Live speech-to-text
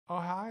Oh,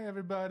 hi,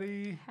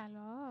 everybody.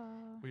 Hello.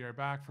 We are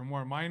back for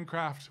more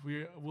Minecraft.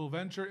 We will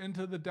venture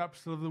into the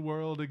depths of the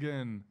world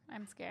again.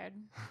 I'm scared.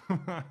 It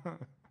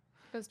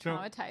was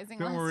traumatizing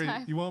don't last worry,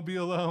 time. you won't be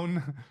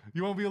alone.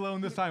 You won't be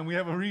alone this time. We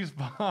have a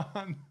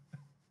respawn.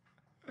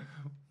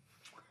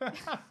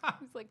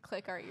 Just like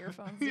click our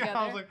earphones together. Yeah,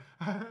 I was like,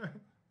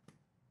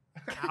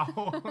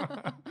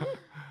 ow.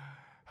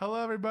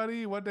 Hello,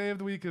 everybody. What day of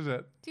the week is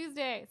it?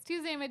 Tuesday. It's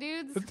Tuesday, my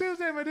dudes. It's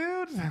Tuesday, my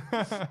dudes.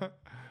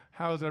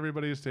 How's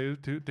everybody's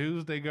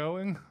Tuesday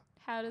going?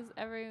 How was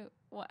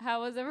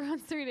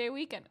everyone's 3-day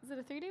weekend? Is it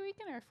a 3-day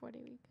weekend or a 4-day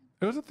weekend?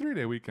 It was a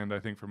 3-day weekend, I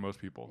think, for most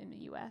people. In the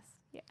U.S.,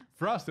 yeah.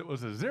 For us, it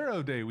was a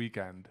 0-day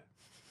weekend.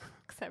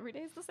 Because every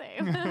day's the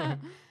same.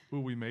 Ooh,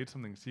 we made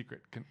something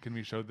secret. Can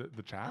we show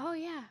the chat? Oh,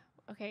 yeah.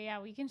 Okay,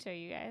 yeah, we can show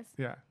you guys.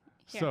 Yeah.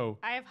 Here, So.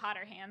 I have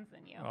hotter hands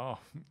than you. Oh,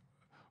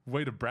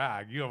 way to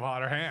brag. You have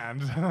hotter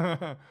hands.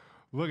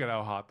 Look at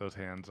how hot those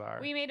hands are.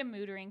 We made a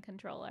mood ring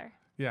controller.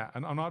 Yeah,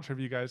 and I'm not sure if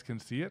you guys can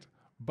see it,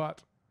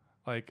 but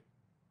like.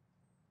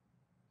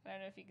 I don't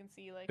know if you can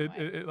see like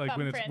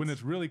like when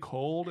it's really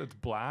cold, it's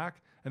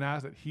black, and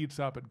as it heats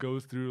up, it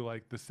goes through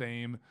like the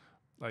same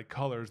like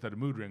colors that a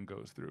mood ring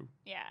goes through.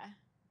 Yeah.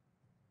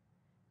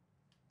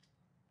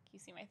 Can you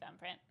see my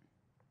thumbprint?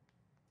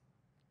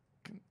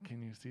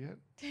 Can you see it?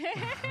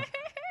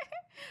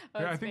 Oh,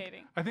 Here, it's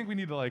fading. I think we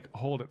need to like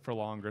hold it for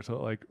longer so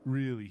it like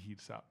really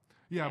heats up.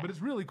 Yeah, but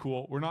it's really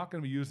cool. We're not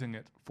going to be using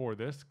it for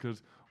this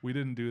because we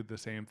didn't do the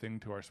same thing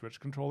to our Switch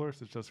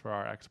controllers. It's just for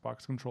our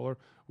Xbox controller,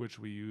 which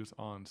we use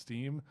on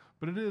Steam.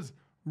 But it is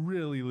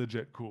really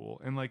legit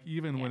cool. And like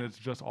even when it's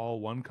just all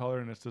one color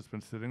and it's just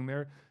been sitting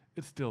there,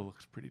 it still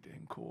looks pretty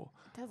dang cool.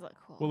 It does look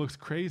cool. What looks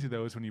crazy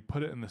though is when you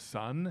put it in the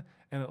sun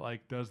and it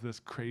like does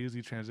this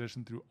crazy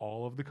transition through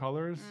all of the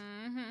colors.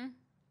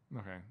 Mm-hmm.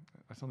 Okay,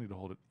 I still need to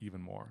hold it even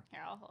more.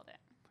 Here, I'll hold it.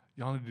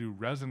 Y'all need to do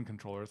resin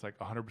controllers like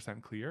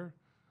 100% clear.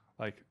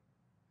 Like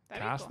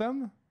cast cool.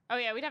 them? Oh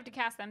yeah, we'd have to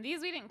cast them. These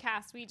we didn't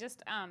cast. We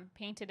just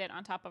painted it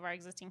on top of our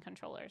existing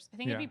controllers. I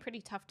think it'd be pretty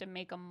tough to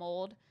make a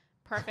mold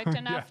perfect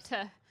enough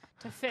to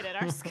fit it.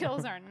 Our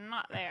skills are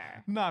not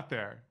there. Not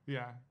there.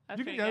 Yeah. That's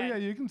You can, pretty good. yeah,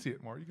 you can see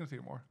it more. You can see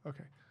it more.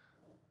 Okay.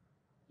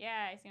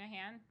 Yeah, I see my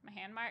hand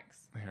marks.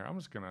 Here, I'm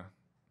just gonna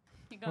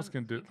I'm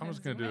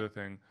do the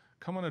thing.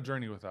 Come on a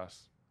journey with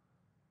us.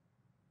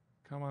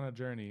 Come on a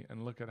journey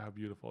and look at how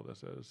beautiful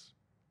this is.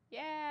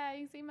 Yeah,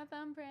 you can see my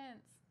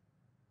thumbprints.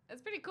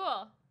 It's pretty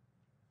cool.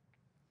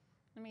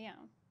 Let me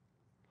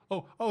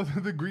Oh,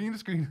 the green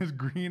screen is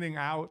greening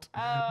out.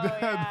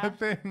 Oh, the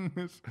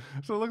things.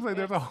 So it looks like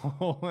there's a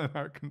hole in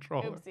our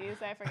controller.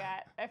 Oopsies, I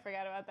forgot. I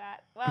forgot about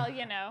that. Well,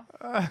 you know,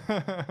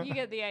 you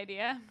get the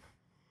idea.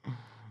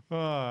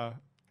 But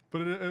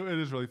it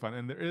is really fun.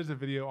 And there is a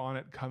video on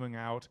it coming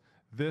out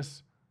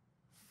this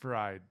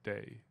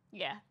Friday.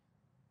 Yeah.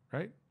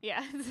 Right?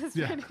 Yeah.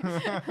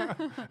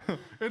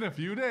 In a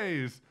few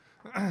days.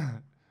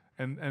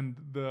 And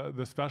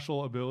the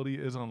special ability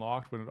is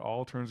unlocked when it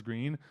all turns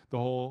green. The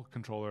whole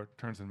controller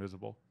turns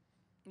invisible.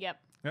 Yep.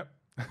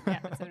 Yeah,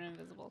 it's an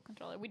invisible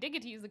controller. We did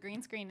get to use the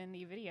green screen in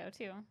the video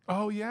too.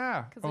 Oh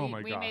yeah. Oh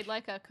my gosh. We made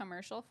like a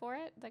commercial for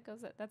it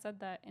that's at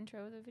the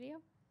intro of the video.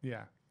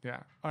 Yeah.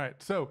 All right.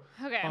 So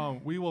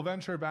we will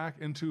venture back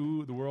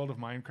into the world of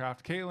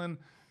Minecraft. Katelyn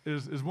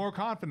is more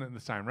confident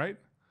this time, right?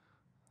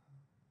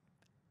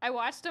 I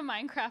watched a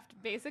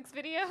Minecraft basics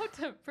video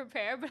to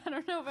prepare, but I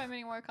don't know if I'm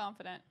any more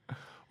confident.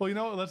 Well, you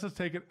know what? Let's just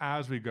take it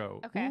as we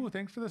go. Okay. Ooh,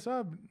 thanks for the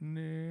sub.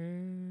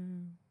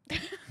 No.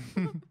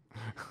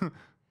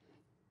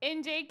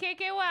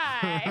 NJKKY.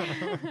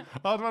 I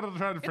was about to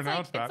try to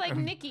pronounce that. It's like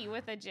Nikki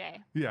with a J.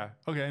 Yeah.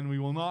 Okay. And we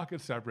will not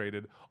get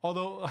separated.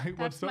 Although,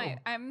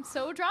 I'm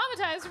so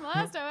traumatized from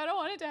last time. I don't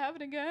want it to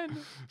happen again.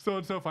 So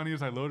what's so funny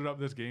is I loaded up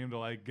this game to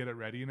like get it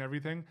ready and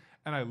everything,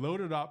 and I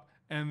loaded up,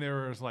 and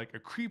there was like a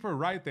creeper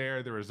right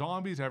there. There were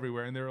zombies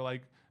everywhere, and there were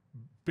like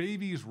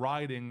babies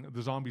riding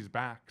the zombies'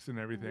 backs and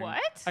everything.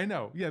 What? I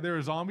know. Yeah, there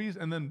are zombies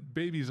and then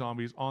baby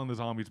zombies on the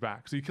zombies'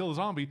 back. So you kill a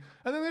zombie,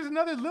 and then there's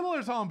another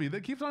littler zombie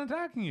that keeps on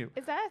attacking you.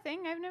 Is that a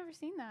thing? I've never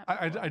seen that.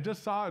 I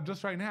just saw it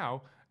just right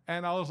now,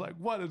 and I was like,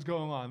 what is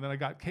going on? Then I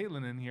got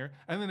Katelyn in here,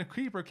 and then a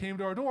creeper came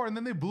to our door, and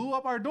then they blew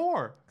up our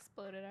door.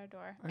 Exploded our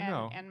door. I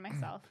know. And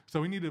myself.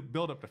 So we need to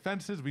build up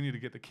defenses. We need to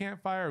get the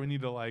campfire. We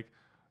need to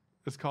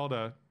it's called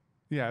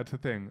it's a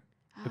thing.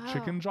 A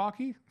chicken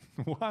jockey?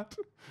 What?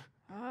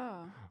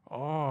 Oh.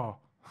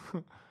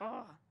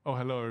 Oh,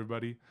 hello,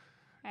 everybody.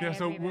 Hi,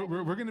 so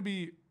everybody. we're going to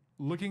be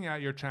looking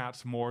at your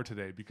chats more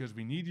today because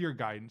we need your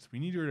guidance. We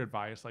need your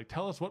advice. Like,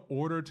 tell us what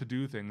order to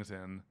do things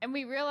in. And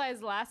we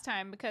realized last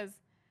time because,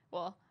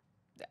 well,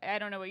 I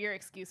don't know what your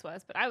excuse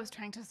was, but I was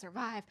trying to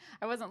survive.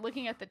 I wasn't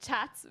looking at the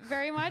chats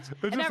very much.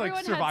 And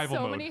everyone had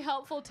so mode. many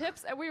helpful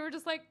tips, and we were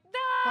just like,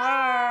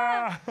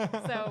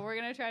 So we're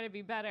going to try to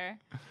be better.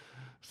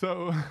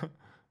 So,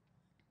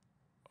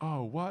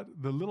 what?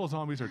 The little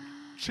zombies are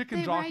chicken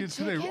They jockeys.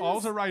 ride Do they chickens?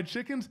 also ride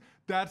chickens?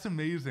 That's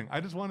amazing. I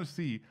just want to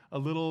see a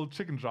little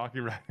chicken jockey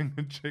riding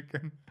a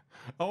chicken.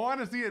 I want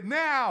to see it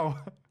now.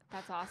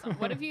 That's awesome.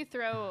 What if you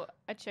throw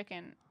a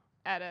chicken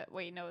at a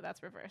wait, no,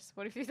 that's reverse.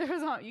 What if you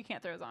throw you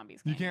can't throw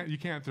zombies? You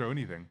can't throw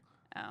anything.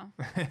 Oh.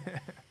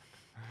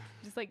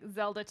 Just like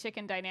Zelda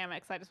chicken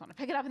dynamics. I just want to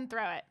pick it up and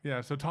throw it.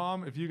 Yeah, so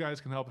Tom, if you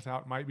guys can help us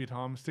out, might be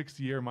Tom,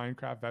 6-year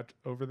Minecraft vet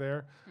over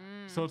there.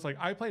 So it's like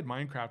I played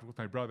Minecraft with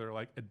my brother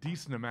like a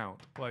decent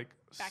amount, like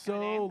Back in the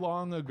day. so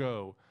long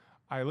ago.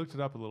 I looked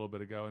it up a little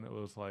bit ago, and it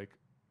was like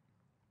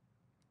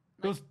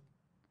it was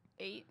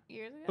 8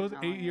 years ago. it was How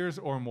 8 long? years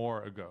or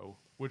more ago,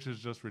 which is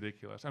just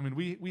ridiculous. I mean,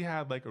 we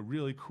had like a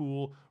really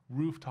cool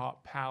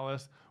rooftop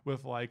palace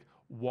with like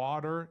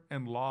water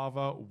and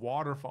lava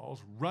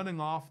waterfalls running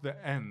off the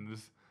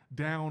ends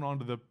down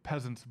onto the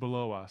peasants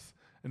below us,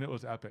 and it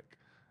was epic.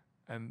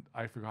 And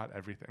I forgot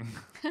everything.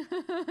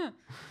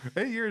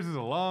 8 years is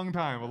a long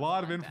time. A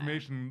lot of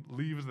information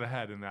leaves the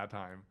head in that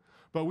time.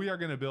 But we are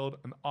going to build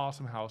an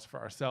awesome house for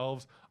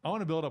ourselves. I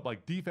want to build up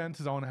like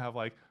defenses. I want to have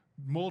like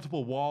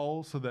multiple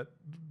walls so that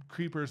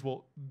creepers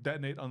will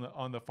detonate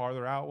on the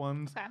farther out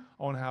ones. Okay.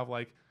 I want to have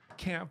like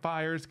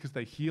campfires because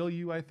they heal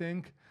you, I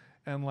think,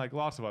 and like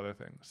lots of other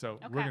things. So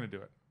we're going to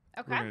do it.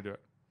 Okay. We're going to do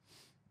it.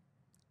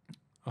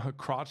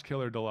 Crotch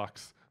Killer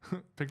Deluxe.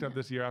 Picked up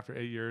this year after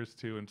 8 years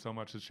too, and so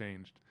much has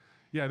changed.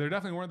 Yeah, there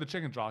definitely weren't the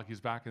chicken jockeys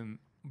back in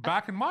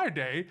my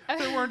day.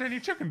 There weren't any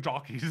chicken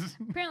jockeys.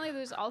 Apparently,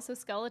 there's also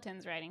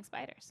skeletons riding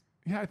spiders.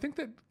 Yeah, I think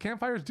that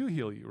campfires do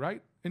heal you,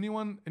 right?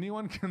 Anyone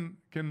can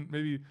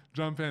maybe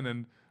jump in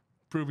and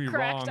prove me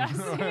Correct wrong.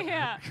 us.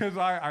 Yeah. Because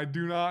I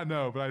do not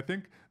know, but I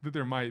think that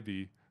there might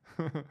be.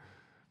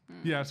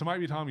 Yeah, so might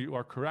be Tom, you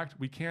are correct.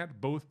 We can't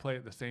both play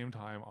at the same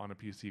time on a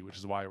PC, which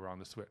is why we're on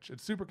the Switch.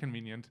 It's super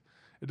convenient.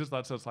 It just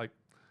lets us like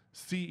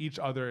see each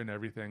other and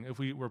everything. If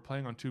we were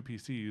playing on 2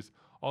 PCs,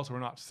 also we're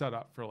not set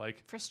up for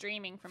like For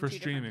streaming from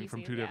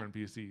two different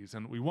PCs,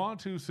 and we want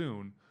to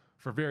soon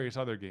for various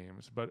other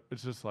games, but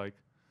it's just like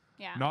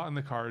Yeah. not in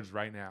the cards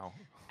right now.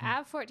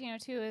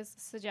 Av1402 is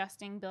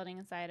suggesting building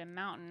inside a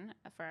mountain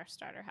for our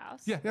starter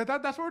house. Yeah,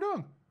 that's what we're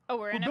doing. Oh,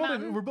 we're in a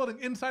mountain? We're building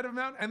inside of a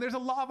mountain, and there's a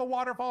lava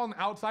waterfall on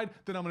the outside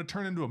that I'm going to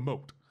turn into a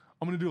moat.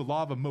 I'm going to do a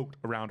lava moat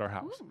around our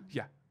house. Ooh.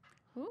 Yeah.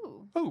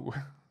 Ooh, Ooh.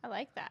 I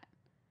like that.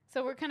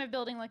 So we're kind of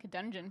building like a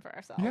dungeon for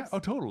ourselves. Yeah. Oh,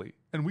 totally.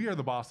 And we are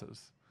the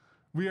bosses.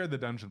 We are the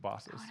dungeon I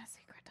bosses. want a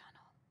secret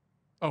tunnel.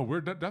 Oh,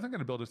 we're definitely going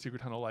to build a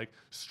secret tunnel like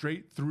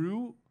straight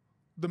through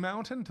the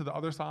mountain to the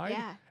other side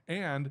Yeah.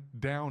 and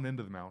down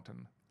into the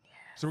mountain.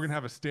 So we're going to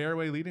have a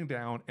stairway leading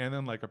down and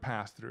then like a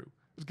pass through.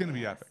 It's going to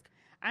be epic.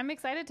 I'm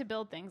excited to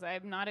build things.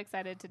 I'm not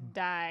excited to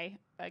die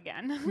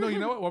again. No, you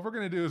know what? What we're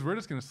going to do is we're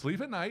just going to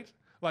sleep at night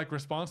like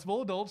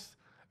responsible adults,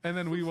 and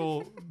then we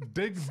will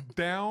dig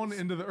down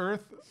into the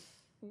earth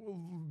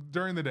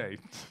during the day.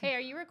 Hey, are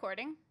you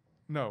recording?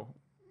 No.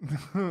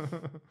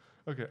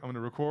 Okay, I'm going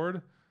to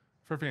record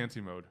for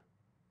fancy mode.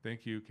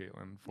 Thank you,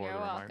 Katelyn, for You're the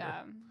reminder.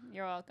 welcome.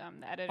 You're welcome.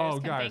 The editors Oh,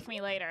 can guys. thank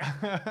me later.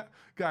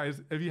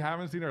 Guys, if you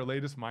haven't seen our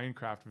latest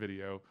Minecraft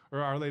video or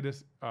our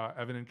latest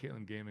Evan and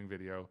Katelyn gaming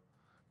video,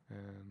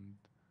 and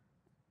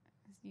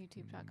It's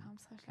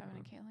youtube.com/Evan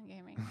and Katelyn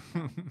Gaming.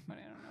 But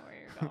I don't know where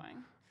you're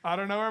going. I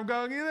don't know where I'm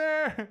going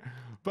either.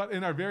 But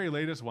in our very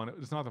latest one,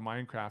 it's not the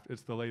Minecraft,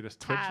 it's the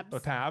latest Twitch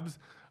tabs.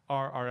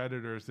 Our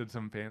editors did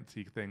some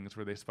fancy things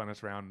where they spun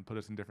us around and put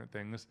us in different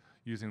things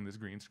using this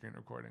green screen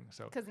recording.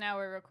 So Because now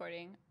we're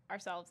recording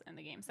ourselves and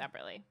the game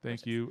separately.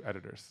 thank you,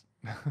 editors.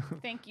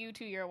 Thank you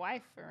to your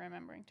wife for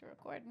remembering to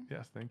record.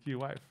 Yes, thank you,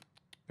 wife.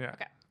 Yeah.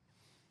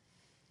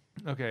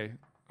 Okay. Okay.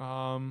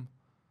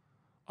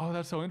 Oh,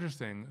 that's so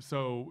interesting.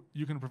 So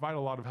you can provide a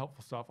lot of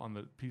helpful stuff on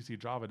the PC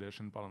Java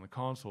edition, but on the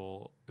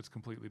console, it's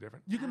completely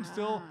different. You can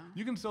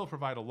still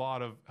provide a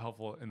lot of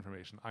helpful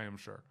information, I am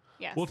sure.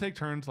 Yes. We'll take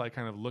turns like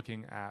kind of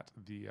looking at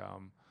the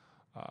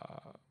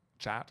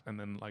chat and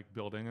then like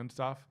building and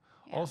stuff.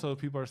 Yeah. Also,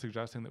 people are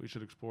suggesting that we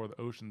should explore the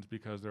oceans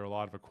because there are a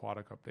lot of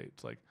aquatic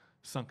updates like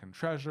sunken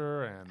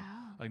treasure and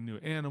like new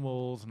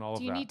animals and all of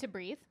that. Do you need to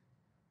breathe?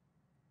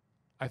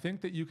 I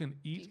think that you can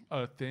eat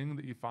a thing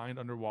that you find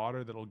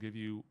underwater that'll give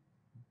you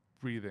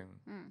breathing.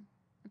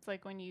 It's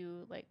like when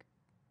you like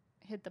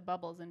hit the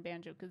bubbles in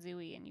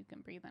Banjo-Kazooie and you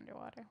can breathe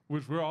underwater.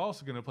 Which we're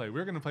also going to play.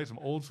 We're going to play some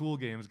old school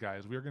games,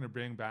 guys. We're going to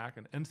bring back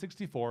an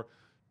N64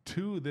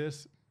 to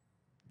this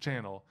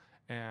channel.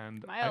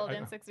 And My old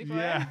N64.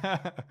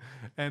 Yeah.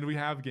 And we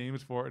have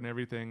games for it and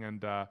everything.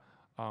 And I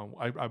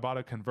bought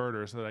a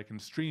converter so that I can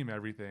stream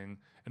everything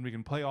and we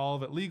can play all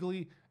of it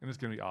legally, and it's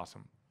going to be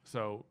awesome.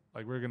 So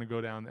like we're going to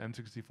go down the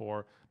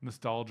N64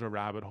 nostalgia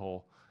rabbit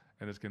hole,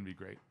 and it's going to be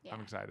great. Yeah.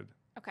 I'm excited.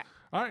 Okay.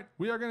 All right,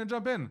 we are going to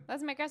jump in.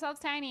 Let's make ourselves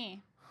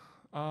tiny.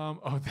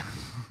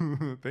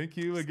 Thank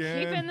you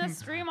again. Keeping the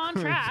stream on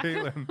track.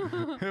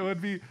 Katelyn, it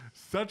would be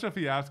such a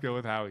fiasco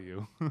without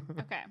you.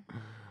 Okay.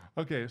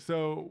 Okay,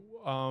 so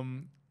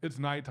it's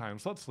nighttime,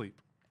 so let's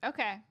sleep.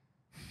 Okay.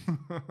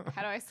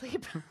 How do I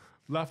sleep?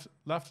 Left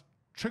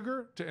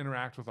trigger to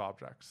interact with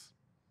objects.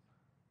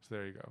 So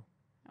there you go.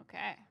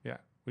 Okay. Yeah,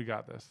 we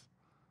got this.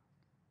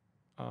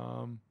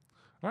 All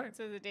right.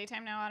 So is it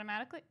daytime now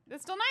automatically?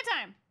 It's still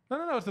nighttime.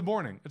 No, it's the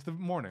morning. It's the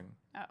morning.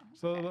 Oh.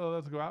 So okay.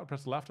 let's go out,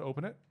 press left to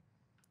open it.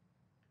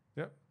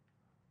 Yep.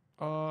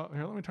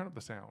 Here, let me turn up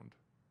the sound.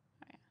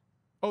 Oh, yeah.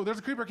 Oh, there's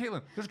a creeper,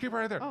 Katelyn. There's a creeper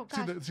right there. Oh,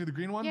 See the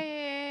green one?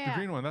 Yeah. The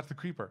green one. That's the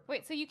creeper.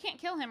 Wait, so you can't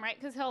kill him, right?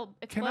 Because he'll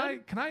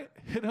explode. Can I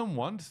hit him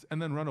once and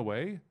then run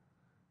away?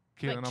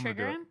 Katelyn, Like I'm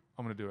trigger gonna do him? it.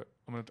 I'm gonna do it.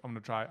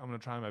 I'm gonna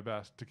try my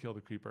best to kill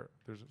the creeper.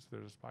 There's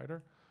a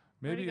spider.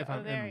 Maybe if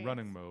I'm in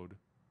running mode.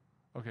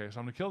 Okay, so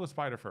I'm gonna kill the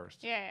spider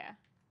first. Yeah.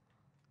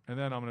 And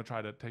then I'm gonna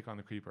try to take on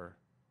the creeper.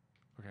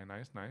 Okay,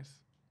 nice.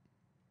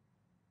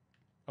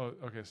 Oh,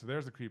 okay, so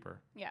there's the creeper.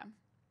 Yeah.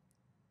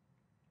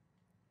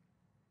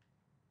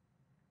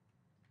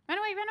 Run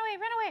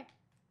away.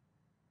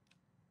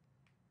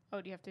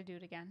 Oh, do you have to do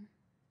it again?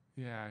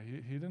 Yeah,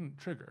 he didn't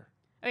trigger.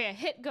 Oh yeah,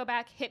 hit, go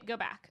back.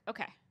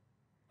 Okay.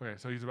 Okay,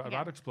 so he's about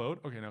to explode.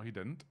 Okay, no, he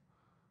didn't.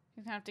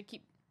 You're gonna have to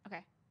keep.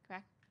 Okay, go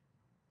back.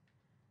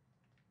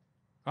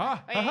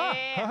 Ah! Oh,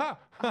 yeah.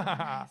 Oh,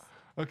 nice.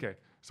 Okay,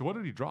 so what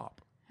did he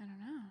drop? I don't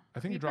know. I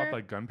think he dropped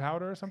like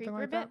gunpowder or something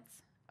like that.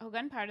 Bits. Oh,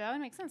 gunpowder. That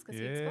would make sense because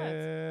he explodes.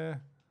 Yeah.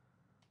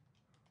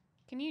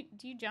 Do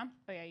you jump?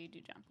 Oh yeah, you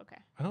do jump. Okay.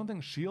 I don't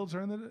think shields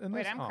are in this.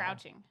 Wait, I'm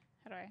crouching.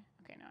 How do I?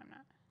 Okay, no, I'm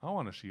not. I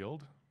want a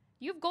shield.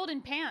 You have golden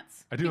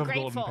pants. I do have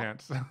golden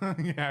pants.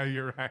 Yeah,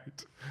 you're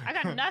right. I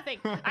got nothing.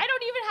 I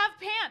don't even have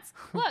pants.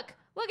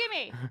 Look at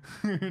me.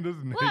 You're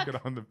just naked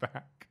on the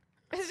back.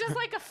 It's just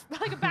like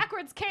a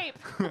backwards cape.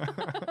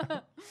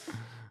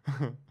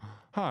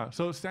 Huh.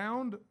 So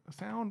sound.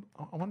 I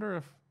wonder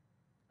if.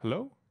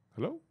 Hello.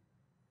 I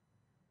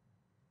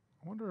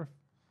wonder if.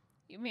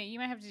 You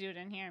might have to do it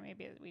in here.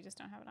 Maybe we just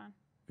don't have it on.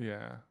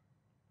 Yeah.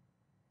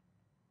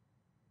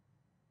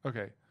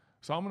 Okay.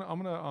 So I'm gonna.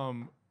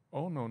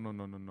 Oh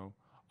no.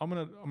 I'm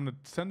gonna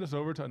send this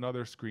over to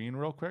another screen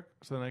real quick,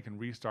 so then I can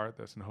restart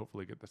this and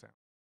hopefully get this out.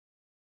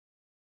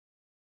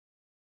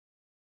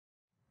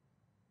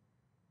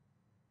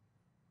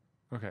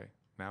 Okay.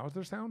 Now is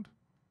there sound?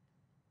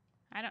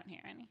 I don't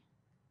hear any.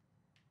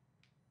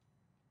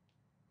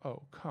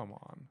 Oh, come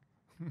on.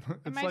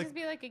 It might just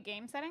be like a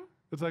game setting.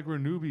 It's like we're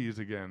newbies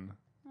again.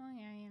 Well,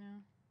 yeah,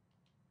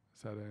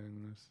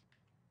 Settings.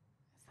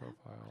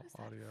 Profile.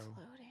 Audio.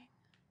 Floating.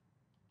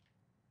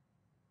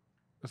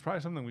 It's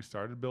probably something we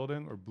started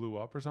building or blew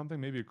up or something.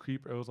 Maybe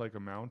it was like a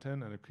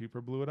mountain and a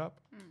creeper blew it up.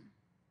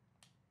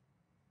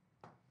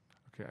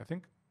 Okay, I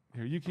think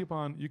here you keep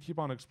on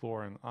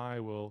exploring. I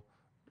will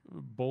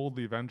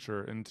boldly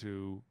venture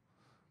into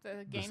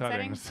the game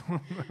settings.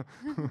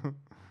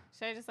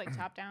 Should I just like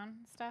chop down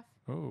stuff?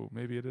 Oh,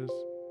 maybe it is.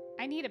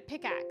 I need a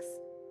pickaxe.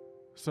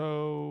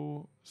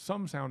 So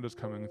some sound is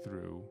coming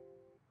through.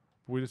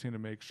 We just need to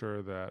make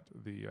sure that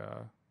the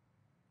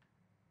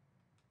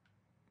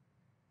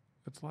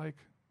it's like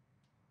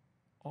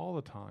all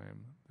the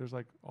time. There's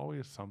like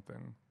always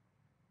something.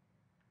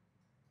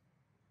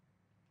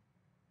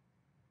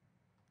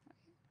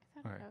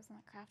 I thought that was on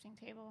the crafting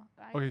table.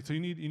 Okay, so you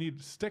need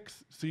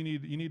sticks. So you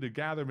need to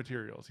gather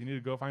materials. You need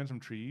to go find some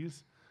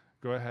trees.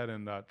 Go ahead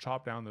and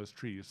chop down those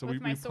trees. So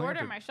with my sword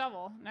or my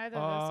shovel? Neither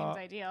of those seems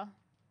ideal.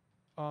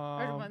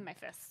 Or with my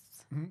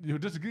fists. You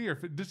just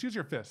use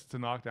your fists to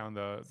knock down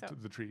the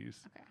trees.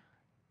 Okay.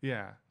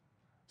 Yeah.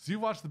 So you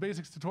watched the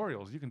basics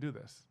tutorials. You can do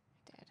this.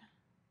 I did.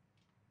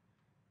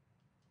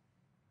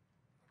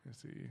 Let me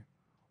see.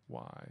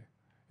 Why?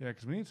 Yeah,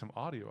 because we need some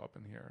audio up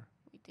in here.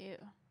 We do.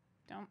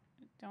 Don't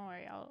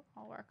worry. I'll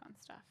work on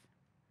stuff.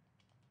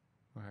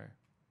 Okay.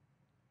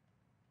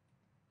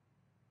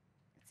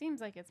 It seems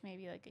like it's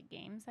maybe like a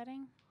game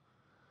setting.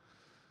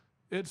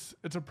 It's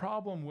a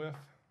problem with.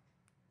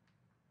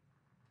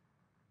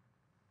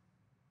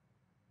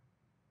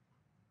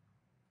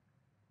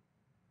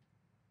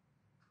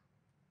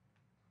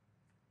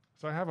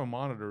 So I have a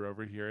monitor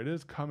over here. It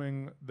is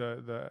coming.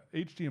 The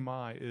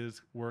HDMI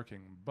is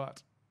working,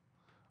 but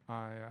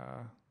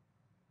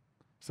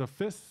so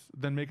fists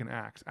then make an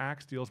axe.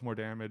 Axe deals more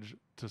damage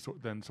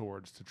than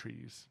swords to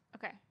trees.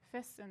 Okay,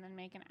 fists and then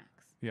make an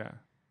axe. Yeah.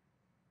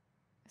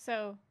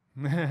 So.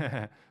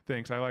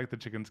 Thanks. I like the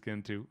chicken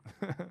skin too.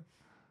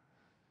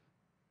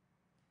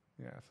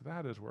 Yeah, so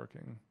that is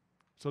working.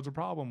 So it's a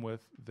problem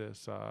with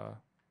this.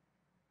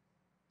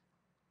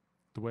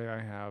 The way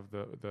I have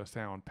the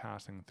sound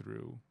passing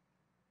through.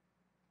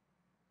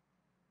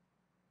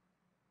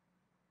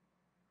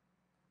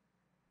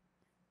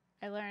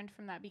 I learned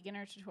from that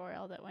beginner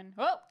tutorial that when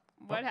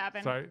what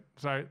happened?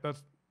 Sorry.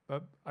 That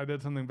I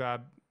did something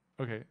bad.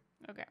 Okay.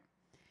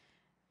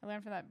 I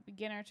learned from that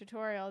beginner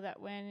tutorial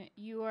that when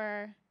you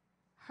are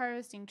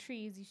harvesting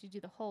trees, you should do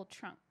the whole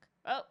trunk.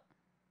 Oh,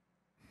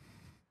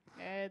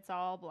 it's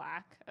all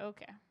black.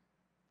 Okay.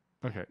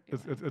 Okay.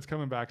 It's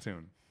coming back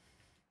soon.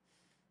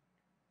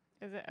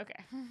 Is it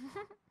okay?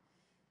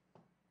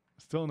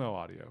 Still no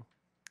audio.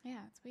 Yeah,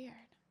 it's weird.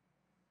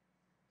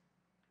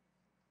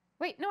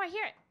 Wait, no, I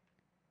hear it.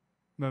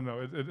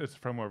 No, it's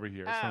from over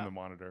here. It's from the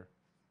monitor.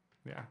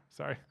 Yeah,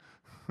 sorry.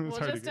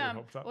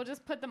 We'll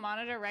just put the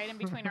monitor right in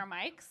between our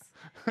mics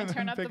and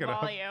turn up the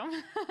volume.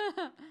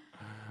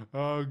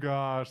 Oh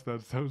gosh,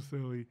 that's so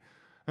silly.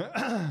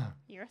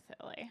 You're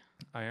silly.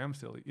 I am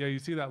silly. Yeah, you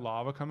see that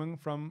lava coming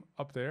from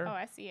up there? Oh,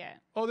 I see it.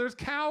 Oh, there's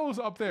cows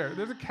up there.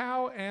 There's a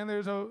cow and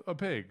there's a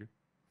pig.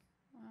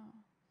 Oh.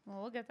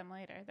 Well, we'll get them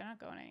later. They're not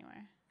going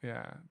anywhere.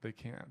 Yeah, they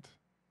can't.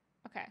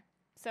 Okay.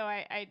 So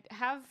I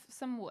have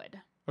some wood.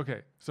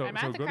 Okay, so I'm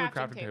at the go to the crafting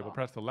crafting table. table.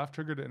 Press the left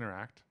trigger to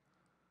interact.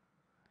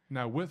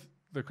 Now with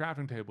the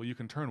crafting table, you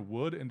can turn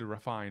wood into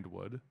refined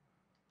wood.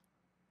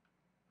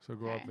 So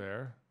go up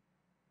there.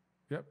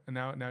 Yep, and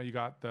now you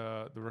got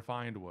the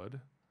refined wood.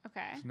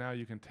 Okay. So now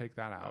you can take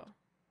that out. Oh.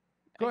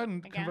 Go ahead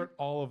and convert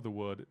all of the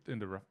wood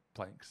into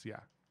planks. Yeah.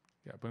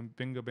 Yeah,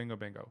 bingo, bingo,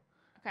 bingo.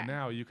 Okay. And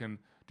now you can,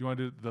 do you want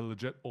to do the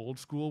legit old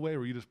school way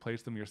where you just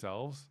place them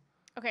yourselves?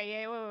 Okay,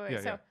 yeah, wait.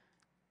 Yeah, so,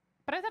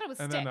 but I thought it was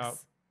and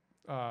sticks.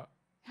 Then,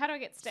 how do I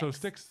get sticks? So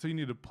sticks, so you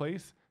need to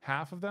place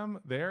half of them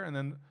there, and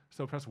then,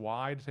 so press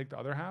Y to take the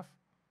other half.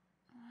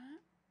 What?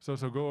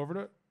 So go over to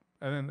it,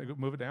 and then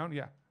move it down.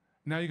 Yeah.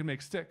 Now you can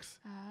make sticks.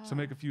 Oh. So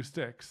make a few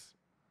sticks.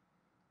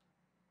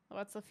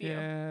 What's a few?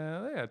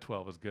 Yeah,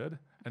 12 is good. Okay.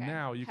 And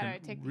now you can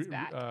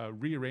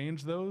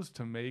rearrange those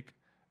to make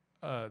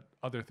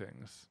other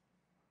things.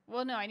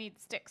 Well, no, I need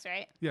sticks,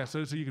 right? Yeah, so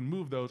you can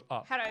move those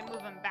up. How do I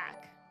move them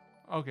back?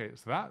 Okay,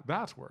 so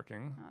that's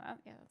working. Oh,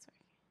 yeah, that's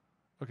working.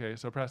 Okay,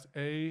 so press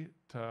A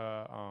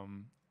to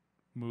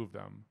move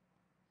them.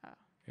 Oh.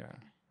 Yeah.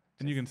 Okay.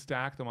 And you can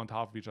stack them on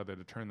top of each other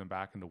to turn them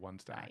back into one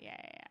stack. Yeah.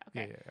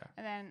 Okay. Yeah.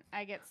 And then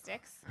I get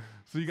sticks.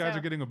 So you guys are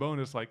getting a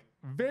bonus, like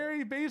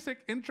very basic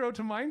intro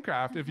to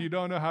Minecraft if you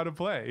don't know how to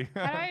play.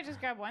 How do I just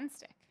grab one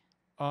stick?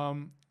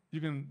 You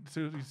can,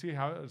 so you see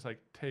how it's like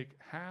take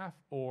half,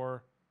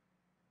 or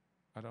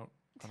I don't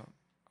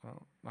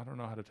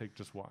know how to take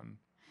just one.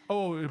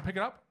 Oh, pick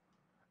it up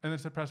and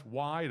then press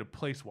Y to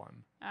place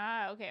one.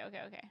 Ah, okay.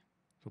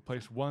 So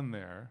place one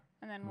there.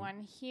 And then one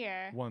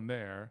here. One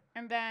there.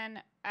 And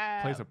then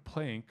place a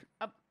plank.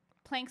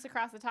 Planks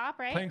across the top,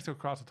 right? Planks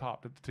across the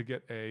top to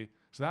get a,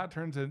 so that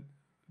turns it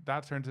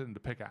into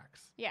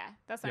pickaxe. Yeah,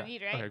 that's what I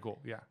need, right? Okay, cool.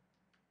 Yeah.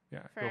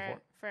 Yeah, go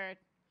for it.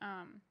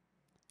 For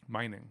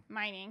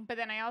mining, but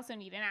then I also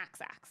need an axe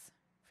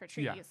for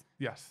trees. Yeah.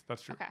 Yes,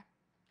 that's true. Okay.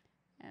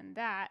 And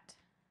that,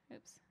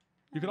 oops.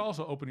 You could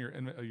also open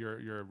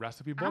your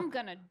recipe book. I'm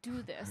gonna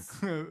do this.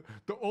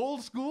 The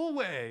old school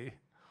way.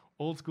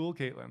 Old school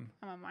Katelyn.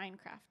 I'm a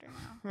Minecrafter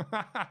now.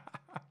 I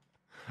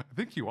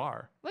think you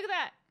are. Look at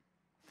that.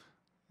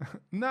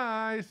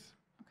 Nice.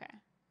 Okay,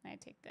 now I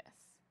take this.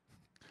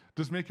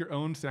 Just make your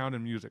own sound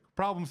and music.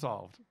 Problem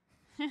solved.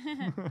 It's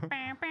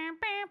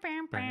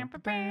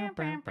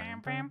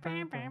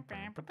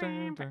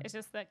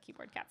just the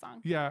keyboard cat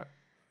song. Yeah.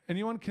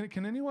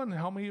 Can anyone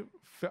help me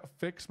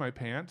fix my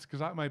pants?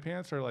 Because my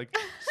pants are like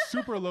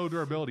super low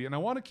durability, and I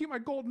want to keep my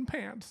golden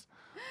pants.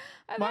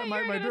 I thought you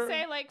were going to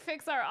say, like,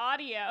 fix our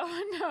audio.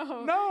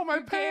 No,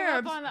 my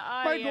pants. On the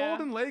audio. My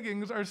golden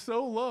leggings are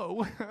so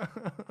low.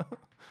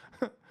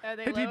 Are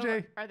they hey, low?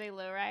 TJ. Are they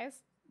low rise?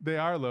 They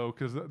are low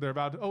because they're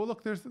about to, oh,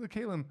 look, there's the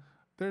Katelyn.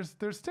 There's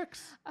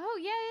sticks. Oh,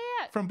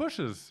 yeah. From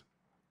bushes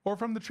or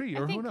from the tree,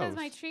 or who knows. I think because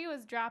my tree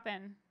was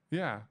dropping.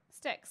 Yeah.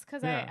 Sticks,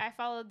 because I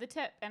followed the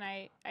tip and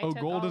I oh,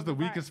 took gold is the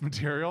weakest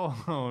material?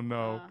 Oh,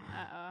 no.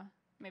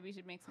 Maybe you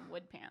should make some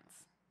wood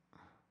pants.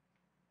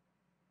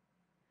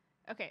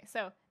 Okay,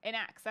 so an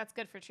axe, that's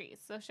good for trees.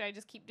 So should I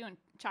just keep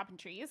chopping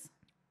trees?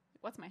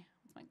 What's my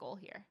goal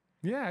here?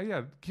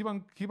 Yeah. Keep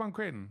on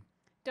creating.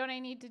 Don't I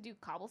need to do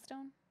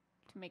cobblestone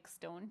to make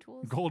stone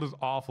tools? Gold is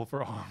awful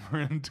for armor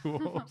and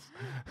tools.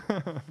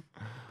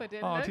 But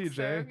it looks TJ.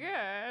 so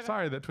good.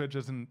 Sorry that Twitch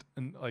isn't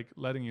like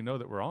letting you know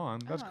that we're on.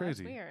 That's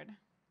crazy. That's weird.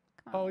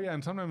 Come on. Oh yeah,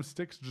 and sometimes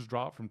sticks just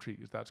drop from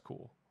trees. That's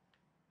cool.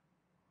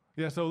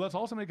 Yeah, so let's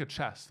also make a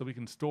chest so we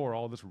can store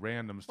all this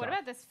random stuff. What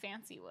about this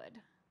fancy wood?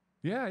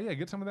 Yeah,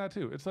 get some of that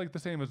too. It's like the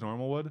same as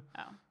normal wood.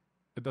 Oh.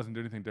 It doesn't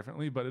do anything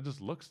differently, but it just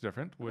looks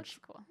different, which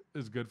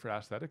is good for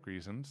aesthetic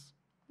reasons.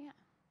 Yeah.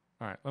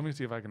 All right, let me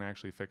see if I can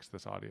actually fix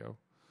this audio.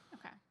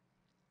 Okay.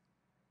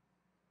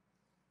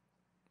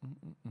 I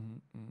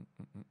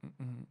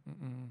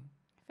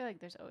feel like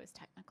there's always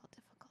technical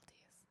difficulties.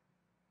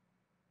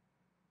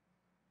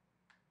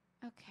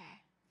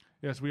 Okay.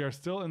 Yes, we are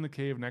still in the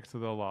cave next to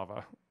the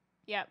lava.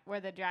 Yep,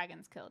 where the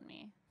dragons killed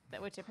me.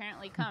 Which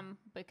apparently come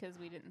because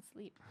we didn't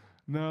sleep.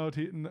 No,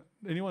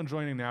 anyone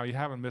joining now, you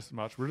haven't missed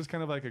much. We're just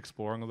kind of like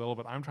exploring a little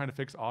bit. I'm trying to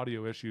fix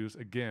audio issues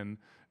again.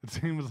 It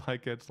seems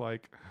like it's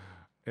like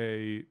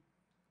a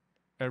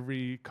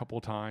every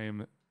couple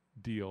time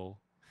deal.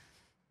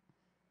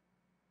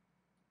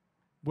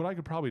 What I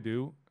could probably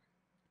do,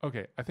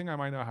 okay, I think I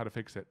might know how to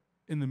fix it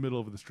in the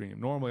middle of the stream.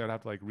 Normally I'd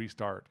have to like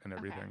restart and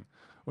everything. Okay.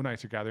 Oh,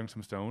 nice. You're gathering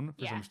some stone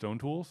for some stone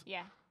tools?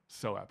 Yeah.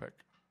 So epic.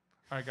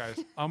 All right,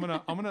 guys, I'm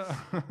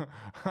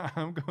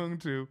going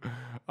to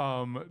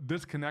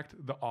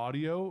disconnect the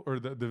audio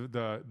or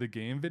the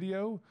game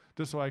video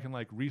just so I can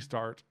like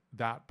restart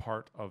that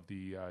part of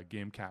the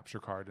game capture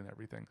card and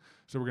everything.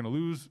 So we're going to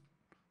lose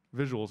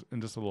visuals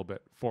in just a little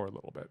bit for a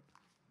little bit.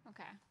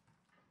 Okay.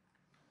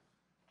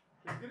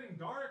 It's getting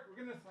dark.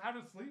 We're going to have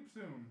to sleep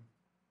soon.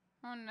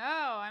 Oh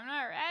no, I'm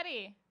not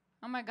ready.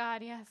 Oh my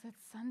God, yes,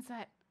 it's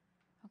sunset.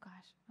 Oh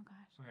gosh.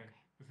 Okay.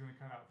 It's going to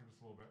cut out for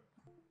just a little bit.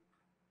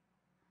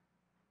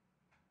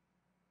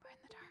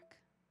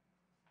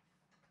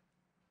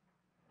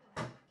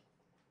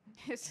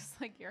 It's just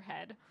like your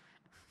head.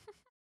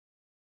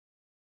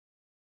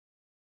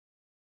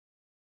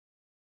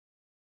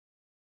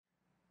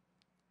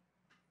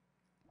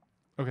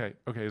 Okay,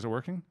 is it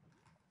working?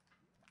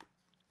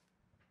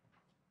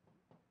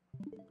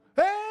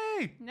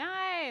 Hey!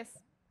 Nice.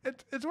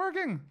 It's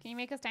working. Can you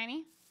make us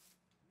tiny?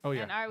 Oh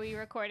yeah. And are we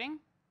recording?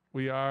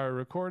 We are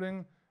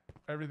recording.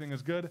 Everything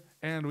is good,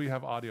 and we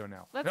have audio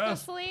now. Let's go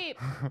sleep.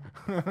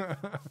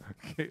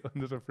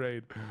 Katelyn is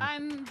afraid.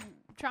 I'm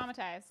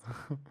traumatized.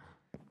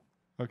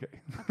 Okay.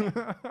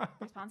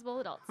 Responsible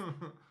adults.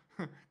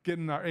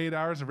 Getting our 8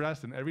 hours of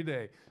rest in every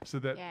day so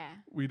that Yeah.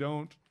 we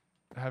don't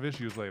have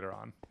issues later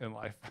on in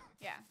life.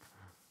 Yeah.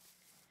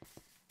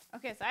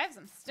 Okay, so I have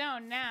some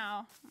stone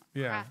now.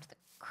 Yeah. Craft the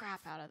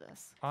crap out of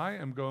this. I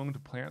am going to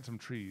plant some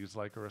trees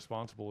like a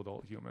responsible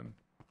adult human.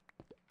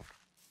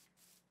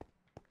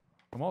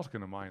 I'm also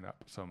going to mine up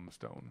some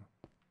stone.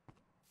 I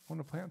want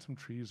to plant some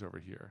trees over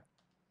here.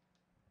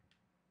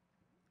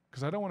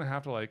 Because I don't want to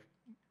have to like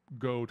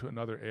go to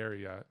another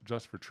area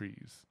just for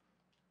trees.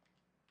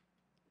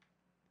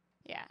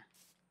 Yeah.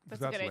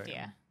 That's a good lame.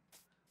 idea.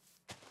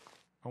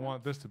 I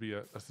want this to be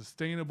a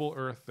sustainable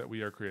earth that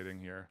we are creating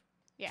here.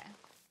 Yeah.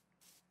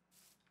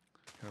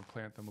 Kind of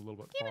plant them a little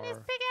bit Give far. me this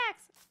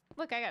pickaxe.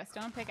 Look, I got a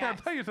stone I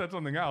pickaxe. thought you said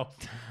something else.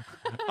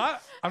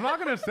 I'm not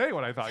going to say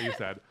what I thought you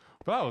said,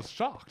 but I was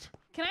shocked.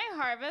 Can I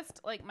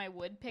harvest like my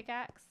wood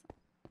pickaxe?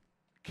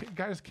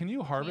 Guys, can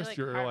you harvest like,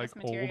 your harvest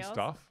like old materials?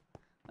 stuff?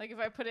 Like if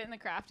I put it in the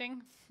crafting?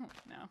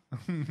 No.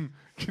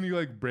 Can you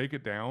like break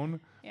it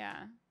down? Yeah.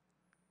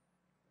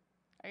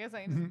 I guess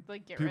I can just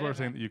like get rid People of are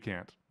saying it. that you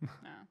can't.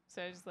 No.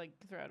 So I just like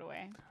throw it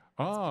away.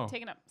 Oh, It's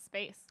taking up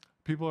space.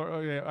 people are.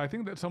 Oh yeah, I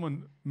think that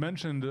someone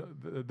mentioned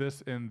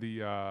this in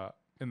the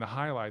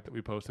highlight that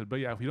we posted. But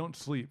yeah, if you don't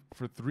sleep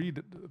for 3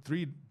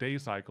 day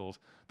cycles,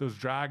 those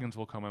dragons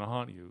will come and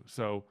haunt you.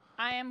 So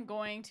I am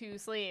going to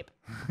sleep.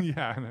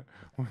 yeah,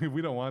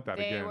 we don't want that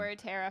They again. were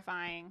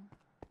terrifying.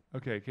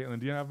 Okay, Katelyn,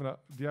 do you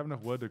have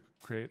enough wood to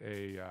create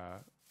a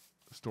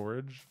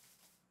storage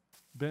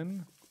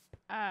bin?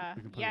 We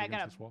can put it Yeah, I against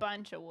got this a wall.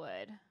 bunch of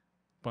wood.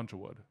 Bunch of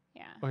wood.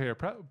 Yeah. Oh, here,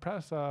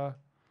 press. Oh,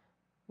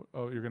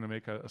 you're gonna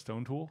make a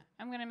stone tool.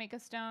 I'm going to make a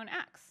stone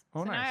axe. Oh,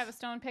 so now I nice. have a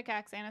stone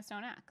pickaxe and a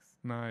stone axe.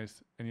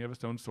 Nice, and you have a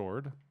stone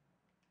sword.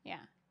 Yeah.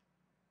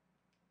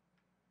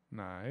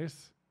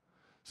 Nice.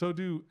 So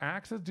do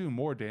axes do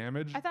more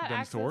damage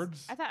than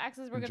swords? I thought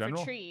axes were in good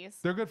general? for trees.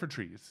 They're good for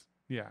trees.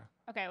 Yeah.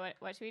 Okay,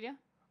 what should we do?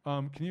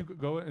 Can you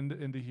go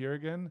into here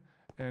again,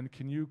 and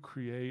can you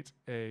create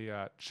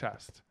a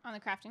chest? On the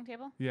crafting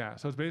table? Yeah.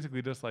 So it's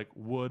basically just like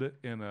wood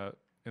in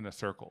a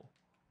circle.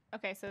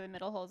 Okay, so the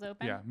middle hole's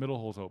open? Yeah, middle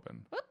hole's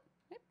open. Whoop.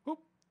 Whoop.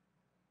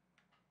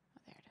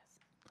 Oh, there it is.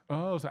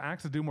 Oh, so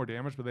axes do more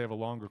damage, but they have a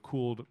longer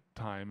cooled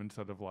time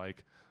instead of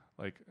like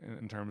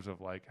in terms of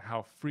like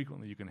how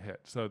frequently you can hit.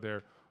 So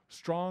they're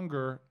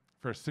stronger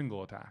for a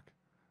single attack.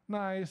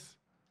 Nice.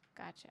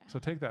 Gotcha. So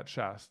take that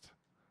chest,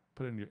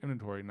 put it in your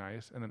inventory,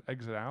 nice, and then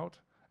exit out,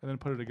 and then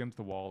put it against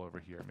the wall over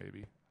here,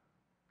 maybe.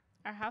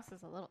 Our house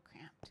is a little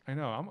cramped. I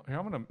know.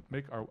 I'm gonna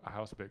make our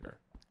house bigger.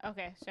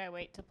 Okay, should I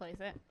wait to place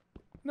it?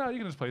 No, you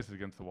can just place it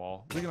against the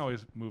wall. We can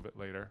always move it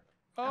later.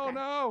 Oh Okay.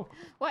 no!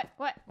 What?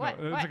 No,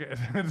 it's okay.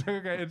 It's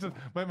okay. It's just,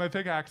 my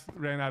pickaxe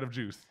ran out of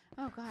juice.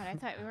 Oh god, I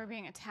thought we were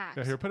being attacked.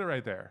 Yeah, here, put it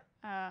right there.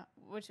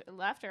 Which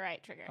left or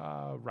right trigger?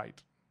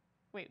 Right.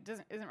 Wait,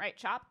 isn't right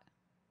chop?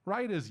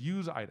 Right is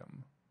use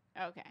item.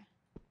 Okay.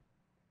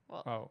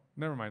 Well. Oh,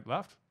 never mind.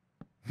 Left.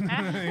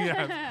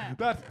 Yes,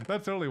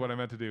 that's totally what I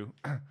meant to do.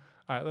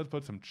 All right, let's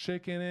put some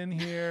chicken in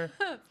here.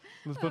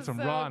 Let's put some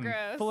so rotten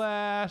gross.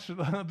 flesh. Just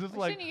Well,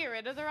 like shouldn't you get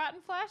rid of the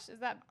rotten flesh? Is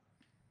that,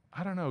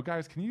 I don't know,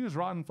 guys. Can you use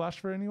rotten flesh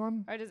for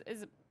anyone? or does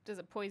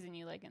it poison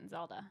you like in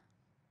Zelda?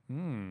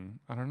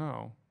 I don't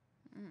know.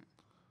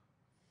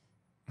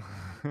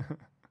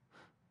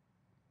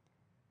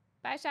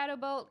 Bye,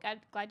 Shadowbolt.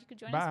 Glad you could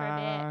join us for a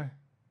Bye.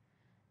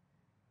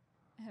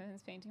 bit.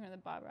 Evan's painting from the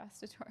Bob Ross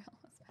tutorial.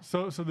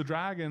 So the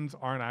dragons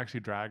aren't actually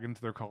dragons.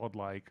 They're called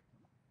like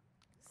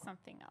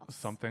Something else.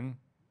 something.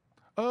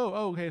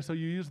 Oh, okay. So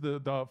you use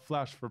the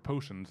flesh for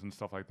potions and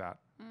stuff like that.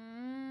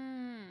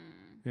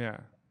 Yeah.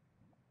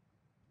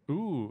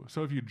 Ooh.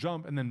 So if you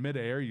jump and then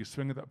midair you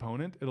swing at the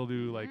opponent, it'll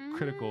do like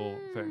critical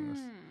things.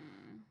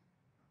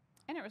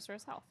 And it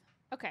restores health.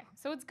 Okay,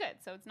 so it's good.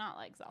 So it's not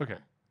like Zelda. Okay.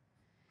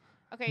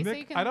 Okay, Nick, so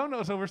you can. I don't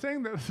know. So we're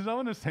saying that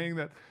someone is saying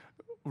that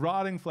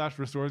rotting flesh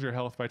restores your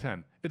health by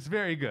 10. It's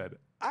very good.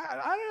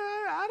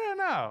 I don't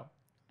know.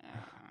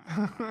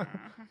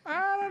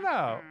 I don't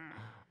know.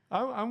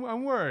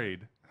 I'm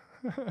worried.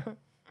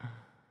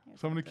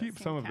 So I'm gonna keep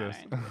some of this.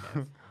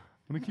 I'm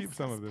gonna keep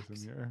some of this in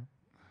here.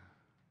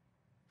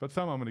 But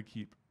some I'm gonna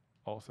keep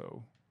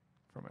also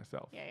for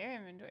myself. Yeah, your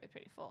inventory is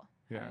pretty full.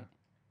 Yeah. Alright.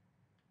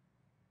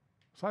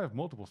 So I have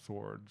multiple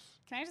swords.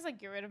 Can I just like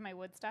get rid of my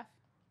wood stuff?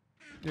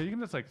 Yeah, you can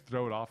just like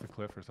throw it off the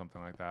cliff or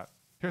something like that.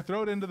 Here,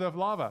 throw it into the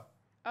lava.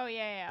 Oh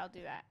yeah, I'll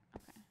do that.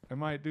 Okay. It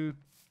might be It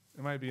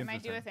might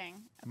interesting. do a thing.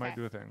 It might Okay.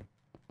 do a thing.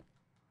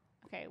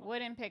 Okay,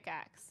 wooden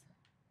pickaxe.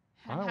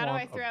 I How do I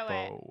want a throw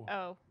it? bow.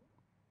 Oh.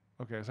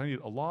 Okay, so I need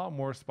a lot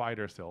more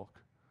spider silk.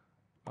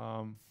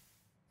 I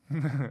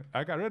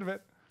got rid of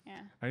it.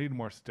 Yeah. I need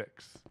more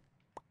sticks.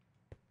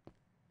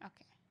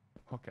 Okay.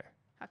 Okay.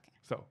 Okay.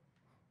 So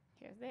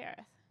the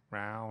earth?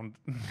 Round.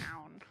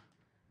 Round.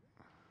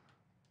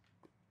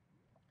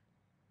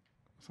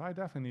 So I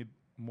definitely need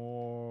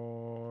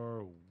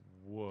more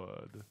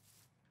wood.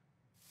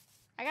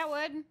 I got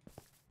wood.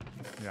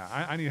 Yeah,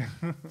 I need.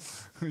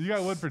 You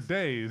got wood for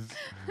days.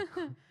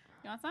 You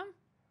want some?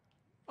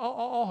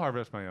 I'll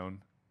harvest my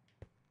own.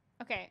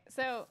 Okay,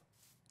 so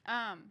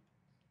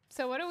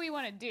what do we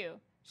want to do?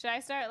 Should I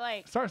start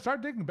like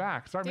Start digging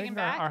back. Start digging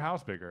making back? Our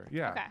house bigger.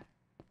 Yeah. Okay.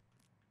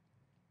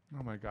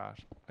 Oh my gosh,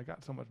 I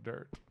got so much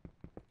dirt.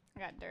 I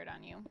got dirt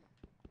on you.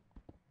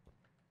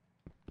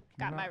 Can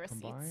Got you my not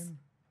receipts. combine?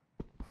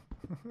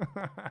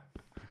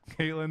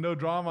 Katelyn, no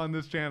drama on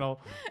this channel.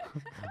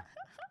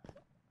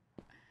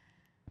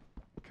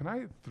 Can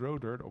I throw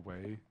dirt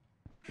away?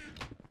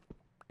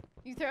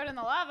 You throw it in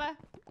the lava.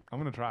 I'm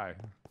gonna try.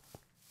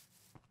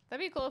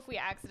 That'd be cool if we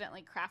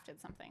accidentally crafted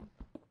something.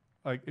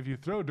 Like, if you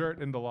throw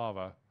dirt into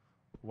lava,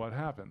 what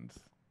happens?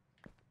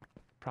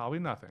 Probably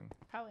nothing.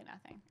 Probably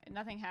nothing.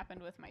 Nothing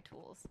happened with my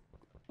tools.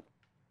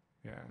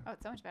 Yeah. Oh,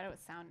 it's so much better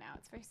with sound now.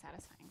 It's very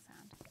satisfying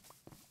sound.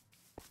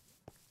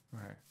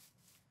 Okay.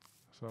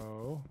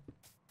 So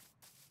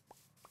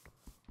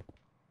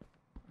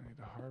I need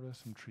to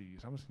harvest some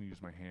trees. I'm just gonna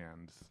use my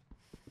hands.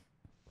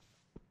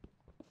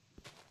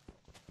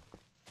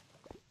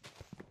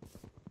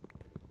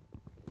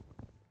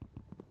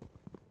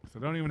 So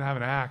I don't even have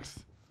an axe.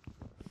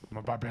 I'm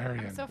a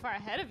barbarian. I'm so far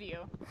ahead of you.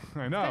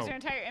 I know. Because your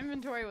entire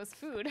inventory was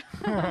food.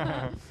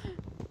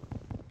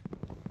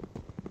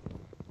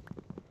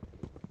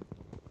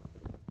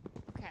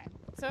 Okay.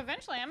 So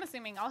eventually, I'm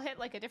assuming I'll hit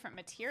like a different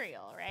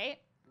material, right?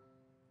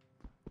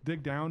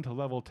 Dig down to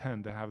level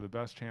 10 to have the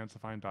best chance to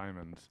find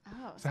diamonds.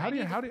 Oh. So how do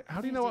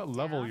you know what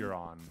level you're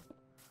on?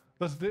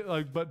 Let's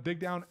but dig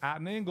down at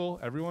an angle.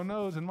 Everyone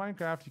knows in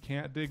Minecraft you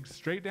can't dig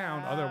straight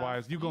down,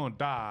 otherwise you gonna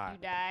die.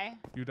 You die?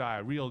 You die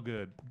real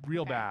good,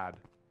 real bad.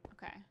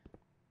 Okay.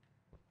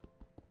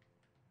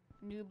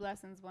 Noob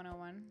Lessons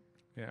 101.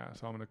 Yeah,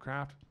 so I'm gonna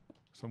craft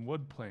some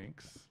wood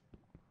planks.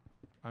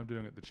 I'm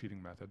doing it the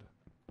cheating method.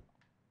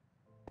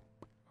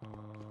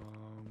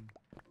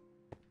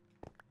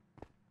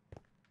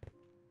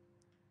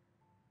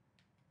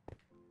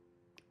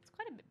 It's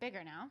quite a bit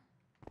bigger now.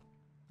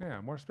 Yeah,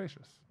 more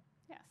spacious.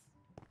 Yes.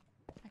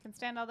 I can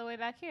stand all the way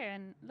back here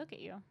and look at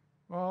you.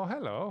 Oh,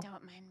 hello.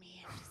 Don't mind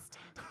me. I'm just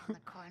standing in the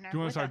corner. Do you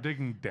want to start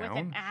digging with an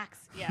down?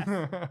 axe? Yes.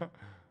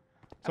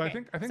 So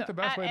Okay, I think so the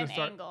best way to start.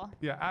 at an angle.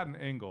 Yeah, at an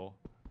angle.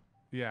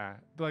 Yeah,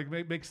 like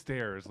make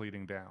stairs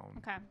leading down.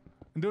 Okay.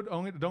 And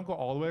don't go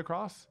all the way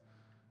across,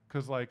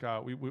 because like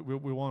we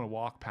want to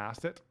walk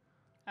past it.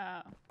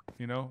 Oh.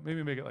 You know,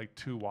 maybe make it like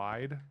too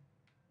wide.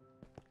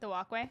 The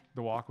walkway?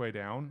 The walkway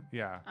down.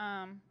 Yeah.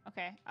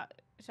 Okay.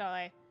 Shall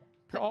I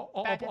Here,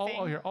 put back a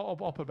thing?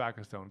 I'll put back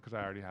a stone because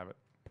I already have it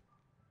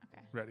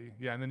Okay. ready.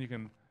 Yeah, and then you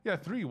can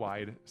 3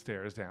 wide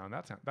stairs down.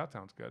 That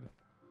sounds good.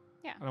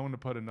 Yeah. And I want to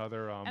put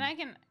another. And I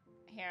can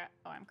here.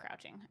 Oh, I'm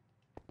crouching.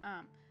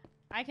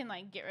 I can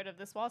like get rid of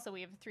this wall, so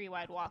we have a 3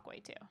 wide walkway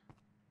too.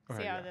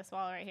 Okay, See how yeah. this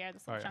wall right here,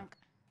 this little chunk.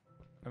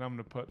 And I'm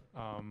gonna put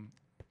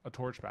a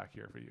torch back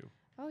here for you.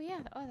 Oh yeah.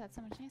 Oh, that's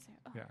so much nicer.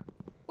 Oh. Yeah.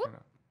 Whoop. I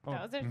know. Oh.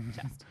 That was a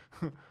chest.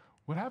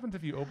 What happens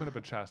if you open up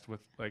a chest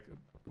with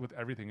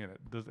everything in it?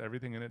 Does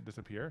everything in it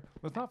disappear?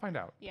 Let's not find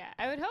out. Yeah,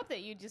 I would hope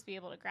that you'd just be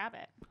able to grab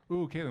it.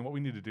 Ooh, Katelyn, what we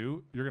need to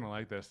do, you're gonna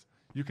like this.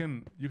 You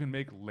can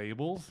make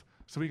labels,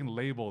 so we can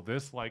label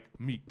this like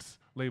meats,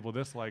 label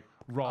this like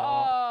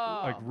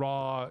raw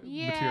materials,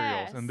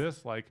 Yes. and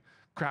this like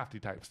crafty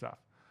type stuff.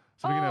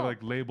 So we can have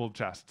like labeled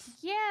chests.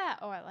 Yeah.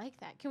 Oh, I like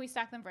that. Can we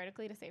stack them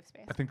vertically to save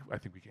space? I think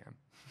we can.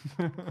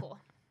 Cool.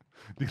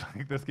 Do you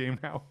like this game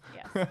now?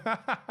 Yes.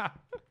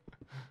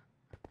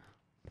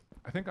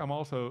 I think I'm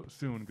also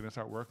soon gonna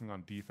start working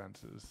on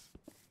defenses.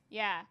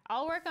 Yeah,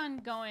 I'll work on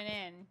going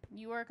in.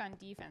 You work on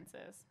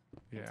defenses.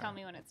 Yeah. Tell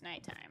me when it's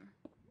nighttime.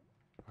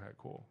 Okay,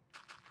 cool.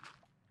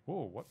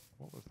 Whoa, what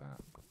was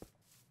that?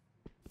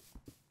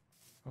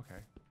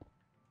 Okay,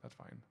 that's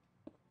fine.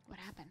 What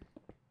happened?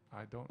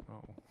 I don't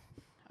know.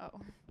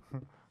 Oh.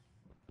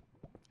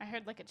 I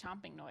heard like a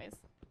chomping noise.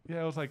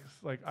 Yeah, it was like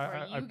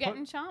Are you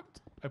getting chomped?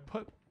 I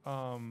put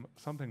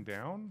something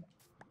down,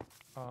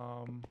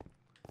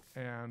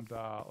 and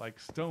like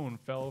stone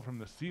fell from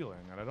the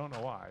ceiling, and I don't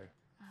know why.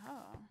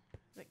 Oh.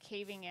 Is it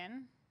caving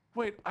in?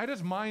 Wait, I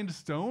just mined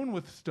stone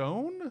with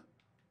stone?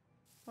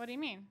 What do you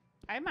mean?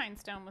 I mine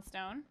stone with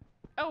stone.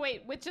 Oh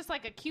wait, with just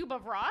like a cube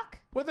of rock?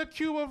 With a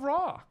cube of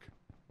rock.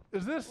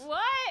 Is this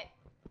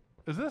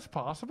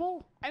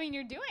possible? I mean,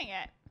 you're doing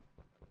it.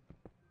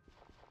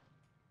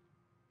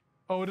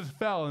 Oh, it just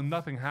fell and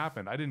nothing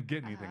happened. I didn't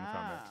get anything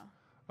from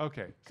it.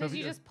 Okay. Because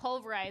you just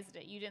pulverized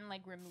it. You didn't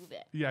like remove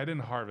it. Yeah, I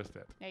didn't harvest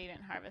it. Yeah, you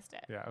didn't harvest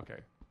it. Yeah, okay.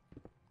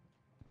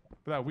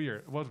 But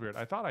it was weird.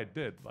 I thought I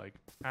did like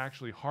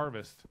actually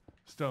harvest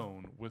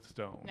stone with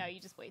stone. No, you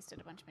just wasted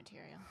a bunch of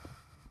material.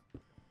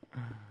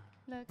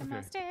 Look at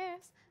my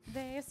stairs.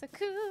 They're so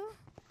cool.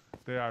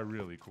 They are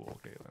really cool,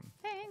 Katelyn.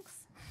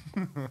 Thanks.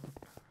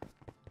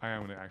 I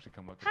am going to actually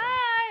come look at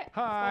Hi! them.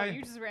 Hi! Oh,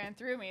 you just ran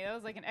through me. That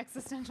was like an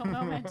existential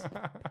moment.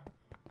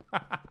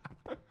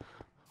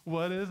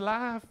 What is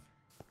life?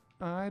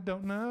 I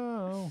don't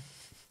know.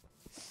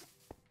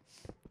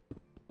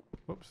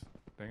 Whoops.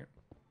 Dang it.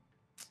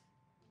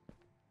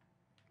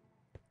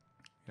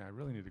 Yeah, I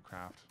really need to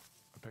craft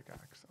a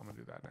pickaxe. I'm gonna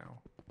do that now.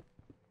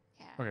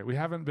 Yeah. Okay, we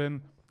haven't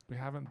been. Oh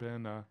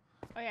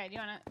yeah. Do you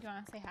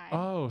wanna say hi?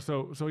 Oh,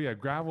 so yeah,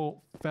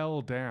 gravel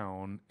fell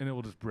down and it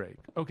will just break.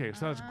 Okay,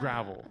 so that's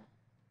gravel.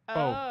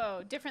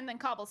 Oh, different than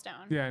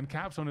cobblestone. Yeah, and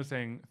Capstone is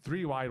saying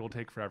 3 wide will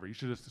take forever. You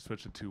should just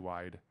switch to 2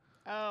 wide.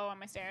 Oh, on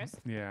my stairs.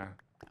 Yeah.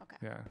 Okay.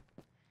 Yeah.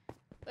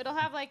 It'll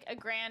have like a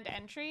grand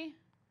entry.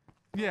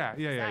 Yeah.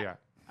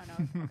 Oh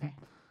no. Okay.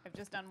 I've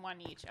just done one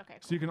each. Okay.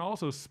 Cool. So you can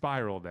also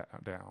spiral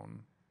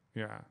down.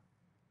 Yeah.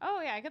 Oh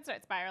yeah, I could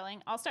start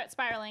spiraling. I'll start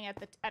spiraling at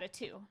a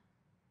 2.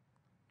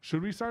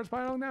 Should we start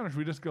spiraling down, or should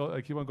we just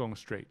go keep on going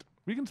straight?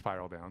 We can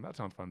spiral down. That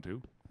sounds fun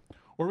too.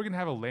 Or we can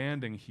have a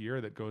landing here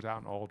that goes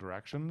out in all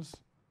directions.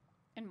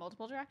 In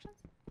multiple directions?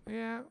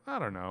 Yeah, I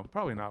don't know.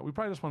 Probably not. We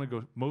probably just want to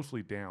go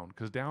mostly down,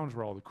 because down's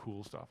where all the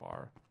cool stuff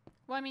are.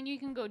 Well, I mean, you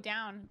can go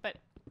down, but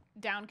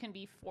down can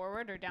be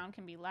forward or down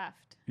can be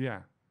left. Yeah.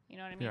 You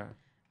know what I mean? Yeah.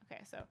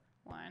 Okay, so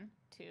 1,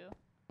 2,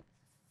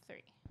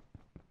 3.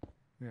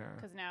 Yeah.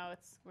 Because now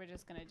we're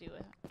just gonna do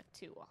a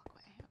 2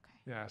 walkway. Okay.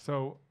 Yeah.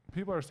 So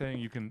people are saying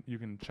you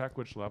can check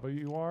which level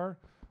you are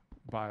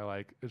by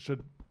like it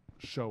should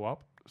show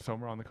up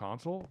somewhere on the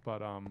console,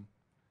 but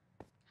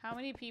How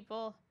many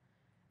people?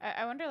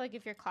 I wonder like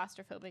if you're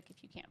claustrophobic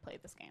if you can't play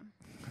this game.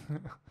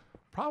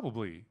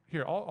 Probably.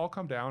 Here, I'll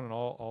come down and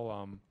I'll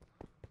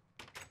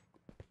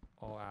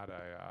add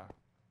a.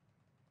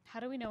 How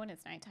do we know when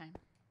it's nighttime?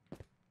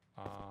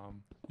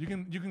 You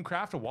can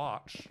craft a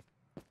watch,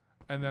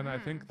 and then I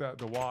think that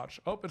the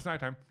watch. Oh, it's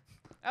nighttime.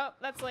 Oh,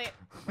 that's late.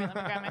 Wait, let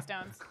me grab my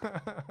stones.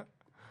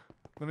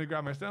 Let me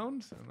grab my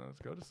stones and let's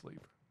go to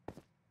sleep.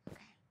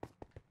 Okay.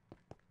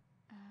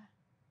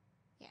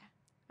 Yeah.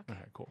 Okay.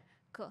 Okay. Cool.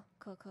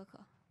 Cool. Cool.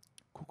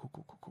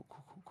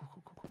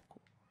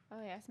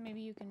 Oh yes, maybe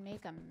you can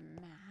make a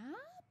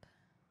map.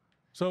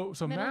 So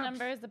Middle maps.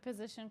 number is the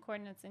position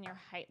coordinates in your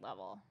height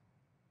level.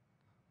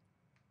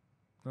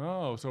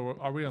 Oh, so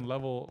are we on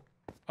level?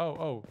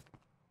 Oh,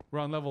 we're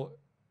on level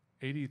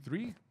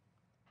 83.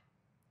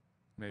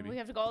 Maybe. We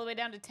have to go all the way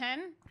down to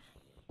 10.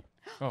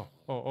 Oh,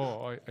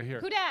 I hear.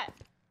 Who dat?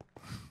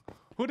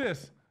 Who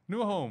this?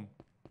 New home.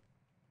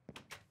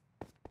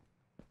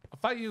 I'll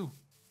fight you.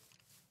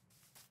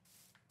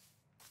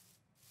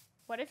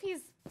 What if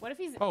he's?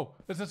 Oh,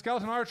 it's a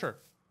skeleton archer.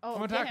 Oh,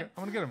 I'm gonna attack it.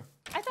 I'm gonna get him.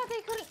 I thought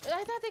they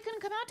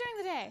couldn't come out during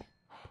the day.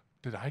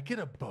 Did I get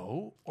a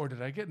bow or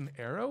did I get an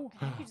arrow? I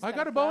think you just I got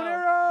got a a bow and bow.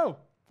 arrow.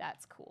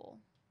 That's cool.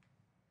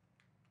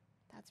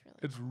 That's really.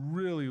 It's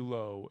really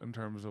low in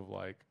terms of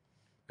like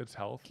its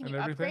health Can and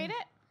you everything. upgrade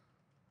it?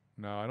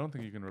 No, I don't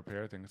think you can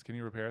repair things. Can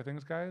you repair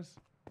things, guys?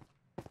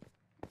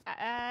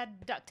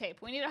 Add duct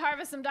tape. We need to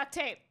harvest some duct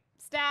tape.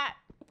 Stat.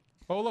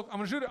 Oh, look, I'm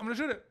gonna shoot it.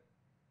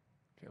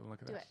 Okay,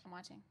 look at Do this. it. I'm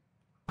watching.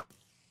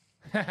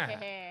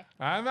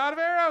 I'm out of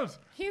arrows.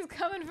 He's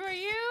coming for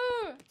you.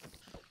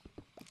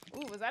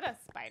 Ooh, was that a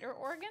spider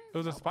organ? It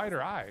was a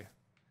spider eye.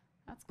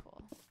 That's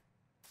cool.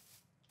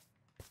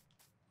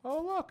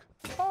 Oh,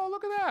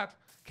 look at that.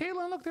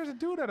 Katelyn, look, there's a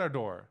dude at our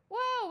door.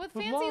 Whoa, with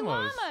With fancy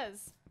llamas.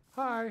 llamas.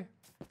 Hi.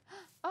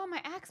 Oh,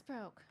 my axe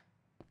broke.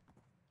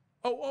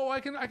 Oh, I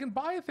can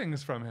buy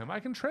things from him.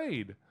 I can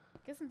trade.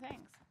 Get some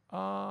things. Where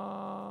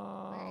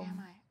am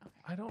I?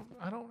 Okay.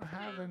 I don't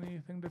have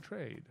anything to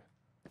trade.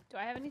 Do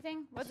I have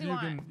anything? What do So you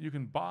want? you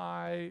can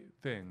buy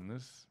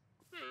things.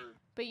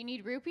 But you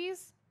need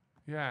rupees?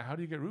 Yeah, how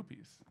do you get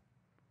rupees?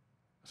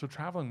 So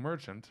traveling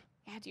merchant.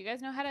 Yeah, do you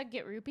guys know how to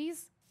get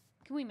rupees?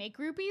 Can we make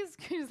rupees?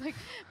 Can we just like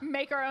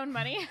make our own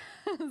money?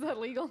 Is that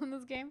legal in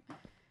this game?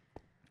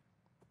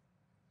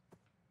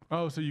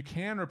 Oh, so you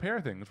can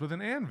repair things with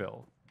an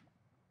anvil.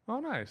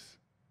 Oh, nice.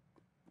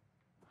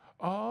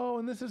 Oh,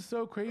 and this is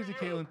so crazy,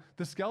 Katelyn.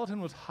 The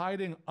skeleton was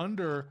hiding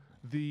under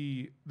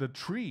the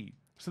tree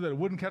so that it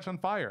wouldn't catch on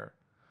fire.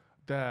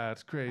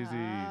 That's crazy.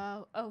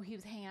 Oh, he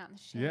was hanging out in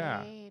the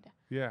shade.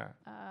 Yeah.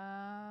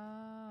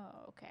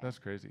 Oh, okay. That's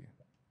crazy.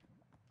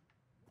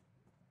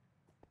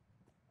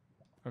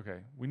 Okay,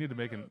 we need to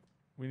make an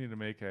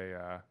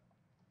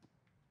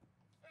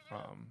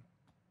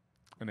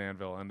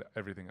anvil and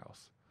everything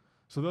else.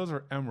 So those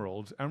are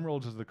emeralds.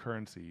 Emeralds is the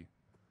currency,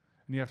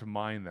 and you have to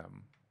mine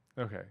them.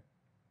 Okay.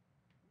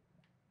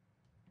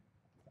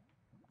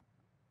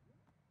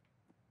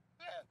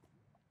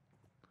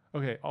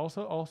 Okay.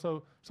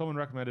 Also, someone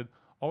recommended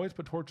always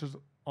put torches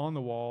on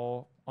the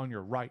wall on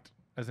your right,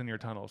 as in your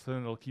tunnel, so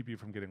then it'll keep you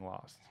from getting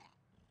lost.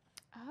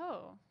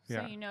 Oh, so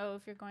Yeah. you know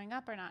if you're going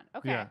up or not.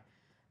 Okay. Yeah.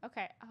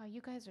 Okay. Oh,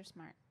 you guys are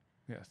smart.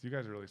 Yes, you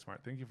guys are really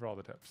smart. Thank you for all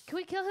the tips. Can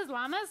we kill his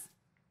llamas?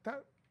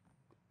 That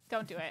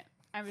Don't do it.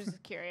 I was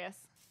just curious.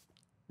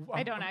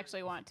 I don't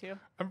actually want to.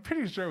 I'm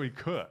pretty sure we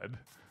could.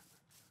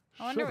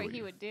 I wonder Should what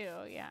he we? would do.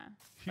 Yeah.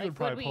 He Like, would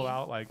probably pull we-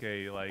 out like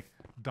a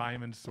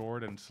diamond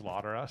sword and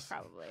slaughter us.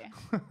 Probably.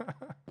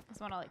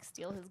 Just want to like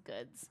steal his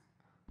goods.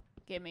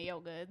 Give me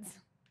your goods.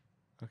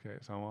 Okay,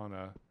 so I want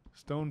a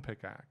stone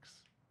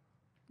pickaxe.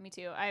 Me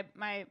too.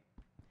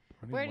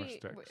 I need Where more do you?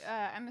 sticks.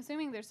 I'm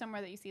assuming there's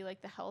somewhere that you see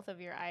like the health of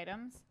your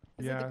items.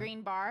 Is it Yeah. the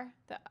green bar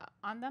that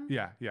on them?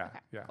 Yeah, yeah, Okay,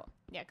 yeah. cool.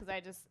 Yeah, because I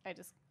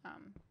just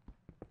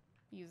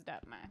used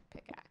up my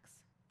pickaxe.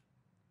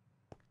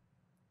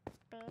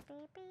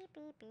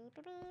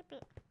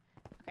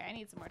 Okay, I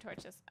need some more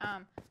torches.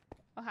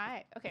 Oh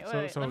hi. Okay, So-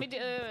 wait. so Let me do.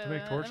 to make Let me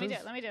do.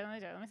 torches? Let me do. Let me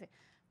do. Let me see.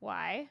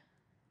 Why?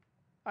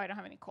 Oh, I don't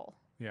have any coal.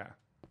 Yeah.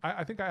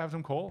 I think I have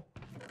some coal.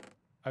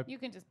 You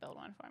can just build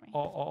one for me.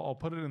 I'll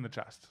put it in the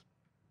chest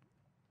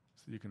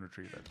so you can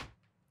retrieve it.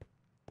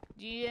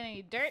 Do you need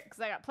any dirt?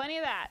 Because I got plenty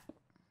of that.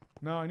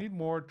 No, I need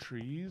more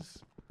trees.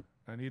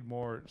 I need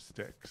more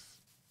sticks.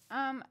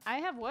 I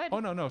have wood. Oh,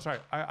 no, sorry.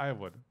 I have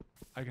wood.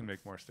 I can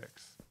make more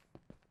sticks.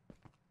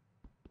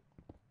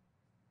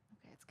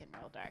 Okay, it's getting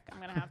real dark. I'm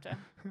going to have to.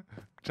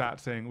 Chat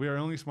saying, we are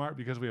only smart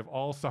because we have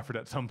all suffered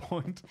at some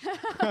point.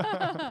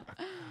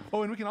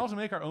 Oh, and we can also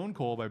make our own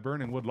coal by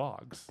burning wood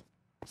logs.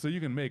 So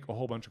you can make a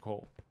whole bunch of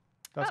coal.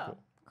 That's cool.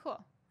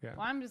 Cool. Yeah.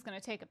 Well, I'm just going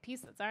to take a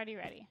piece that's already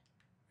ready.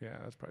 Yeah,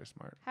 that's probably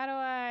smart. How do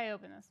I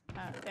open this?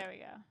 There we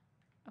go.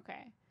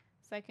 Okay.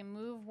 So I can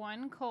move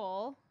one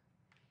coal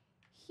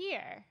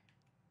here.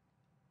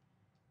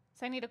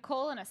 So I need a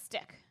coal and a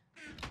stick.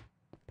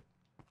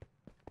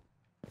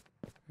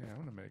 Yeah, I'm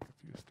going to make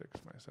a few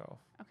sticks myself.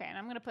 Okay, and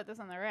I'm going to put this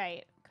on the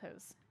right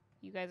because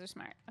you guys are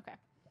smart. Okay.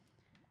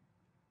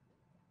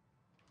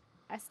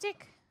 A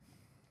stick.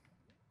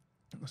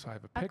 So I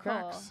have a A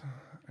pickaxe.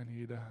 I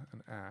need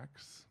an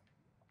axe.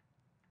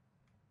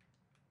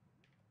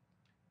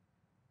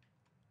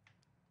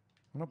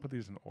 I'm going to put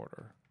these in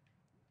order.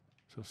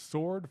 So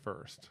sword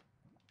first.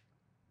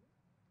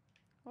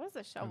 What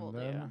does a shovel and do?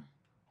 then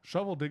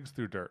shovel digs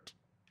through dirt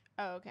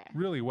Oh, okay.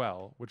 really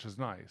well, which is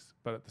nice.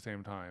 But at the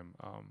same time,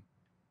 I'm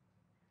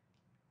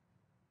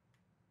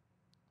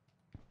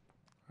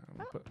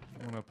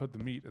going to put the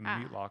meat in the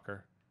meat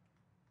locker.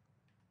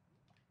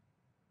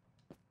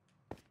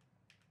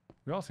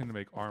 We all seem to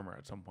make armor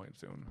at some point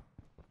soon.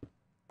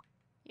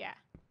 Yeah.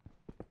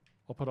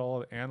 I'll put all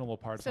the animal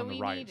parts So on the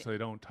we right need- so they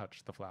don't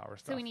touch the flower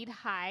stuff. So we need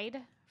hide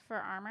for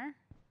armor?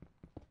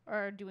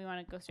 Or do we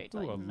want to go straight to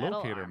Ooh, like a metal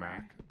locator armor?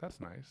 Mac. That's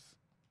nice.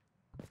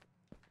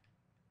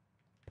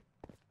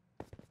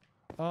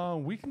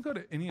 We can go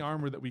to any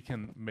armor that we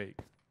can make,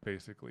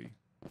 basically.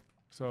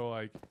 So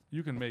like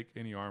you can make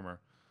any armor,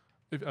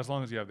 as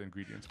long as you have the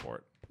ingredients for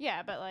it.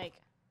 Yeah, but like,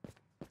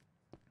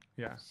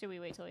 Yeah, should we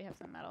wait till we have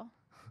some metal?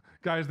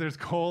 guys, there's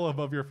coal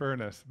above your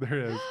furnace. There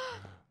is.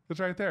 It's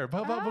right there.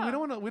 But we Oh.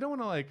 don't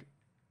want to like.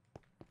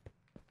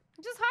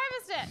 Just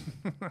harvest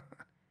it.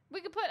 We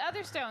could put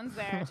other stones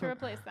there to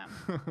replace them.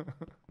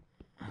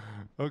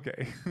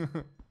 Okay.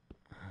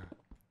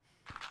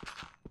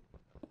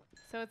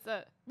 So it's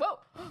a whoa.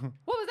 What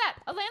was that?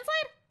 A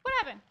landslide? What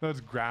happened? That's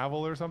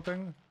gravel or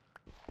something.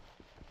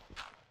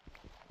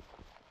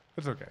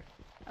 It's okay.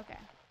 Okay.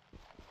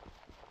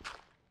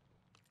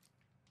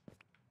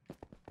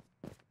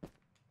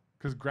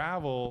 Because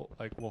gravel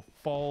like will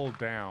fall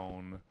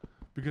down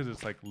because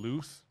it's like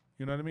loose.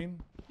 You know what I mean?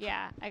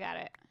 Yeah, I got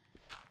it.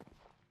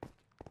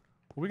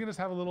 We can just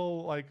have a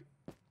little like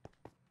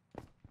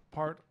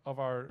part of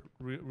our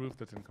roof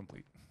that's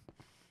incomplete.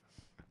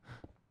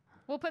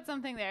 We'll put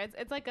something there.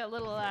 It's like a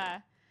little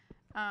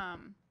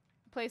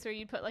place where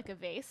you'd put like a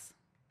vase.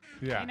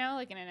 Yeah. You know,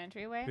 like in an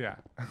entryway. Yeah.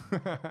 All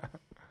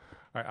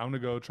right, I'm gonna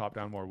go chop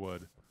down more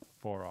wood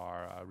for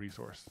our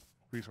resources.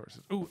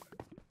 Ooh.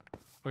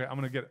 Okay, I'm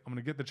gonna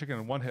get the chicken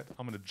in one hit.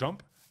 I'm gonna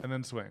jump and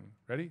then swing.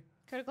 Ready?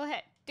 Critical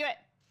hit. Do it.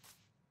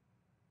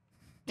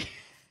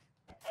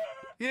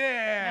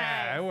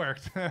 Yeah, Nice. it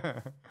worked.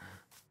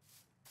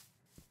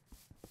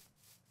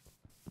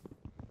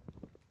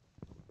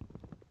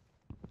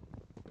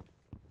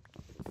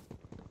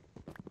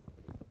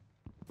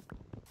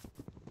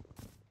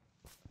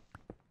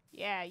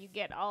 Yeah, you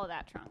get all of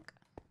that trunk.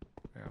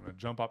 Yeah, I'm gonna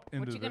jump up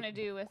into What you gonna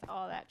do with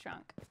all that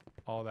trunk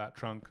all that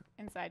trunk.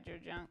 inside your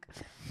junk?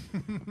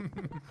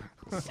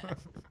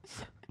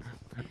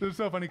 It's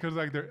so funny because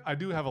like I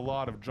do have a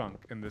lot of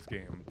junk in this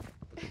game.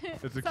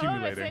 It's Some of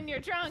accumulating. it's in your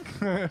trunk.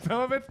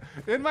 Some of it's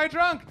in my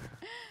trunk.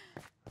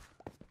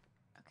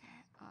 Okay.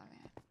 Oh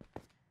man.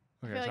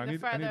 Okay, I feel so like I the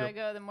farther need I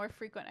go, the more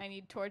frequent I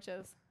need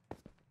torches.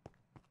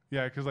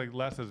 yeah, because like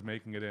Les is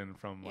making it in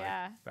from like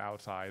Yeah. the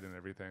outside and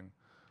everything.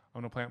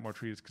 I'm gonna plant more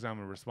trees because I'm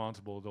a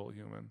responsible adult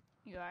human.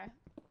 You are.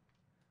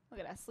 Look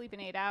at us sleeping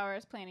 8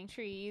 hours, planting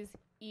trees,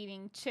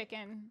 eating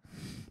chicken.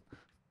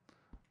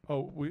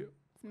 Oh,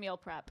 It's meal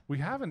prep. we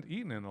haven't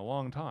eaten in a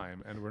long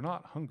time, and we're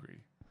not hungry.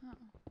 Oh.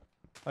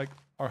 Like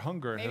our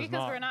hunger Maybe has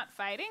because we're not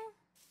fighting?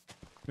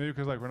 Maybe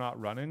because like we're not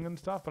running and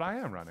stuff. But I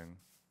am running.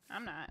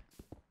 I'm not.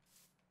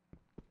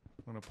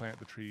 I'm gonna plant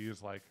the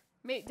trees. Like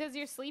Does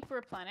your sleep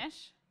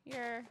replenish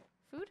your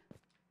food?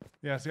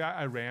 yeah. See,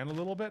 I ran a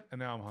little bit, and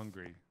now I'm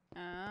hungry.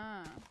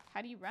 Oh.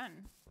 How do you run?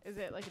 Is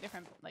it like a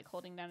different, like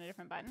holding down a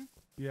different button?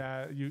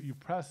 Yeah, you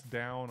press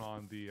down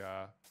on the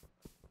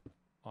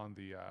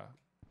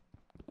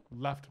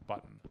left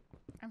button.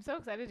 I'm so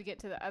excited to get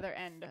to the other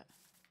end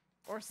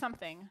or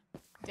something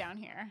down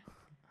here.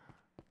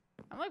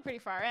 I'm like pretty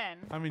far in.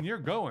 I mean, you're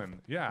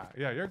going. Yeah,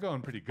 you're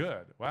going pretty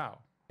good. Wow.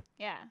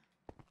 Yeah.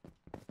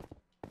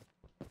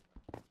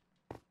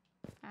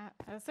 At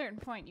a certain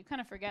point, you kind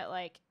of forget,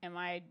 like, am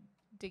I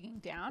digging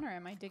down or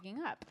am I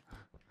digging up?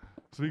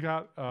 So we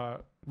got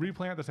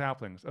replant the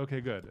saplings.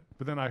 Okay, good.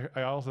 But then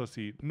I also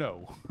see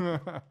no. So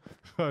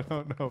I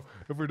don't know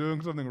if we're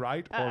doing something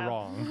right or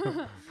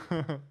wrong.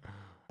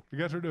 I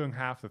guess we're doing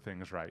half the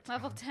things right.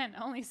 Level 10,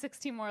 only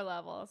 60 more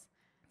levels.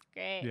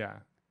 Great. Yeah.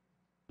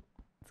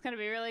 It's going to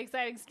be a really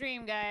exciting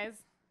stream, guys.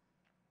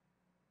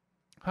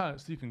 Huh,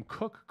 so you can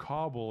cook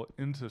cobble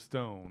into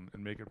stone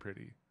and make it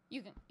pretty.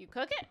 You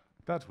cook it?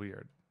 That's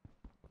weird.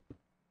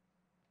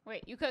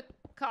 Wait, you cook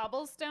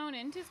cobblestone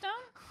into stone?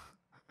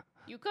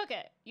 You cook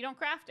it. You don't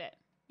craft it.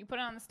 You put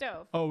it on the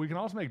stove. Oh, we can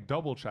also make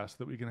double chests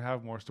that we can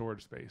have more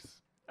storage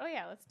space. Oh,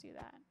 yeah, let's do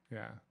that.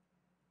 Yeah.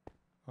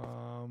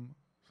 So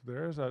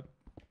there's a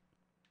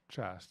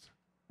chest.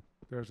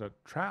 There's a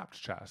trapped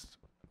chest.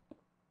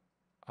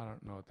 I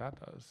don't know what that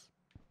does.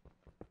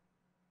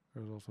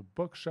 There's also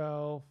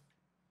bookshelf.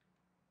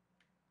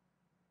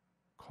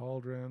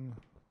 Cauldron.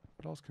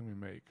 What else can we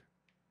make?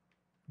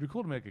 It'd be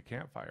cool to make a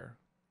campfire.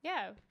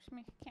 Yeah, we should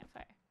make a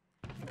campfire.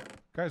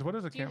 Guys, what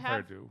does a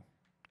campfire do?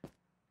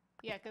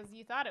 Yeah, because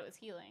you thought it was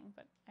healing,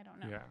 but I don't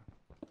know. Yeah.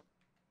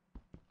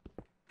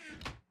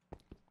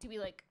 Do we,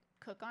 like,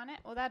 cook on it?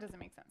 Well, that doesn't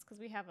make sense because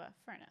we have a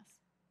furnace.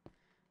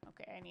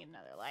 Okay, I need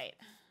another light.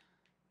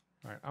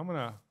 All right, I'm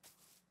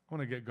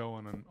gonna get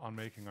going on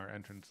making our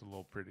entrance a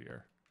little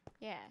prettier.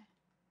 Yeah.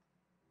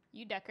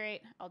 You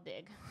decorate, I'll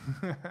dig.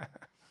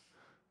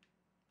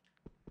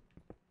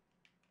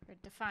 We're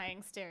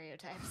defying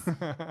stereotypes.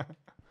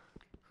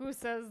 Who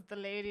says the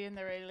lady in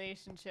the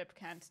relationship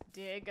can't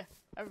dig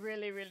a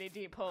really, really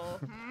deep hole?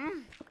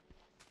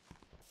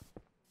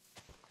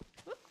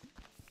 Whoop.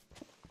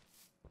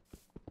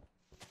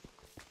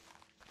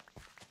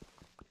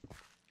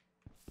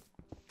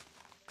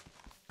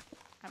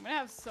 I'm gonna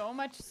have so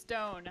much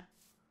stone.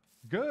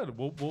 Good.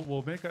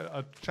 We'll make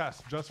a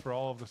chest just for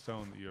all of the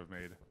stone that you have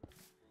made.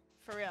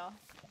 For real.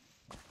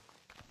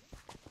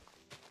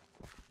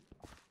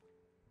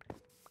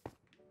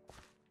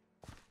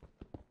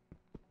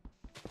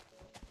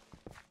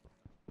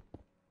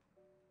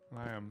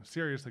 I am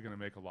seriously going to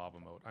make a lava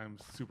moat. I am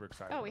super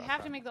excited. Oh, we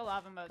have to make the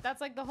lava moat.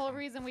 That's like the whole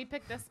reason we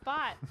picked this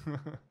spot.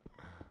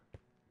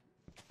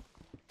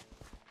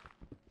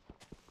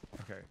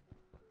 Okay.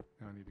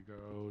 Now I need to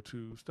go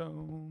to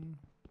stone.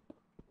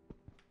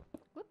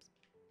 Whoops.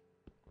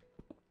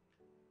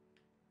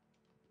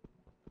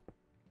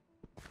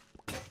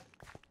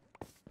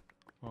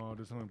 Oh,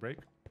 did something break?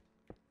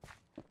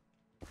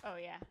 Oh,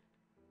 yeah.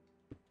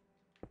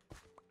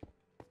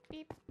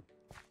 Beep.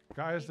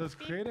 Guys, does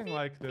creating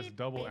like this beep,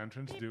 double beep,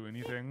 entrance beep, do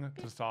anything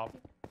beep, to stop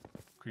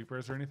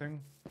creepers or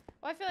anything?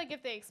 Well, I feel like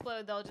if they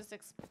explode, they'll just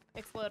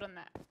explode on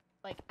that,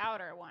 like,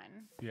 outer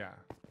one. Yeah.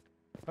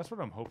 That's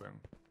what I'm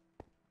hoping.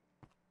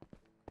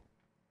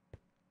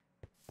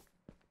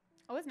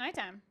 Oh, it's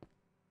nighttime.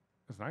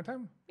 It's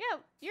nighttime? Yeah,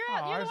 you're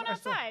out. You're the one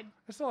outside.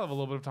 I still have a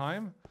little bit of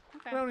time.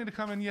 Okay. I don't need to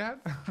come in yet.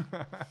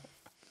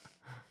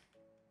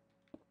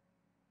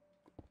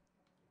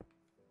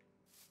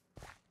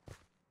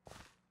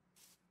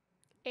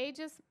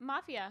 Aegis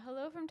Mafia,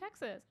 hello from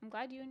Texas. I'm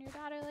glad you and your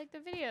daughter like the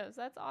videos.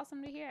 That's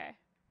awesome to hear.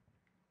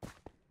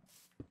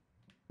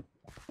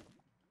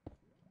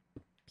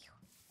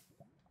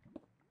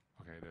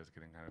 Okay, it is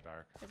getting kind of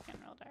dark. It's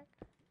getting real dark.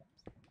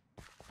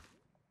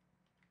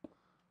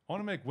 I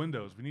want to make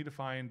windows. We need to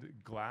find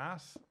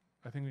glass.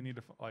 I think we need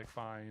to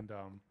find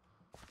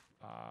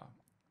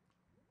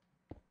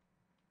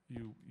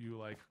you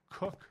like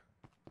cook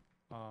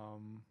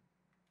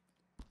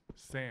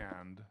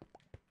sand,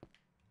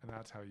 and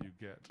that's how you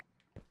get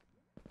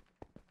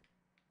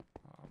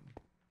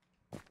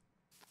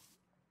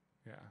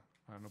yeah.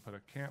 I'm gonna put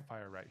a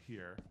campfire right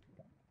here,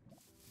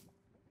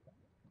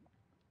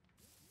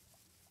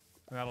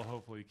 and that'll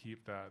hopefully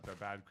keep the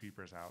bad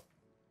creepers out.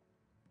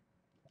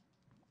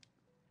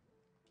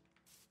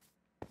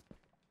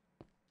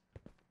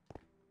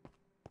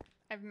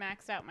 I've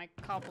maxed out my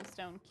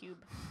cobblestone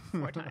cube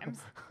 4 times.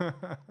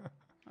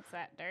 What's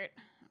that, dirt?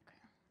 Okay.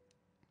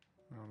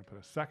 I'm going to put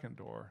a second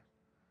door.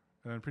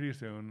 And then pretty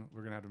soon,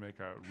 we're going to have to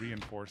make a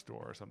reinforced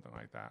door or something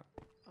like that.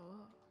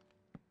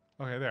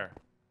 Oh. Okay, there.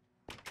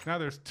 Now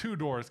there's 2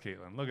 doors,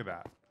 Katelyn. Look at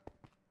that.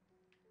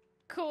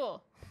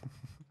 Cool.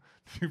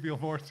 Do you feel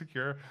more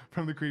secure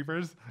from the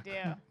creepers? Do.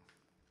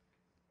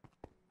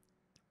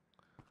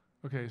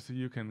 Okay, so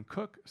you can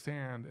cook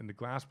sand into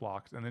glass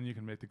blocks, and then you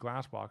can make the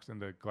glass blocks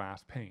into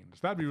glass panes.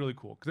 That'd be really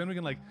cool, because then we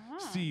can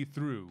see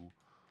through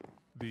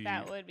the.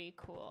 That would be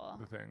cool.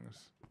 The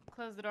things.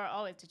 Close the door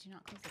always. Did you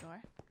not close the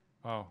door?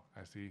 Oh,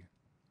 I see.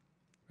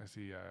 I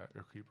see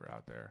your creeper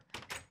out there.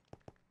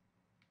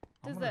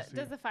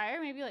 Does the fire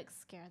maybe like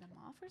scare them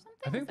off or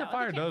something? I think the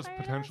fire does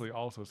potentially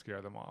also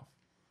scare them off.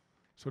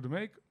 So to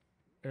make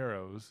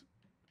arrows,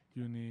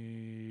 you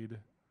need.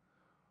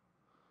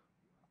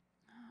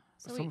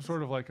 So some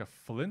sort of like a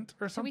flint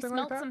or something like that?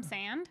 So we smelt some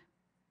sand?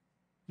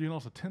 You can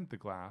also tint the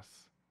glass.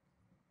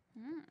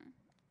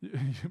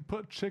 You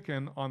put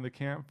chicken on the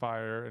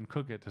campfire and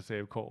cook it to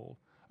save coal.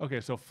 Okay,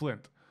 so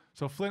flint.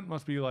 So flint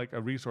must be like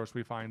a resource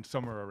we find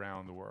somewhere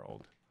around the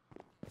world.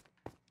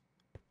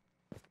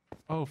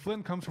 Oh,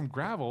 flint comes from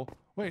gravel.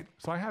 Wait,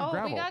 so I have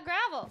gravel. Oh, we got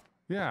gravel.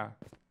 Yeah.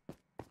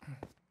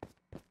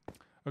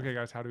 Okay,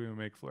 guys, how do we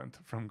make flint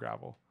from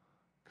gravel?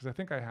 Because I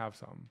think I have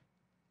some.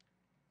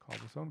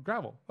 Cobblestone.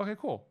 Gravel. Okay,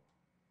 cool.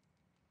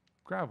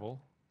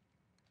 Gravel.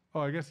 Oh,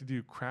 I guess you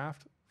do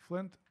craft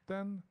flint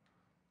then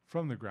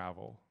from the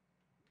gravel.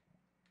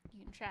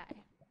 You can try.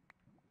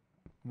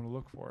 I'm going to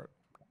look for it.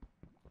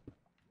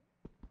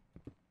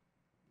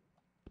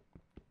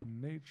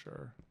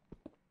 Nature.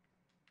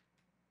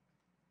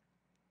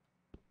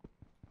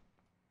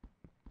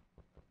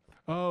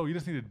 Oh, you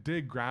just need to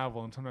dig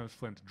gravel and sometimes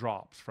flint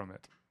drops from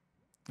it.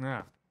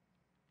 Yeah.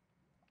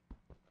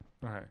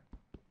 Okay.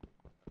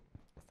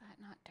 Is that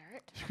not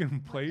dirt? You can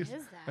place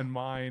and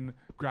mine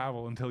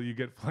gravel until you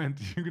get flint.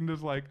 You can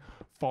just like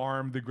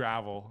farm the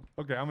gravel.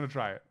 Okay, I'm going to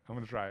try it.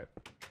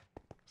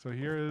 So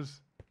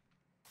here's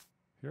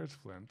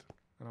flint,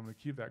 and I'm going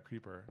to keep that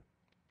creeper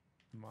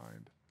in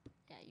mind.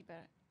 Yeah, you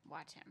better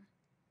watch him.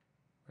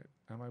 Wait,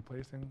 am I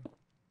placing?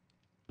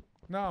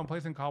 No, I'm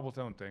placing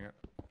cobblestone, dang it.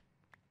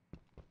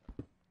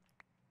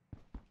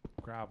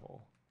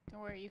 Gravel. Don't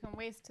worry, you can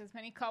waste as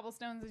many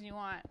cobblestones as you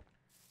want.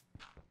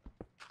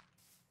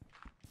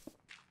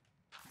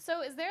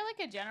 So is there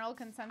like a general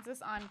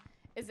consensus on,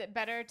 is it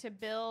better to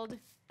build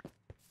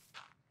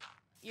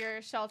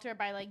your shelter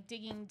by like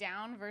digging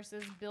down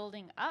versus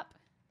building up?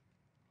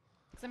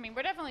 Because I mean,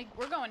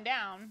 we're going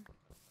down.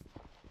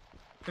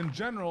 In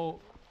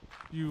general,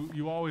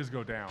 you always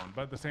go down,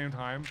 but at the same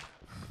time,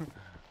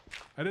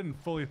 I didn't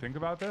fully think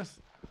about this.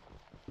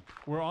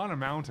 We're on a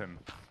mountain.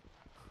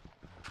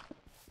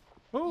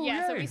 Oh,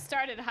 yeah, yay. so we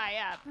started high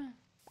up.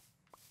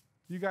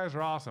 You guys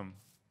are awesome.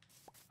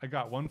 I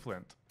got one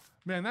flint.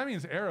 Man, that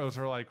means arrows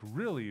are like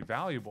really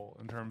valuable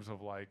in terms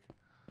of like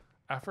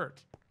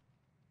effort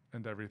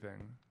and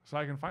everything. So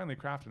I can finally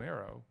craft an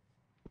arrow.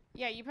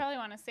 Yeah, you probably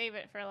want to save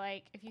it for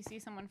like if you see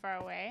someone far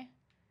away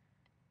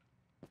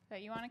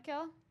that you want to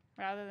kill,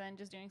 rather than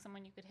just doing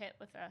someone you could hit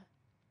with a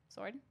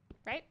sword,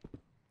 right?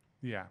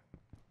 Yeah.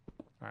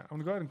 All right, I'm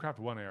gonna go ahead and craft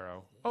one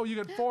arrow. Oh, you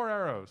get 4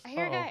 arrows. I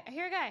hear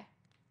a guy.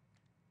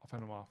 I'll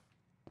fend him off.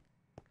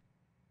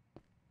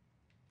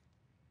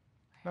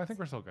 No, I think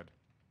we're still good.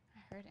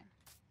 I heard him.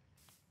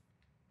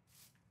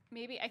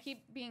 Maybe I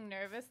keep being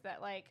nervous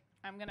that like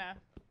I'm gonna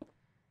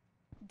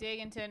dig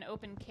into an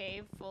open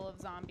cave full of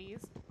zombies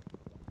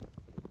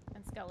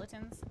and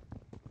skeletons.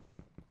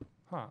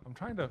 Huh, I'm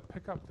trying to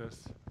pick up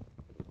this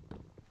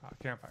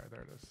campfire.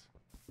 There it is.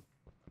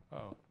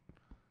 Uh-oh.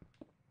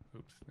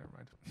 Oops, never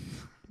mind.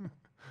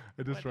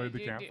 I destroyed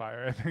the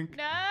campfire, I think.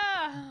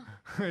 No!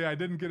 Yeah, I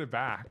didn't get it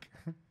back.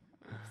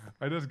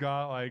 I just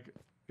got like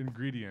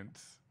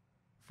ingredients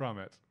from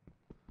it.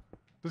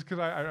 Just because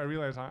I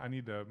realized I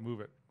need to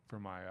move it for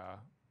my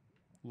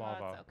lava.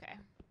 Oh, that's okay.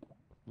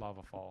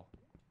 Lava fall.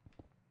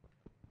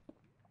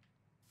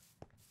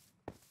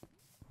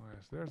 Oh,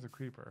 yes, there's the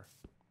creeper.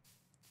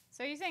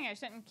 So you're saying I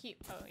shouldn't keep...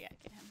 Oh, yeah,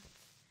 get him.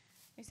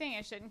 You're saying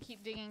I shouldn't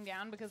keep digging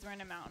down because we're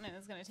in a mountain and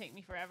it's going to take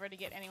me forever to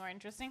get anywhere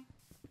interesting?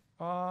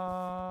 So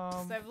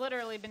I've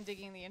literally been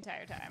digging the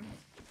entire time.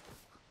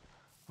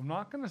 I'm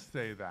not going to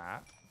say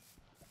that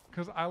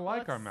because I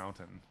like our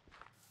mountain.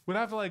 We'd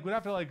have to like,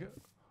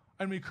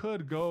 and we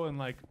could go and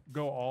like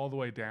go all the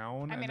way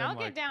down. I mean, I'll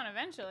get down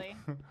eventually.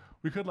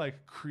 We could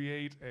like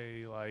create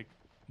a like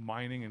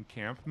mining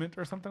encampment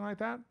or something like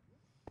that.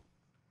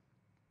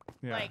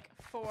 Yeah. Like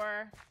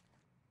for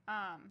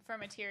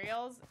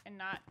materials and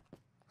not.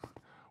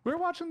 We're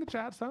watching the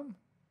chat some.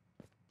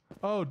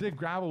 Oh, dig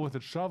gravel with a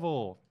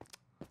shovel.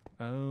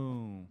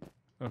 Oh,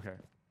 okay.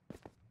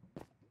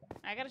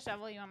 I got a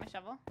shovel. You want my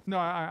shovel? No,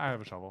 I have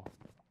a shovel.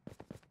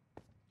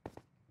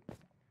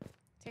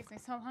 Takes me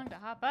so long to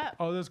hop up.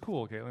 Oh, that's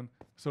cool, Katelyn.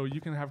 So you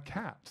can have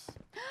cats.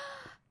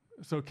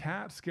 So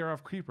cats scare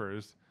off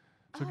creepers.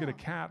 So get a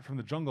cat from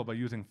the jungle by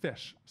using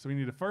fish. So we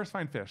need to first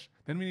find fish,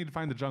 then we need to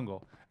find the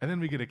jungle, and then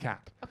we get a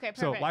cat. Okay, perfect.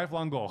 So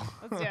lifelong goal.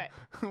 Let's do it.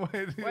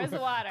 Where's the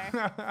water?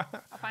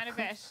 I'll find a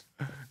fish.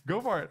 Go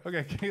for it.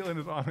 Okay, Katelyn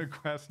is on a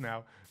quest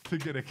now to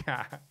get a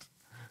cat.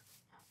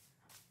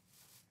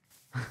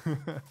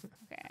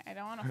 Okay, I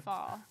don't want to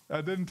fall.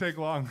 That didn't take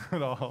long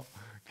at all.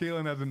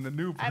 Katelyn has a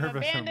new purpose I've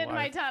abandoned in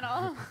my life.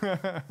 tunnel.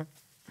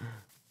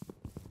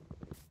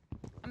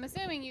 I'm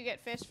assuming you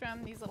get fish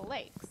from these little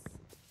lakes.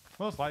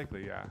 Most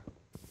likely, yeah.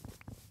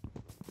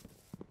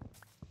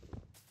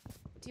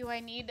 Do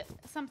I need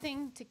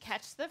something to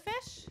catch the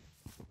fish?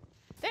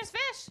 There's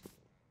fish!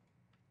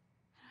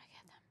 How do I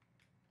get them?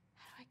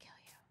 How do I kill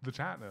you? The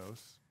chat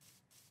knows.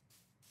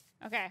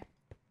 Okay.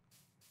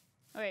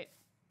 Wait,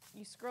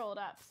 you scrolled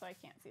up so I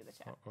can't see the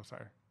chat. Oh,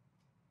 sorry.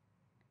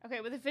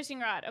 Okay, with a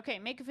fishing rod. Okay,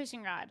 make a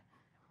fishing rod.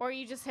 Or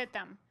you just hit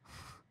them.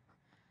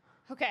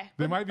 Okay.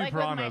 They might be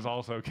piranhas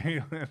also,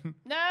 Katelyn.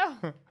 No!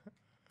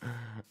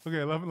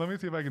 Okay, let me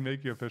see if I can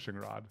make you a fishing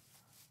rod.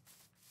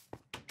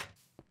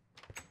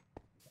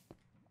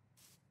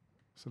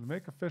 So to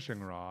make a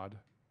fishing rod,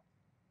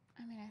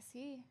 I mean, I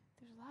see.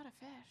 There's a lot of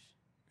fish.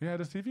 Yeah,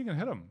 just see if you can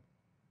hit them.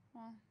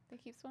 Well, they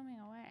keep swimming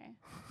away.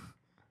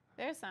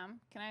 There's some.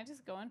 Can I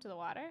just go into the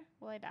water?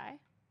 Will I die?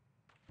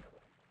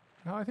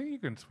 No, I think you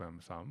can swim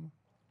some.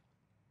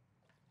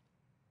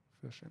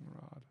 Fishing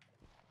rod.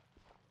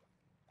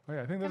 Oh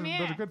yeah, I think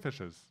those are good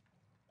fishes.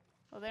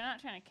 Well, they're not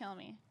trying to kill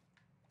me.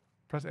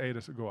 Press A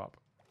to go up.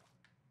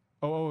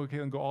 Oh, okay,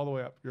 then go all the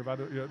way up. You're about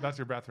to. That's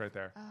your breath right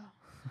there. Oh.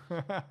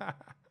 Okay.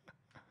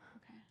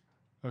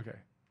 Okay.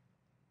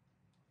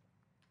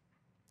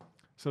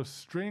 So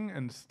string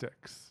and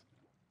sticks.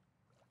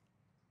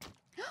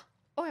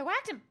 Oh, I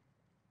whacked him.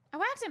 I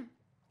whacked him.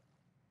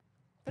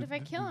 But if I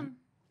kill him,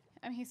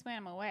 I mean, he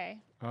swam away.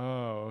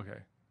 Oh, okay.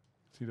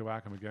 So you need to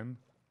whack him again.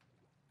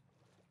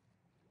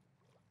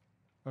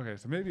 Okay,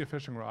 so maybe a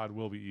fishing rod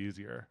will be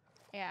easier.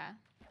 Yeah.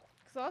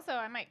 Because also,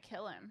 I might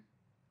kill him.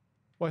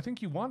 Well, I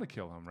think you want to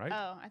kill him, right?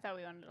 Oh, I thought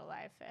we wanted a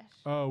live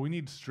fish. Oh, we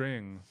need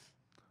string.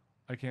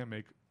 I can't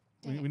make...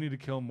 We need to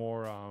kill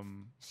more...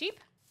 Sheep?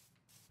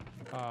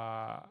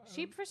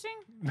 Sheep fishing?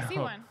 No, I see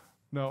one.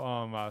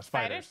 No,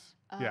 spiders.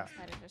 Oh, yeah.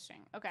 spider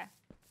fishing. Okay.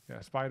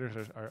 Yeah,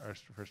 spiders are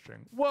for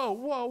string. Whoa,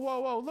 whoa, whoa,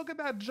 whoa. Look at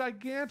that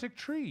gigantic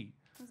tree.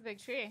 That's a big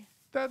tree.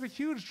 That's a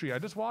huge tree. I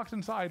just walked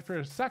inside for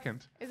a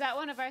second. Is that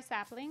one of our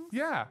saplings?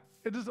 Yeah.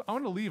 I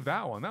want to leave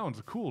that one. That one's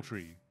a cool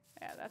tree.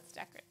 Yeah, that's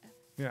decorative.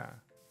 Yeah.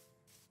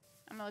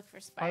 I'm going to look for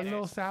Our spiders.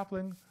 little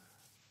sapling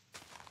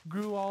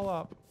grew all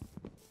up.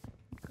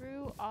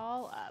 Grew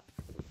all up.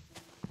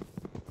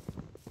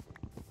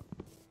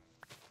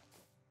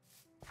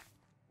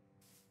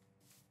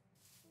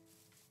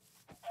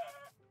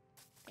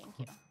 Thank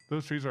you.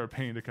 Those trees are a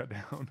pain to cut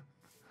down.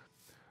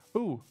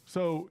 Ooh,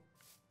 so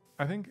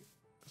I think...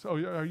 So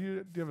do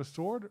you have a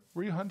sword?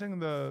 Were you hunting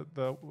the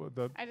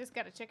I just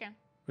got a chicken.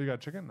 Oh, you got a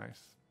chicken?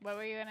 Nice. What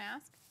were you going to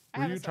ask?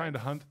 Were you trying to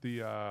hunt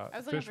the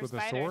fish with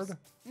a sword?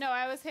 No,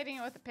 I was hitting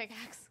it with a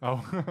pickaxe.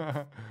 Oh.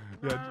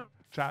 Yeah,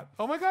 chat.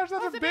 Oh my gosh,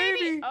 that's Oh, a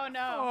baby. Oh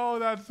no. Oh,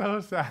 that's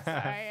so sad.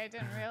 Sorry, I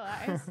didn't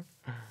realize.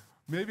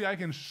 Maybe I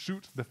can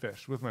shoot the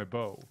fish with my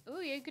bow.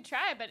 Ooh, you could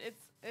try, but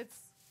it's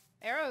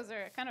arrows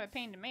are kind of a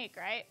pain to make,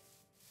 right?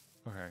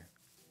 Okay.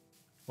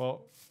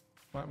 Well,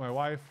 my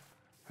wife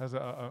has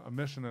a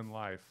mission in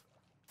life.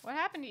 What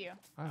happened to you?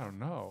 I don't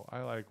know.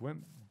 I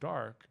went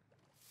dark.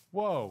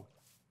 Whoa.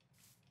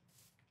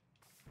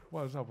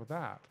 What is up with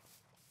that?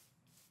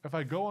 If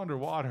I go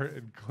underwater,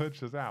 it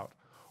glitches out.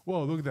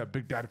 Whoa, look at that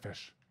big daddy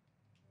fish.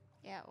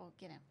 Yeah, well,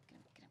 get him.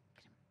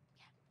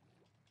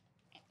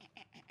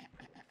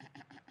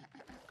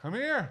 Come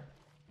here.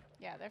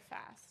 Yeah, they're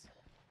fast.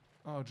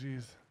 Oh,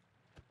 geez.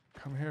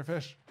 Come here,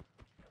 fish.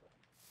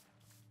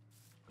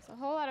 It's a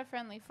whole lot of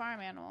friendly farm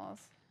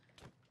animals.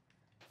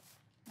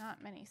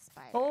 Not many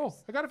spiders. Oh,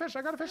 I got a fish,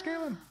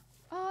 Katelyn.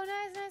 Oh,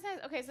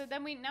 nice. Okay, so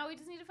then we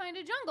just need to find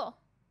a jungle.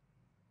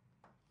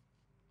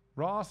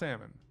 Raw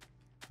salmon.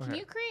 Okay. Can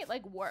you create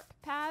like warp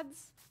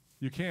pads?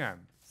 You can.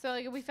 So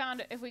like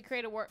if we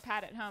create a warp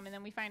pad at home and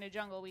then we find a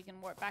jungle, we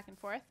can warp back and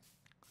forth.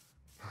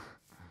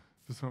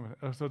 So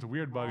it's a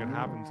weird bug. It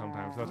happens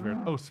sometimes. That's weird.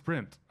 Oh,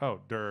 sprint. Oh,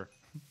 durr.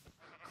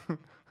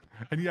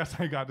 And yes,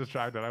 I got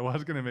distracted. I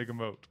was going to make a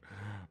moat.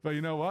 But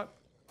you know what?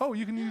 Oh,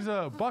 you can use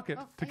a bucket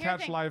to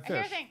catch live fish. I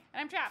hear a thing,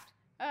 and I'm trapped.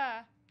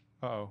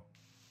 Uh-oh.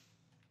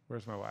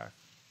 Where's my wife?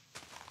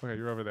 Okay,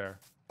 you're over there.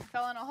 I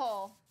fell in a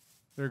hole.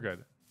 They're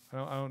good.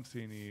 I don't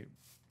see any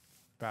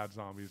bad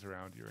zombies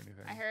around you or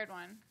anything. I heard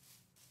one.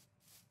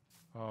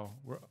 Oh,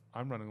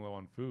 I'm running low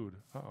on food.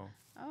 Uh-oh.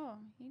 Oh,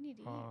 you need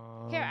to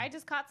eat. Here, I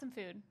just caught some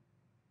food.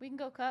 We can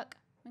go cook.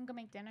 We can go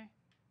make dinner.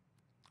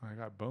 I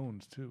got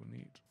bones too.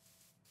 Neat.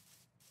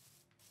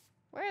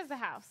 Where is the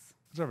house?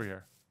 It's over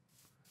here.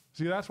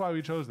 See, that's why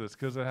we chose this,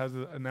 because it has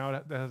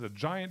it has a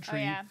giant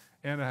tree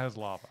and it has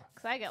lava.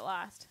 Because I get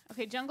lost.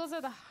 Okay, jungles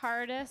are the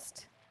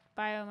hardest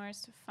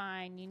biomes to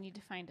find. You need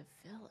to find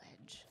a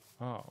village.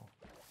 Oh.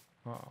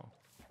 Uh-oh.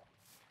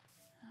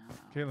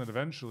 Katelyn,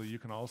 eventually you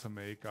can also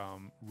make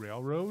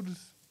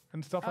railroads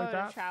and stuff like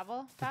that. To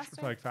travel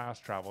faster? Like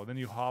fast travel. Then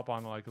you hop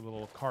on like a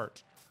little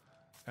cart,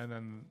 and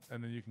then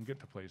you can get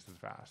to places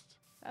fast.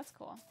 That's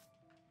cool.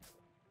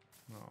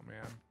 Oh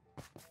man.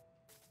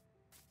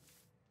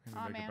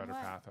 I need to make a better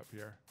path up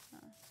here.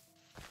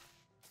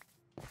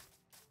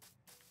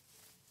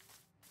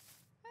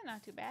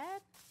 Not too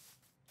bad.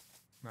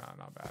 Nah,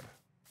 not bad.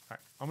 All right,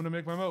 I'm gonna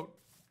make my moat.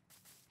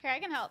 Here, I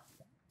can help.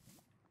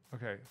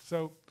 Okay,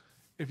 so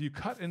if you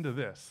cut into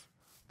this,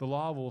 the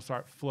lava will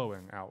start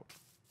flowing out.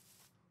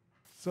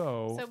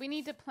 So we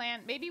need to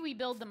plan. Maybe we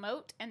build the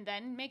moat and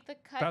then make the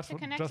cut to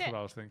connect it. That's what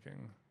I was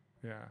thinking.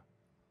 Yeah.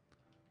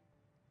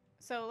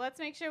 So let's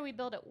make sure we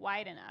build it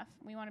wide enough.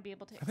 We want to be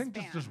able to expand.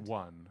 I think just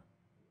one.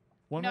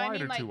 One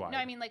wide or two wide? No,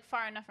 I mean like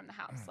far enough from the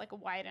house, like a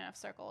wide enough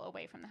circle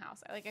away from the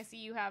house. Like I see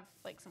you have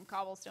like some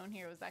cobblestone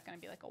here. Was that going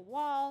to be like a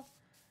wall?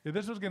 Yeah,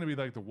 this was going to be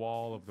like the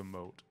wall of the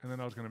moat, and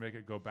then I was going to make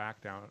it go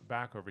back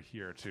over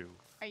here too.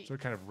 So it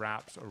kind of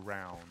wraps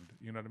around.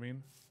 You know what I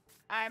mean?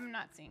 I'm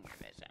not seeing your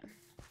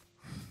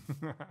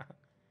vision.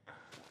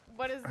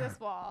 What is this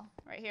wall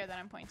right here that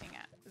I'm pointing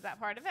at? Is that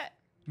part of it?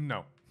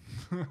 No.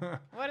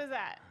 What is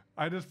that?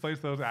 I just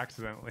placed those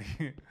accidentally.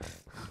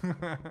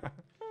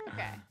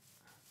 Okay.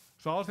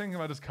 So I was thinking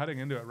about just cutting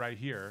into it right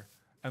here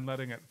and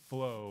letting it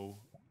flow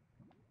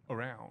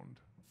around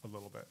a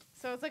little bit.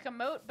 So it's like a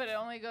moat, but it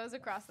only goes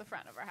across the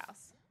front of our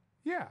house.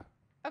 Yeah.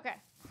 Okay.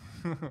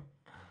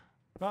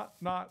 Not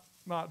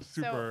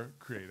super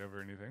creative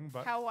or anything,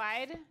 but how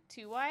wide?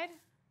 Too wide?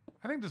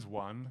 I think just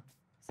one.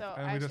 So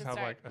And I we just should have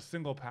start. like a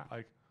single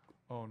like,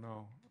 oh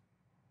no.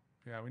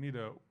 Yeah, we'll need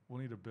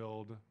to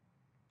build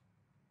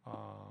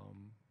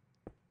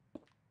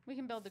We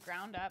can build the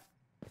ground up.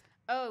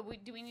 Oh,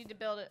 do we need to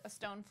build a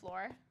stone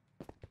floor?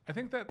 I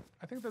think that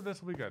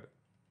this will be good.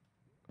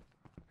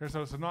 Here,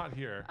 so not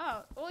here.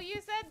 Oh, well, you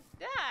said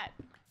that.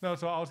 No,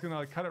 so I was gonna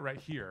like cut it right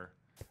here,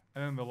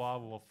 and then the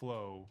lava will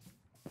flow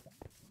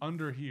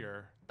under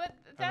here, But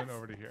and that's then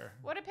over to here.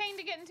 what a pain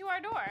to get into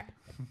our door.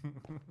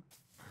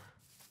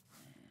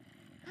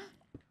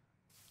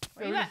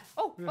 Where you we at?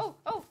 Oh.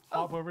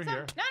 hop over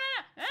here. No.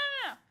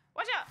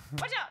 Watch out.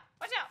 Watch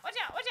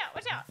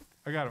out.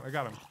 I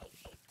got him.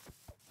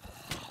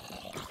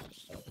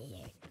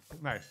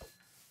 Nice.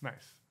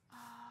 Oh,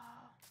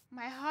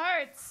 my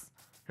hearts.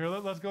 Here,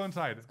 let's go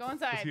inside. Let's go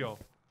inside. Let's heal.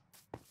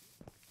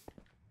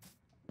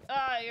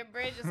 Oh, your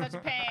bridge is such a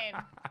pain.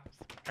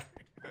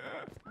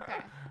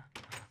 Okay.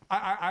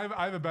 I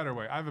have a better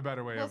way.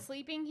 Will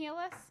sleeping heal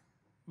us?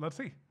 Let's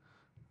see.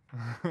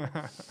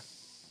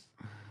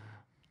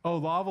 Oh,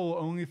 lava will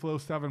only flow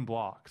 7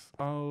 blocks.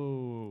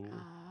 Oh.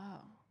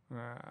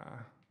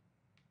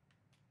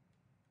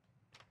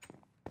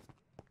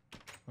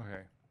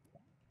 Okay.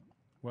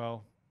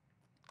 Well,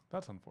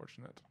 that's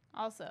unfortunate.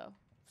 Also,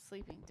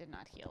 sleeping did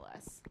not heal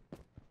us.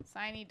 So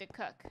I need to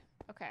cook.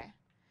 Okay.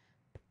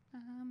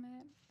 I'm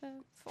at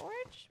the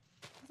forge?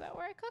 Is that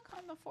where I cook?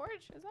 On the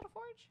forge? Is that a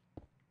forge?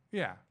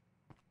 Yeah.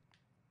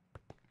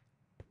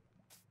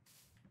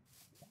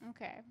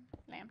 Okay.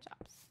 Lamb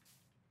chops.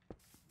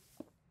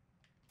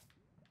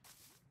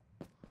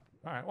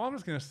 All right. Well, I'm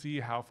just going to see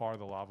how far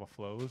the lava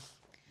flows.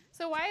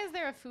 So why is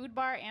there a food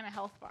bar and a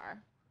health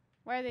bar?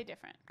 Why are they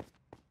different?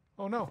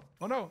 Oh, no.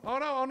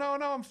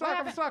 I'm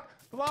stuck.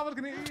 The lava's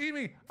going to eat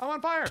me. I'm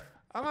on fire.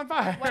 What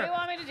do you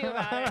want me to do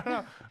about it?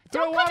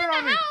 Throw Don't water come in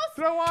on the me. house.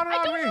 Throw water I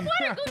on don't me. have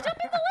water. Go jump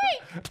in the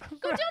lake.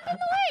 Go jump in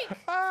the lake.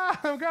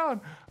 I'm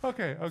going.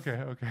 Okay.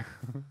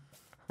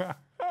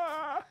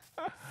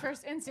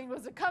 First instinct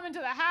was to come into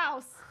the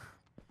house.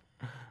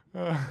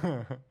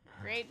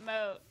 Great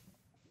moat.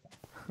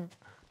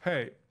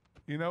 Hey,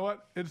 you know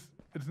what? It's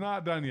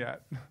not done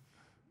yet.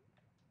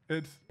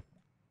 It's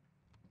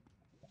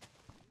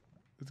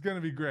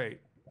gonna be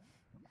great.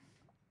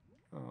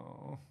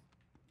 Oh,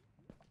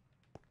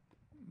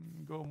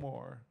 go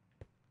more.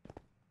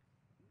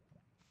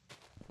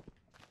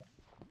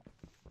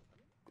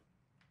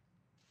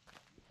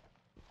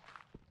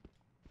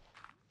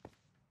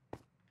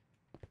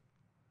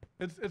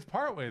 It's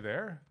partway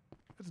there.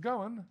 It's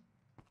going.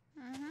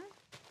 Mm-hmm.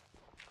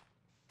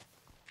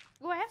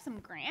 Oh, I have some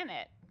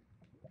granite.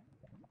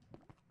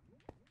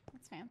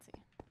 That's fancy.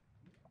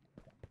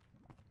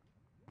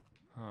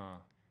 Huh.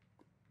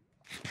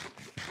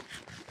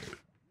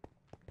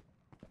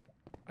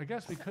 I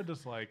guess we could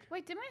just like...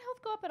 Wait, did my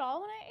health go up at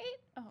all when I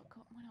ate? Oh,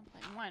 cool. Went up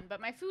like 1, but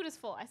my food is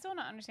full. I still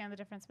don't understand the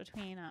difference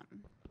between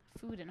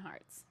food and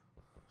hearts.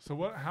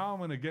 So how I'm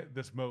going to get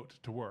this moat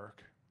to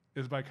work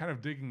is by kind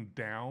of digging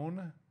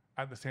down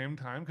at the same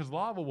time, because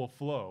lava will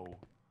flow.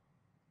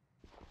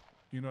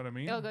 You know what I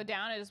mean? It'll go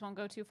down. It just won't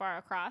go too far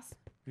across.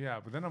 Yeah,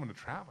 but then I'm going to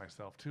trap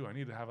myself too. I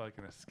need to have like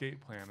an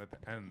escape plan at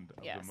the end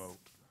of the moat.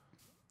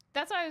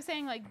 That's why I was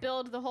saying like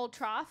build the whole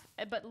trough,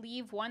 but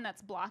leave one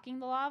that's blocking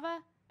the lava,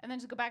 and then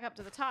just go back up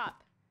to the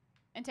top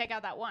and take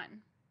out that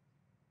one.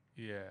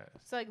 Yes.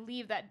 So like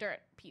leave that dirt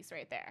piece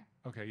right there.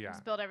 Okay, yeah.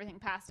 Just build everything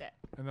past it.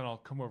 And then I'll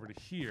come over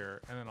to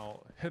here, and then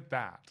I'll hit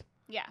that.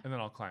 Yeah. And then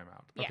I'll climb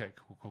out. Yeah. Okay,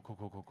 cool.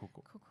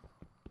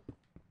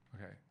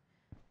 Okay.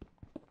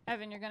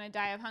 Evan, you're gonna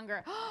die of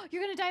hunger.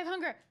 You're gonna die of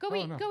hunger. Go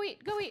eat.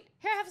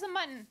 Here, have some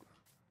mutton.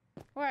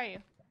 Where are you?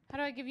 How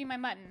do I give you my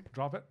mutton?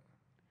 Drop it.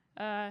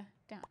 Down.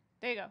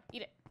 There you go.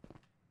 Eat it.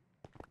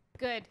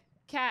 Good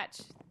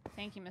catch.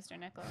 Thank you, Mr.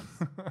 Nicholas.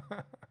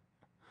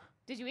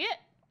 Did you eat it?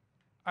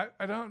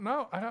 I don't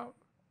know. I don't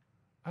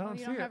see it.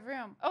 You don't have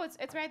room. Oh,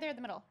 it's right there in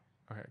the middle.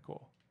 Okay,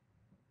 cool.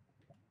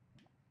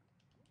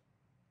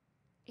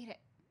 Eat it.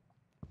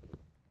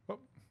 Oh.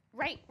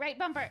 Right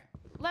bumper.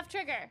 Left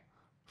trigger.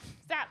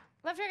 Stop.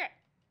 Left trigger.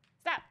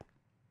 Stop.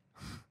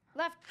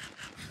 Left.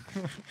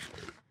 Oh,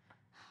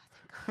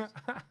 thank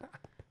God.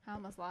 I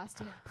almost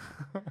lost you.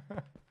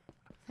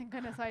 Thank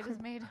goodness I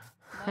just made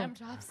lamb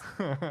chops.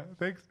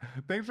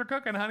 Thanks for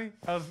cooking, honey.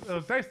 It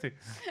was tasty.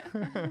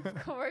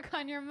 Go work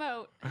on your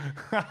moat.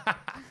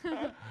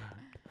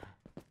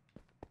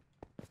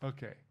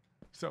 Okay.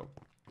 So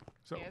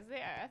Here's the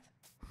earth.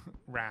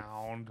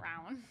 round.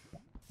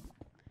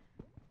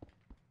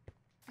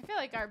 I feel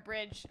like our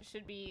bridge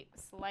should be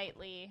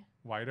slightly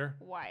Wider?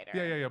 wider.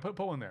 Yeah. Put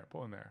one there.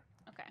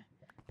 Okay.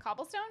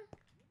 Cobblestone?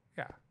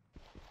 Yeah.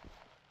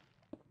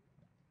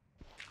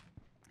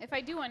 If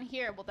I do one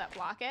here, will that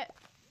block it?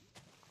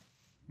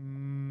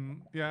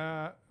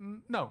 Yeah.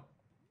 No.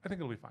 I think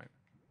it'll be fine.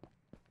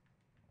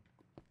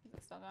 Is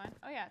it still going?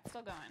 Oh yeah, it's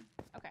still going.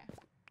 Okay.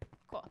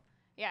 Cool.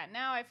 Yeah,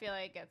 now I feel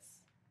like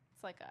it's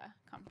like a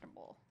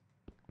comfortable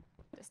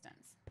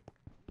distance.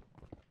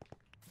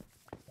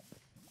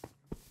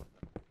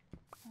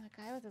 Oh, the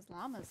guy with his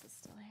llamas is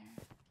still here.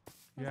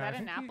 Is that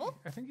an apple?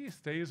 I think he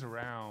stays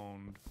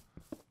around.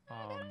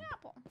 I got an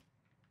apple.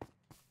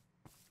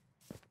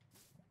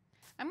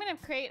 I'm going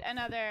to create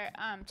another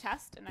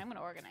chest, and I'm going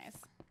to organize.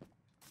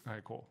 All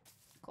right, cool.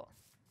 Cool.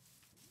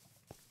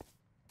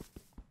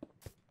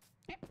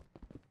 Okay.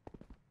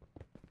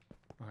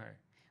 Okay.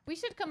 We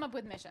should come up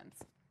with missions.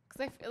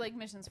 Because I feel like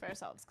missions for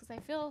ourselves. Because I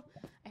feel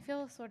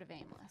sort of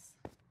aimless.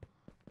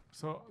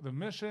 So the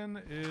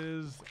mission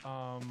is...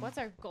 what's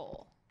our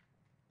goal?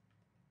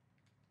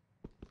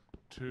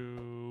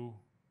 To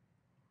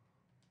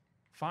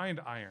find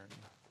iron.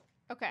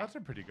 Okay. That's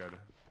a pretty good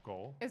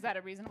goal. Is that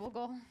a reasonable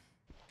goal?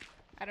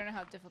 I don't know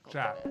how difficult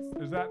Chat. it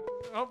is. Is that...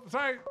 Oh,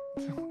 sorry.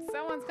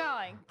 Someone's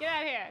calling. Get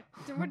out of here.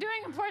 We're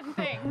doing important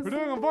things. We're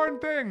doing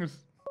important things.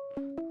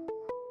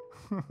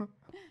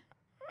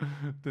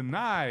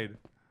 Denied.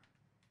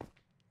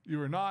 You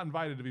were not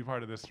invited to be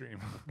part of this stream.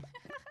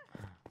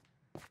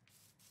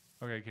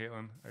 Okay,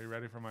 Katelyn, are you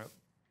ready for my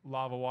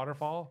lava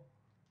waterfall?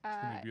 It's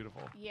going to be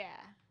beautiful. Yeah.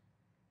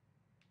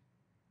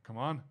 Come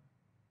on.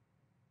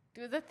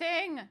 Do the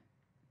thing.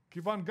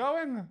 Keep on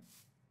going.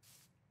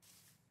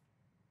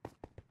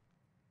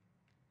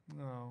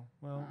 No,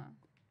 well.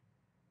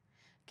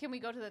 Can we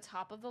go to the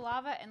top of the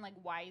lava and like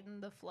widen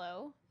the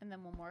flow, and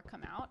then will more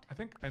come out? I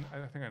think I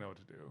know what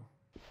to do.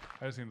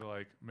 I just need to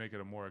like make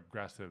it a more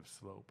aggressive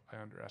slope.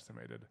 I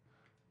underestimated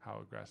how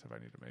aggressive I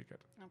need to make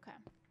it. Okay.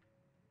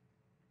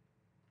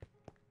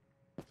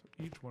 So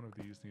each one of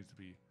these needs to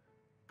be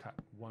cut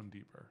one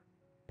deeper.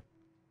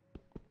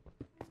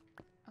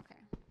 Okay.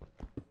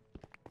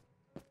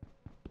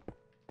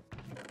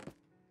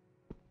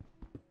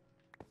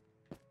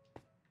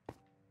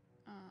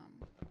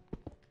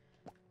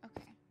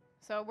 Okay.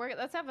 So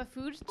let's have a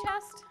food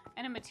chest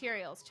and a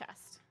materials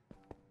chest.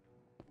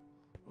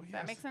 Oh, Does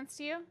that make sense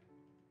to you?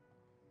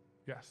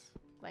 Yes.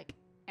 Like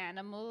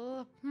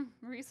animal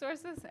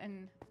resources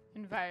and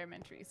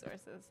environment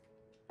resources.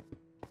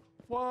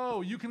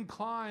 Whoa, you can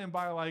climb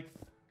by like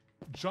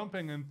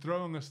jumping and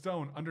throwing a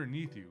stone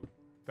underneath you.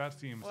 That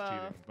seems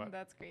cheating, but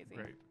that's crazy.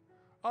 Great.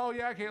 Oh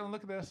yeah, Katelyn,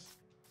 look at this.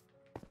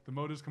 The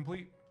mode is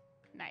complete.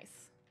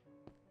 Nice.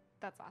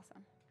 That's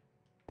awesome.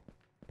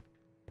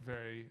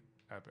 Very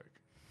epic.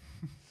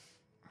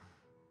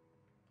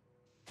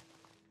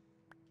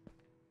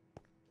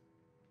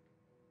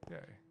 Yay.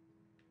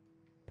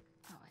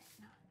 Oh wait,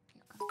 no,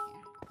 you come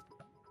here.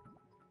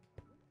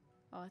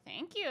 Oh,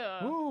 thank you.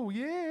 Oh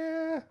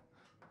yeah.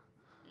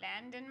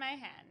 Land in my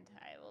hand.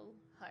 I will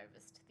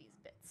harvest these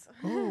bits.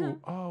 Ooh,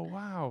 oh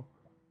wow.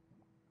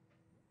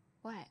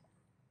 What?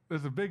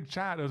 There's a big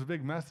chat. There's a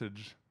big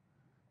message.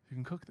 You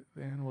can cook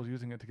the animals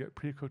using it to get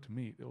pre-cooked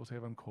meat. It will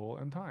save on coal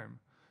and time.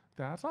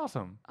 That's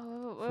awesome.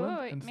 Oh, Flint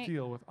wait, and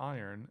steel with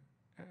iron,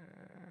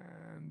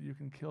 and you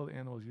can kill the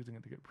animals using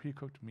it to get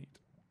pre-cooked meat.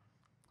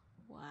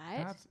 What?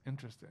 That's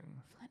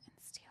interesting. Flint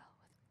and steel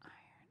with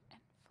iron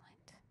and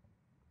flint.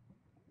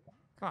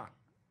 Ah,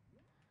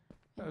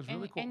 that was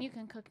really cool. And you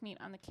can cook meat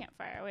on the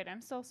campfire. Wait,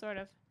 I'm still sort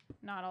of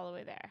not all the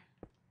way there.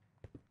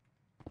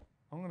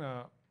 I'm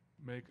gonna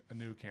make a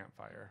new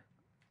campfire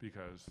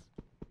because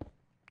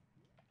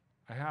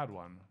I had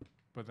one,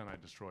 but then I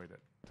destroyed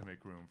it to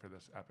make room for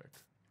this epic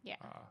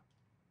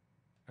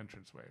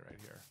entranceway right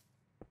here.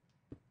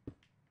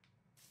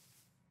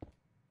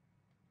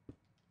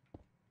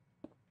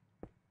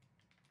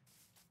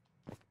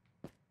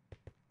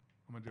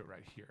 I'm gonna do it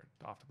right here,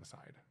 off to the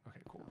side.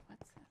 Okay, cool. Oh,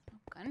 what's this? Oh,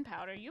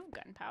 gunpowder. You have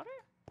gunpowder?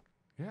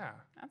 Yeah.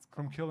 That's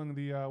cool. From killing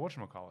the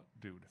whatchamacallit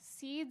dude.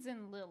 Seeds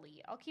and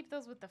lily. I'll keep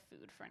those with the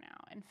food for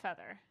now. And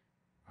feather.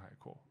 All right,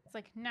 cool. It's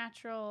like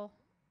natural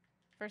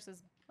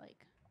versus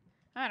like,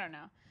 I don't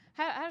know.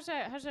 How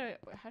should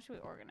we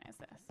organize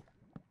this?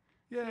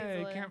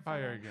 Yay,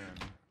 campfire again.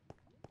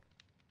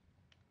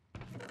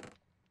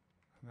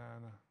 And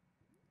then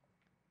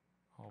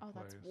oh,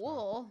 that's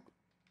wool.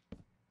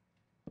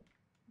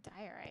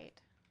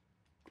 Diorite.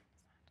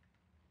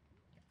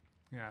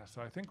 Yeah,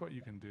 so I think what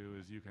you can do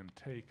is you can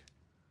take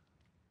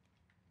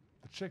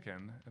the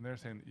chicken, and they're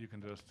saying that you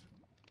can just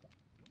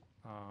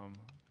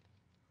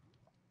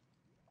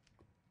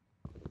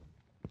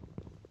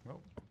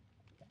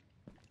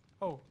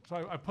oh, so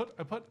I put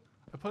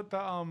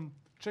the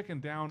chicken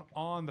down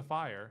on the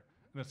fire,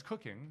 and it's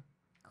cooking.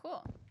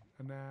 Cool.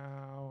 And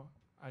now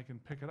I can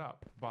pick it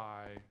up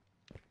by.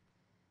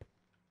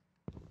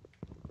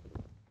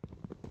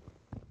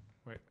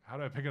 Wait, how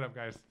do I pick it up,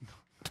 guys?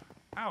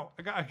 Ow!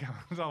 I got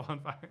myself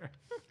on fire.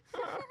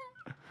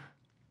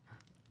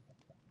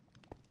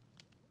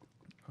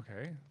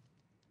 Okay.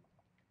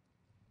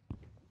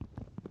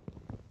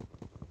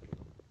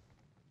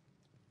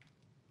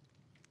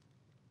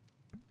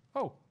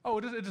 Oh,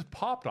 it just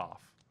popped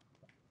off.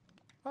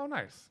 Oh,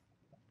 nice.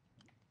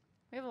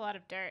 We have a lot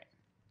of dirt.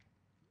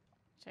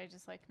 Should I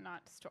just like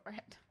not store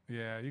it?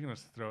 Yeah, you can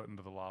just throw it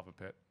into the lava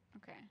pit.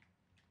 Okay.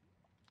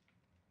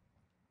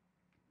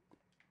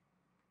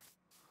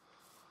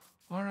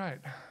 All right.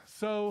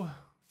 So,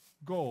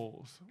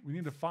 goals. We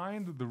need to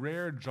find the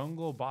rare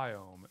jungle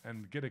biome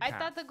and get a cat. I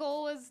thought the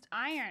goal was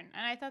iron,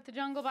 and I thought the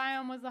jungle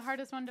biome was the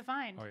hardest one to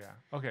find. Oh,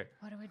 yeah. Okay.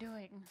 What are we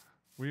doing?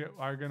 We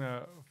are going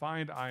to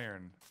find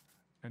iron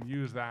and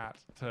use that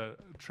to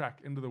trek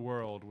into the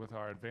world with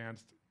our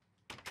advanced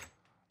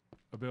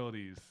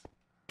abilities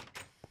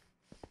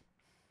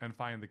and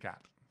find the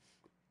cat.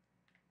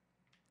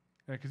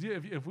 Yeah, because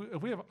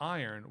if we have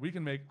iron, we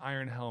can make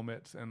iron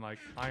helmets and like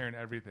iron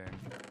everything,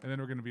 and then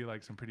we're going to be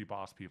like some pretty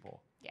boss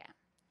people. Yeah.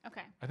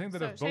 Okay. I think that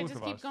so if should I both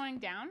just of keep us, going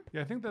down?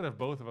 yeah, I think that if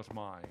both of us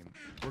mine,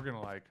 we're going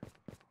to like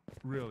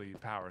really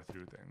power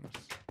through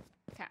things.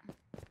 Okay.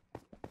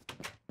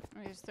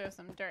 Let me just throw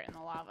some dirt in the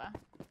lava.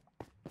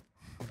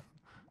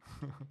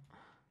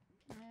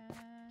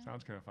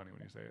 Sounds kind of funny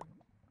when you say it.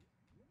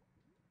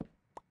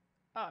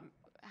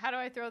 How do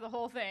I throw the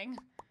whole thing?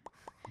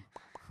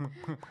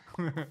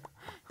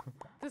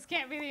 This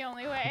can't be the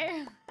only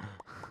way.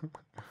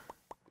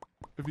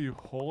 If you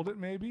hold it,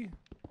 maybe?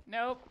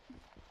 Nope.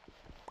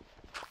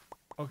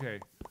 Okay.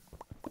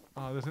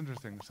 That's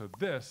interesting. So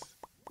this.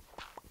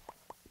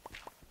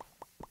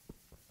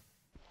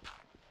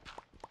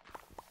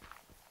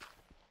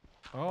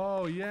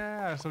 Oh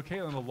yeah. So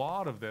Katelyn, a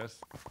lot of this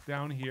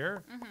down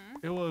here,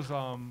 it was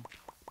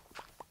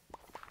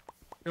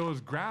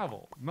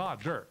gravel,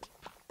 not dirt.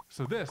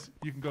 So this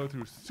you can go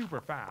through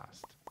super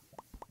fast.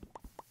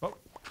 Oh,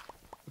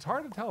 it's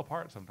hard to tell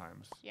apart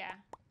sometimes. Yeah.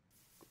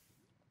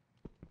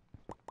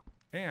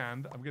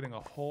 And I'm getting a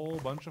whole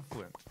bunch of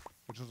flint,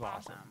 which is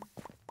awesome.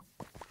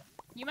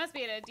 You must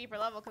be at a deeper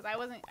level because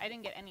I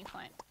didn't get any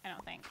flint, I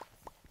don't think.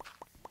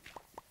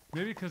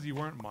 Maybe because you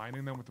weren't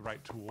mining them with the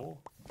right tool.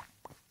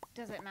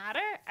 Does it matter?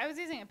 I was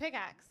using a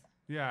pickaxe.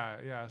 Yeah,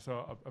 yeah.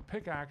 So a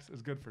pickaxe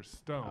is good for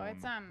stone.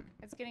 Oh,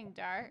 it's getting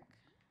dark.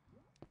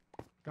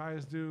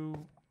 Guys,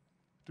 Am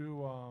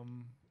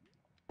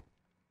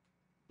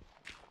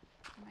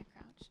I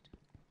crouched?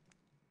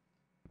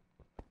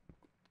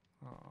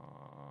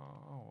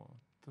 Oh,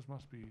 this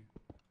must be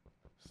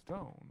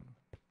stone.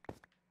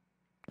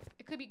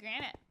 It could be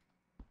granite.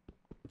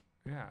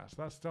 Yeah,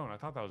 so that's stone. I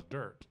thought that was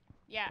dirt.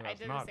 Yeah, I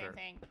did the same dirt.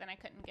 thing, but then I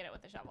couldn't get it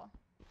with the shovel.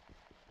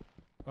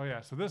 Oh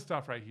yeah, so this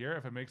stuff right here,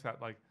 if it makes that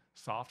like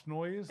soft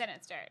noise, Then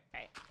it's dirt,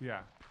 right?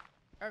 yeah,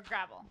 Or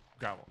gravel.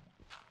 gravel.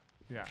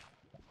 Yeah,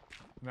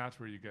 and that's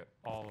where you get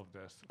all of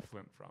this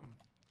flint from.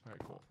 All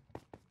right, cool.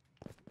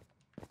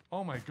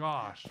 Oh my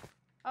gosh,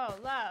 Oh,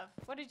 love.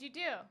 What did you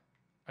do?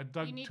 I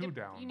dug You need two to,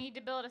 down. You need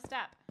to build a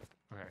step.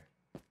 Okay.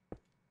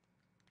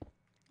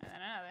 And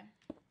then another.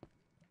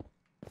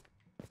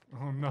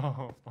 Oh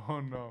no!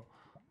 Oh no!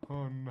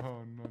 Oh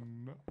no! No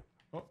no!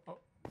 Oh oh!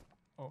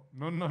 Oh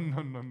no no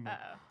no no no!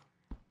 Uh-oh.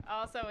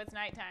 Also, it's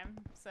nighttime,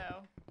 so...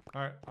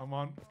 All right, I'm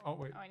on. Oh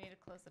wait. Oh, I need to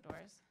close the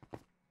doors.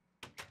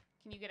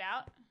 Can you get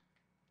out?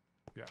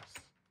 Yes.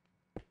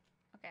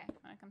 Okay,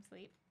 wanna come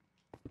sleep?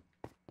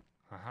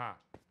 Haha.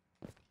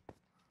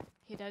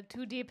 He dug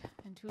too deep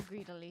and too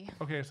greedily.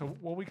 Okay, so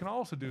what we can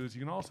also do is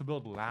you can also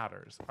build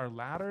ladders. Are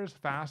ladders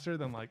faster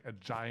than like a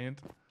giant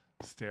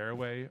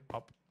stairway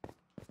up?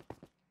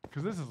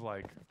 Because this is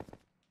like,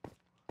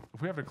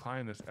 if we have to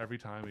climb this every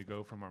time we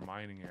go from our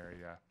mining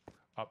area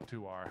up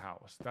to our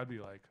house, that'd be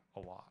like a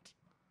lot.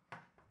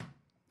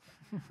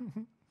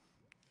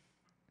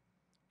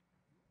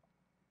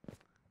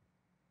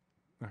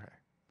 Okay.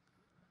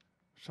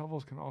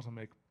 Shovels can also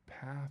make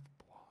path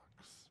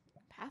blocks.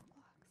 Path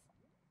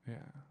blocks? Yeah.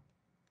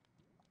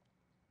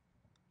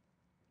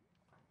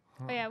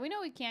 Huh. Oh yeah, we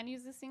know we can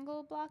use a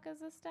single block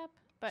as a step,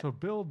 but So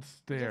build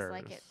we stairs. just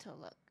like it to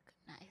look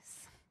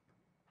nice.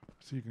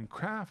 So you can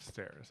craft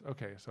stairs.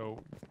 Okay, so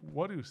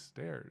what do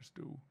stairs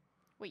do?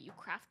 Wait, you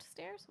craft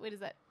stairs? Wait, is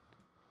that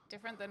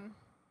different than...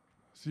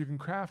 So you can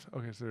craft,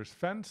 okay, so there's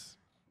fence,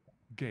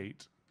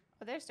 gate,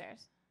 Oh, there's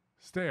stairs.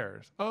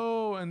 stairs.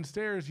 Oh, and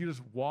stairs you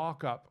just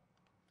walk up.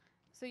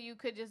 So you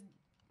could just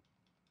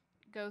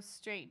go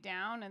straight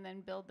down and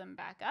then build them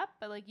back up,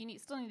 but like you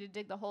still need to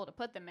dig the hole to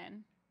put them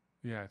in.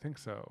 Yeah, I think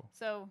so.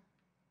 So...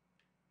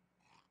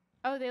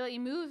 Oh, they let you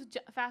move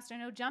faster,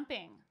 no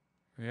jumping.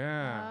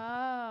 Yeah.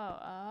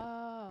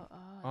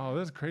 Oh.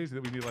 This is crazy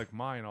that we need to like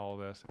mine all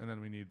this and then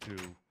we need to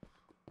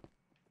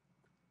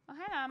Oh,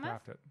 hi, Amos.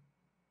 craft it.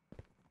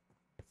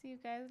 So you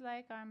guys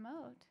like our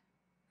moat?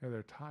 Yeah,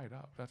 they're tied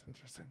up. That's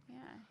interesting. Yeah,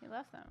 he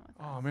left them with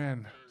Oh us.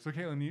 man. So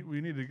Katelyn,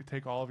 we need to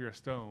take all of your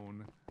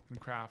stone and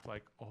craft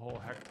like a whole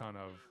heck ton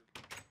of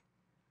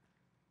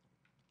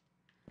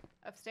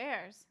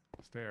Upstairs.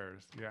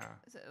 stairs. Yeah.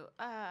 So,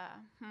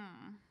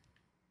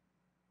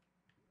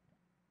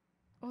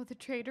 Oh, the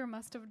trader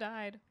must have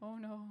died. Oh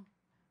no.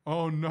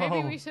 Oh no.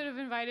 Maybe we should have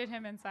invited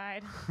him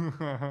inside.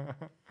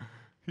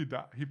 He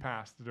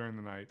passed during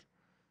the night.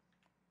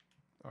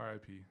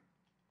 R.I.P.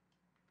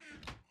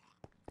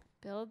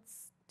 Build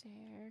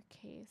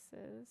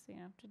staircases so you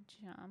don't have to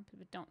jump,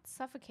 but don't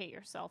suffocate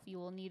yourself. You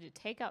will need to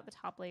take out the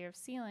top layer of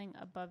ceiling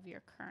above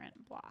your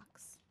current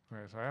blocks.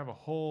 Okay, so I have a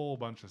whole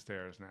bunch of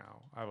stairs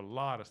now. I have a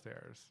lot of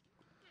stairs.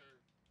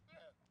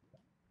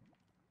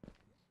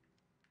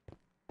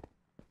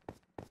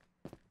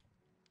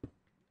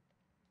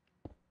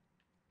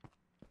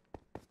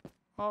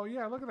 Oh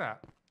yeah, look at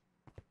that.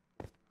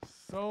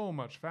 So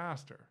much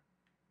faster.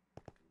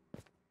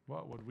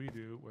 What would we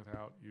do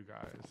without you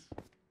guys?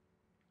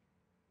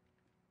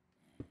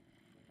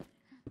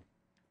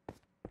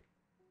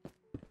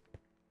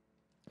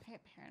 I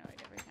get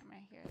paranoid every time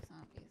I hear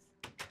zombies.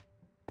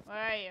 Where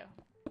are you?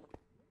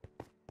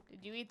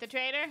 Did you eat the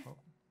traitor? Oh.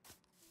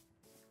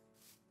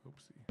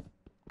 Oopsie.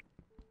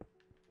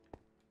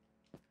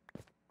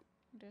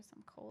 There's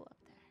some coal up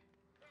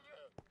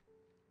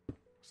there.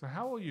 So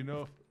how will you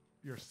know if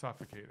you're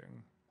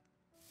suffocating?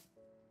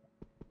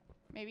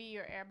 Maybe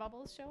your air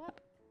bubbles show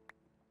up?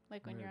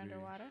 Like when you're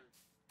underwater?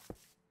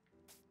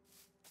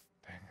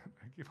 Dang it,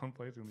 I keep on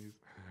placing these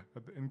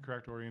at the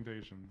incorrect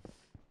orientation.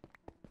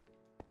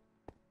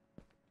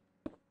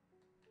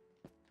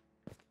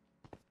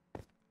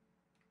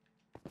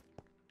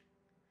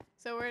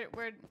 So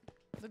we're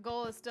the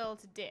goal is still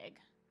to dig.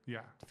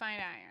 Yeah. To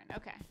find iron.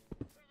 Okay.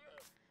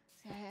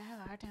 See, I have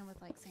a hard time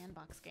with like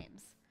sandbox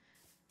games.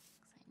 Because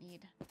I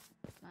need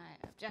my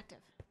objective.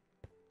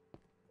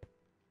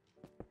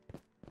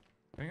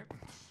 Dang it.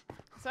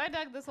 So I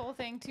dug this whole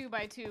thing 2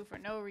 by 2 for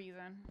no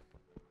reason.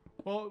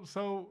 Well,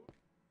 so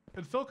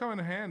it's still coming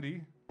in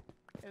handy.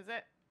 Is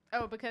it?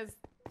 Oh, because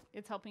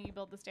it's helping you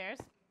build the stairs?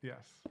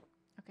 Yes.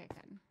 Okay,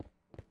 good.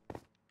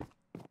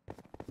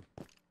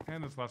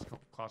 And it's less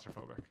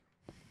claustrophobic.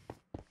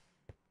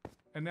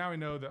 And now we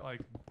know that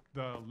like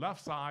the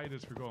left side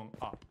is for going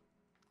up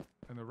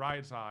and the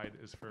right side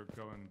is for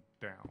going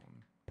down.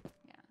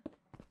 Yeah.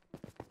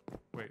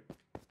 Wait,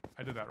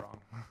 I did that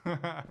wrong.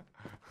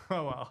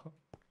 Oh well.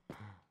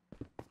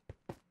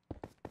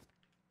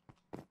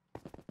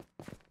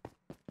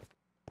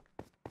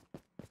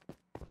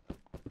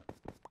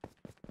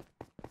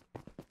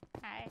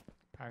 Hi.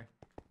 Hi.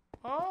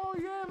 Oh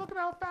yeah, look at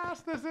how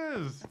fast this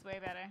is. That's way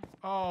better.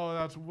 Oh,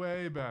 that's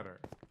way better.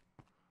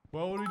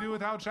 What would we do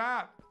without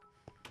chat?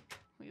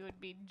 We would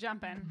be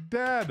jumping.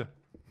 Dead.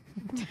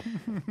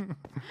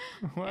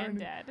 And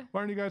dead.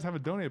 Why don't you guys have a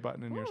donate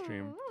button in your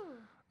stream? Ooh.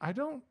 I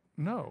don't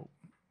know.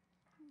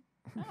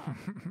 Oh.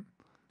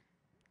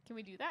 Can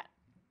we do that?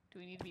 Do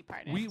we need to be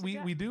partners?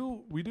 We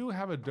do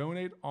have a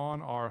donate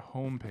on our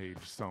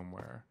homepage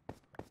somewhere.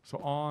 So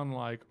on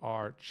like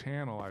our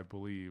channel, I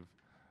believe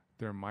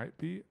there might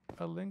be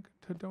a link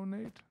to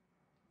donate.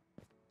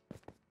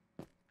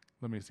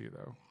 Let me see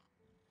though.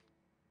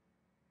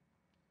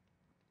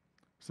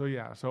 So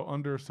yeah, so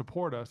under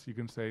support us, you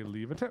can say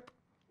leave a tip.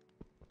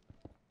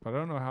 But I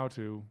don't know how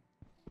to.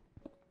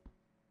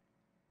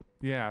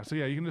 Yeah, so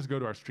yeah, you can just go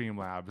to our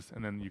Streamlabs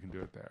and then you can do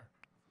it there.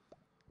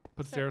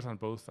 Put stairs on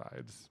both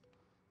sides.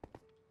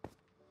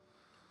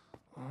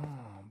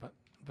 Oh,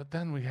 but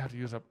then we have to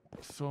use up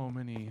so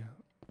many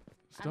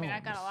stones. I mean, I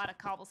got a lot of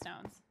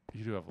cobblestones.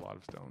 You do have a lot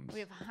of stones. We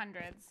have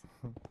hundreds.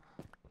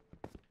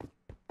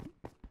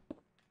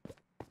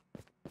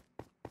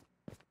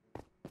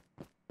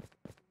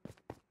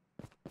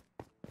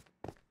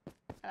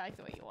 I like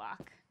the way you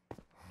walk.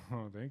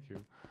 Oh, thank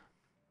you.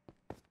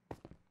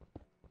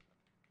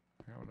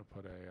 I want to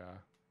put a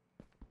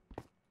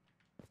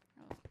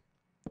Oh,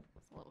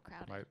 it's a little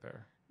crowded. light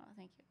there. Oh,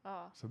 thank you.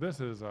 Oh, So this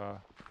is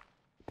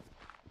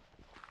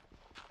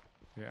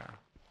yeah,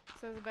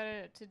 so it's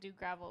better to do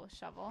gravel with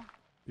shovel.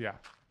 yeah.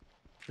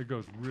 It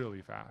goes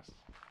really fast.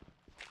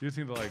 You just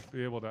need to like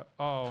be able to.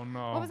 Oh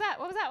no. What was that?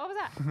 What was that? What was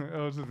that? It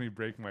was just me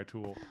breaking my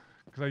tool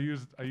because I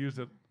used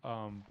it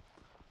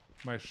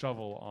my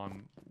shovel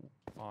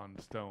on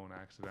stone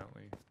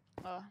accidentally.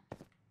 Oh,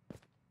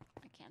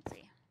 I can't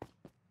see.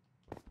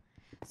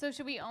 So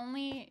should we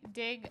only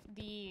dig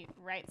the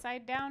right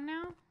side down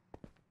now?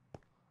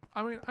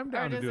 I mean, I'm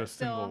down to do a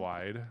single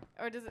wide.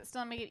 Or does it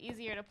still make it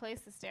easier to place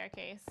the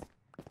staircase?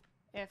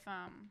 If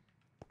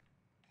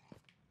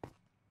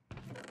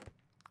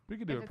we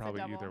could do if it it's a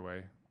probably double. either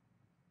way.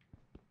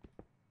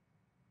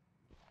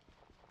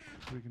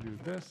 We can do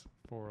this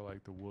for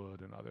like the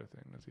wood and other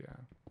things, yeah.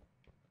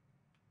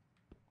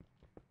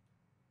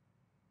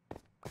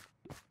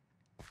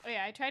 Oh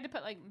yeah, I tried to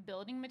put like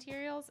building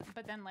materials,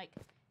 but then like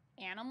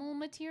animal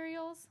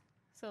materials,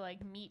 so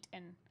like meat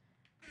and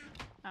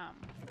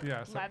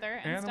Yeah, so leather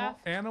and stuff.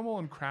 Animal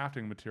and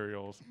crafting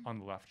materials on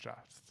the left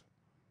chest.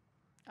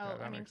 Oh, Yeah,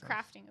 that I mean, makes sense.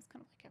 crafting is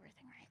kind of like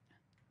everything, right?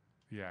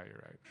 Yeah,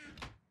 you're right.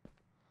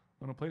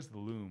 I'm gonna place the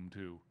loom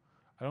too.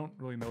 I don't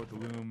really know what the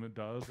loom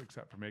does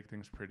except for make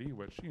things pretty,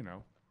 which, you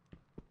know,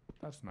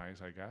 that's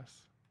nice, I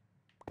guess.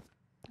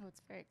 Oh,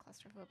 it's very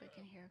claustrophobic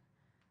in here.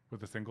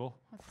 With a single?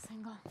 With a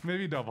single.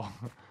 Maybe double.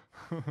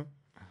 Oh.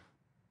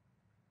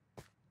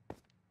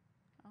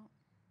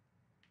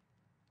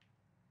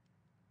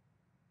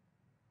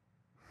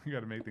 You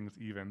gotta make things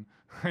even.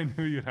 I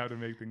knew you'd have to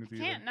make things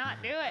even. Can't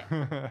not do it.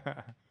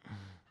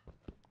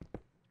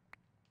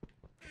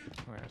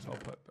 Alright, so I'll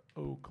put the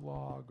oak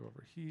log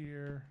over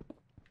here.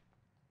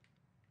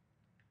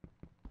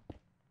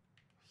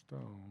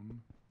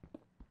 Stone.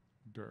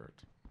 Dirt.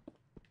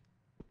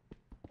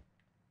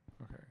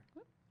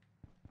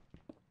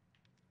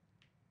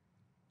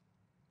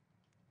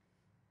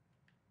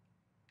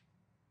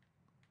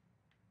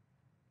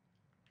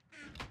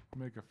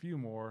 make a few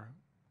more.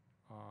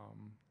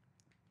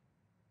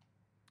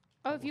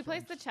 Oh, if you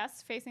place the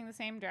chests facing the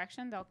same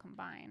direction, they'll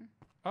combine.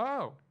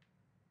 Oh.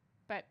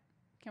 But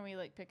can we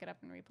like pick it up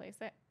and replace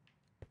it?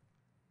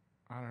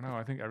 I don't know.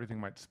 I think everything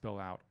might spill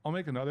out. I'll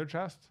make another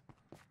chest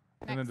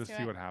and then just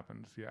see what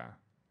happens. Yeah.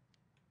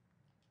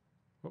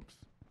 Whoops.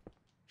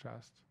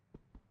 Chest.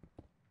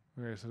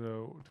 Okay, so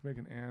to make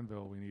an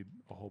anvil, we need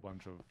a whole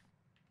bunch of.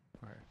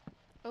 Okay.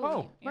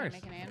 Oh, you nice.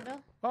 Make an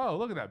anvil? Oh,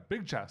 look at that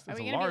big chest. It's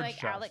Are we a gonna large be like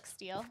chest. Alex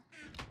Steele?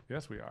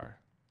 Yes, we are.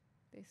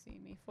 They see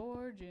me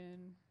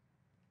forging.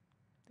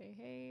 They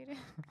hate it.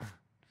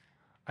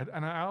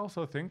 And I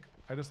also think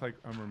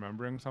I'm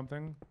remembering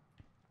something.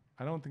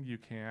 I don't think you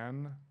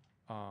can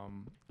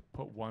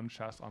put one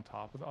chest on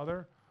top of the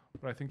other,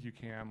 but I think you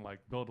can like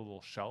build a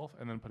little shelf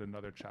and then put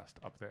another chest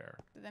up there.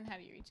 But then how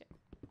do you reach it?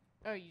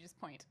 Oh, you just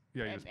point.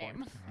 Yeah, you just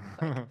point.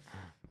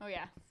 Oh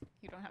yeah,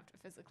 you don't have to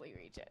physically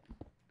reach it.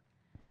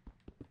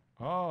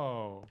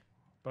 Oh,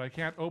 but I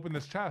can't open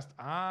this chest.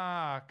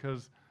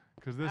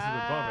 because this is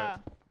above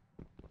it.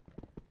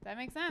 That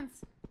makes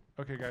sense.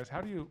 Okay, guys,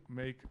 how do you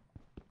make?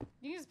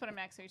 You can just put them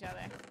next to each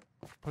other.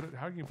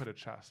 How can you put a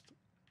chest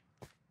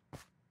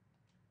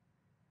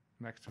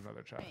next to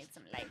another chest? I need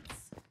some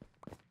lights.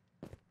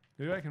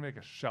 Maybe I can make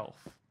a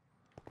shelf.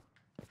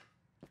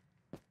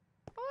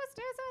 Oh,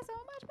 stairs are so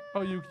much better.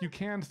 Oh, you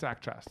can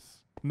stack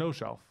chests. No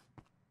shelf.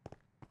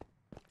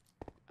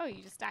 Oh,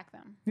 you just stack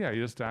them. Yeah,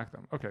 you just stack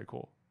them. Okay,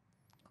 cool.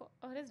 Cool.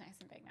 Oh, it is nice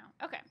and big now.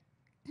 Okay.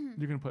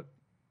 You can put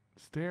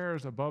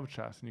stairs above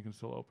chests and you can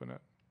still open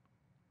it.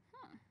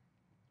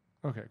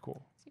 Okay,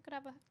 cool. So you could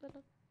have a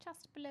little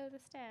chest below the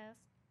stairs.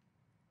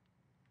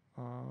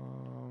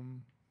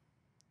 I'm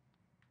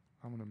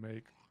gonna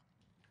make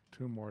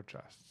 2 more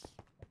chests.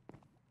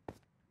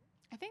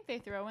 I think they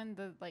throw in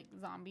the like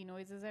zombie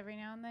noises every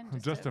now and then.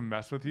 Just to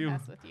mess with you?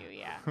 Mess with you,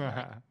 yeah.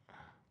 Like,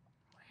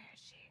 where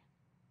is she?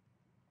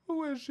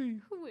 Who is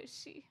she? Who is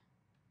she?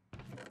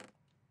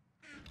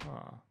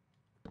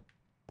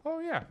 Oh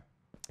yeah.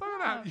 Look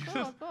at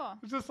that. Cool.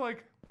 It's just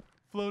like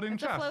floating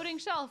It's chests. a floating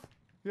shelf.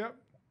 Yep.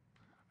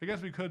 I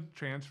guess we could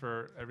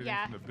transfer everything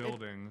from the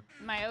building.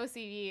 My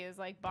OCD is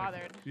like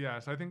bothered. Yeah,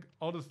 so I think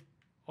I'll just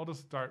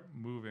start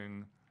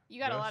moving. You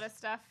got a lot of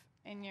stuff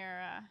in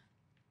your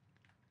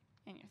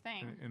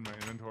thing. In my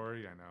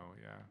inventory, I know,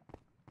 yeah.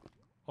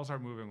 I'll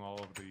start moving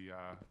all of the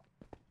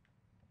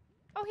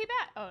Oh, he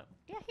back. Oh,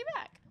 yeah, he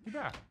back. He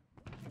back.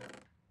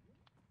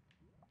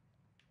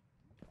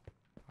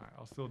 Alright,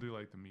 I'll still do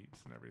like the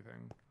meats and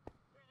everything.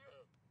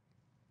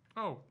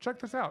 Oh, check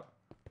this out.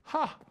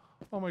 Ha!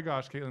 Oh my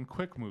gosh, Katelyn,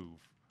 quick move.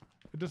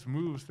 It just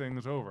moves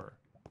things over.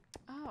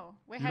 Oh,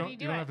 wait, how do you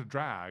do it? You don't have to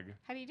drag.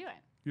 How do you do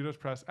it? You just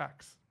press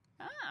X.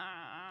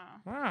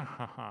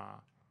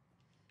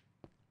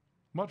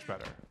 Much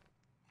better.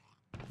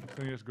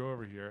 So you just go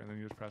over here and then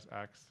you just press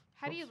X.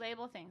 How do you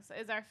label things?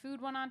 Is our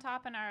food one on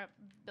top and our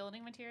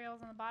building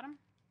materials on the bottom?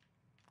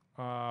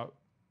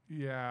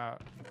 Yeah.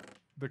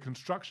 The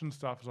construction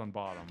stuff is on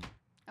bottom.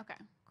 Okay,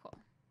 cool.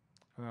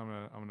 And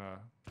I'm gonna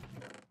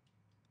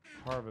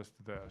harvest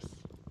this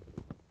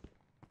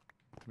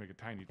to make a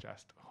tiny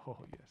chest. Oh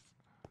yes.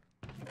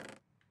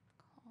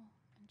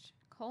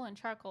 Coal and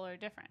charcoal are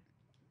different.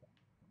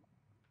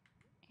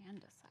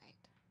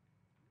 Andesite.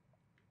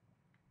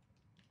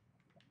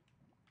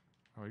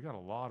 Oh, you got a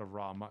lot of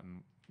raw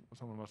mutton.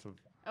 Someone must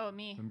have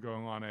Me. been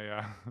going on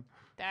a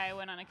I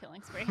went on a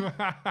killing spree.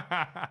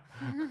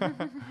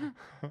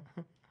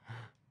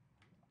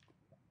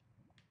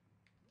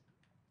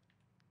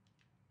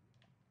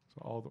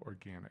 So all the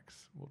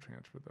organics, we'll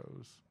transfer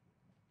those.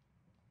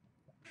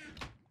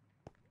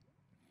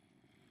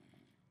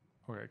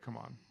 Okay, come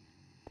on.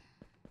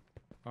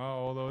 Oh,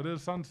 although it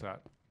is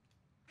sunset.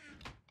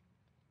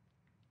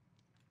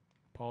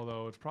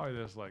 Although it's probably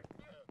this like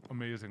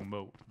amazing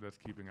moat that's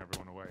keeping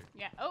everyone away.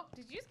 Yeah. Oh,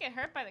 did you just get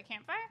hurt by the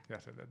campfire?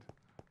 Yes, I did.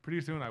 Pretty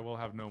soon I will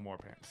have no more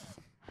pants.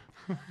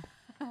 Your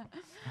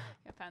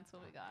pants will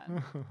be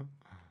gone.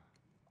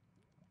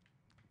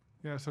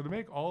 Yeah, so to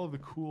make all of the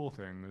cool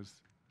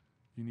things,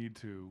 you need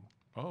to...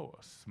 Oh,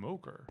 a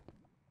smoker.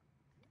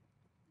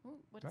 Ooh,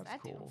 what does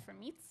That's that do cool. for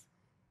meats?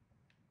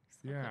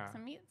 Yeah. Cook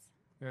some meats?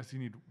 Yes, you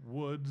need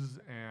woods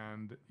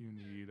and you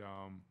need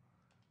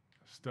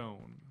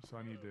stone. So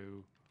I need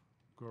to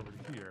go over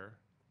to here.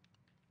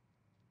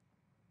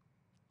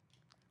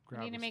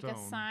 Grab We need to make stone.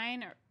 a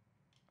sign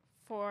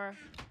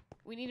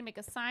we need to make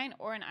a sign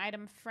or an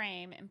item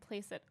frame and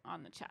place it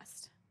on the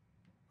chest.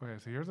 Okay,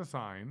 so here's a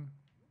sign.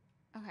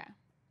 Okay.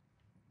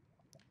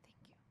 Thank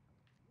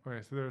you.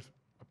 Okay, so there's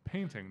a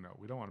painting. No,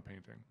 we don't want a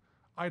painting.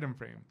 Item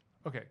frame.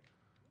 Okay,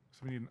 so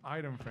we need an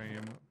item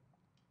frame.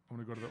 I'm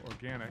going to go to the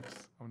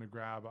organics. I'm going to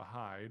grab a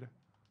hide.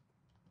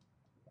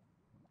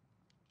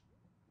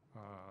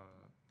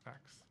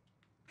 X.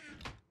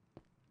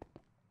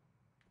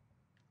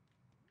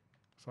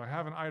 So I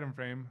have an item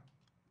frame.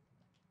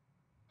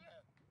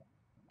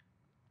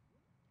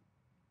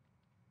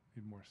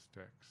 Need more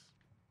sticks.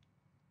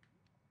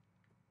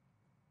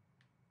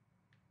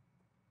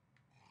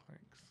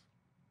 Thanks.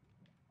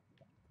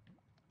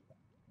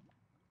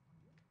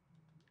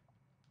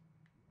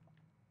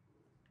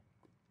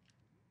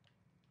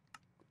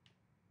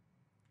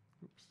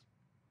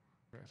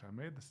 Okay, so I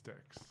made the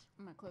sticks.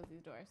 I'm gonna close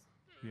these doors.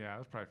 Yeah,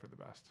 that's probably for the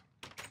best.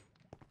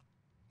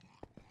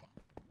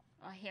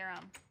 I hear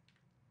them.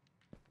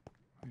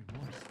 I need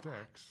more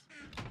sticks.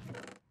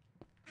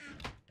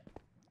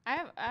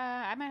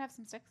 I might have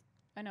some sticks.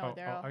 I know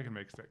they're all. I can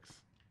make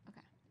sticks.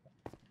 Okay.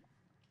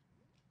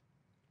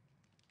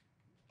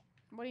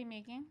 What are you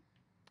making?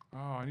 Oh,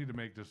 I need to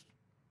make just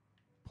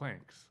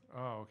planks.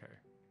 Oh, okay.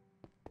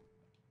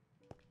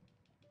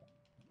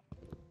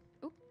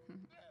 Oop.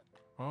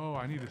 Oh,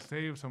 I need to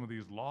save some of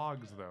these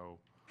logs though,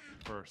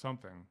 for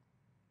something.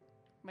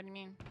 What do you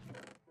mean?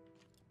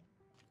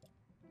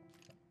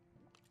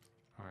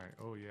 All right.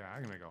 Oh yeah,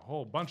 I can make a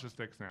whole bunch of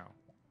sticks now.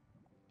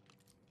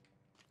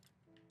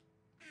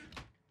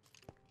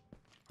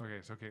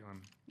 Okay, so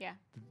Katelyn. Yeah.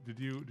 Did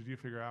you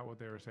figure out what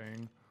they were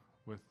saying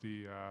with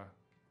the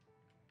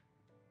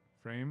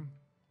frame?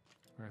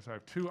 Okay, so I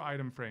have 2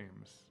 item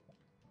frames.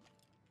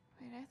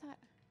 Wait, I thought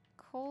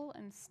coal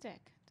and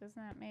stick. Doesn't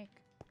that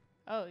make?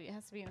 Oh, it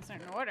has to be in a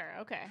certain order.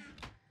 Okay.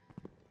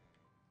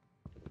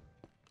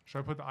 Should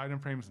I put the item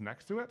frames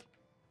next to it?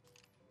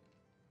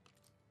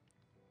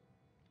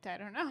 I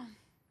don't know.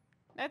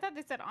 I thought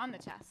they said on the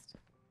chest.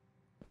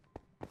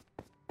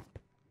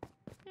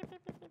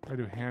 I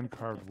do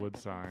hand-carved wood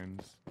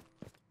signs.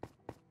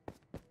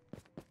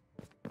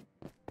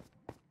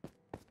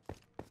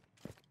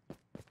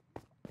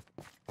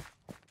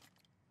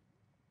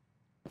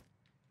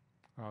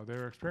 Oh,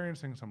 they're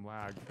experiencing some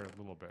lag for a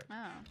little bit. Oh.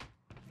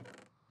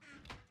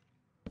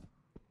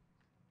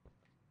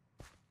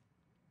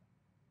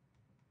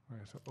 All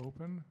right, so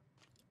open.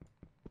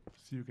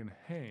 So you can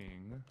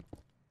hang.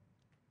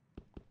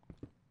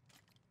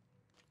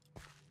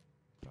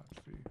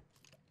 Let's see.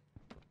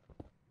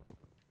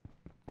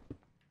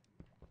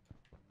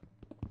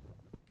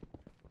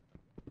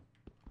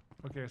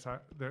 Okay, so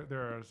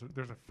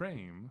there's a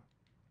frame.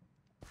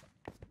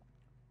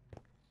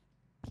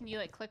 Can you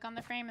like click on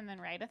the frame and then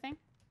write a thing?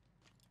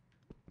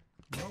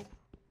 Nope.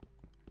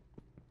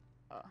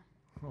 Oh.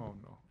 Oh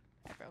no.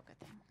 I broke a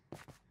thing.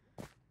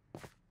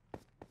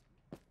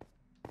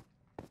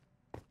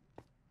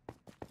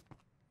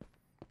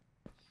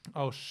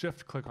 Oh,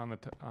 shift click on the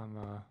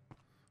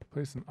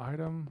place an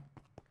item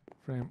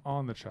frame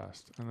on the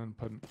chest and then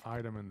put an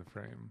item in the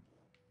frame.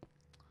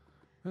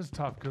 This is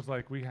tough because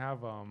like we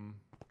have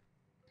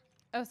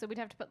Oh, so we'd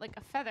have to put like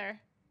a feather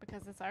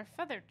because it's our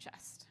feather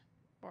chest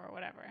or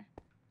whatever.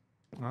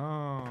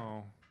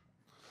 Oh.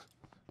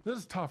 This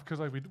is tough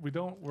because like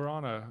we're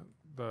on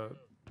the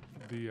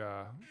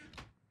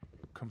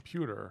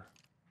computer.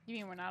 You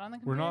mean we're not on the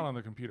computer? We're not on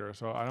the computer,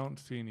 so I don't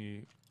see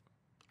any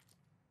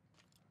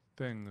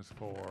things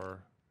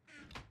for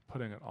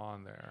putting it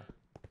on there.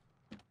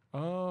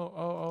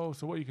 Oh,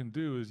 so what you can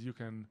do is you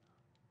can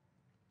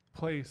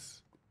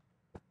place.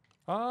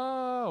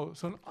 Oh,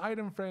 so an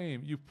item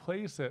frame, you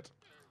place it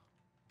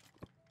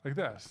like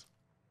this.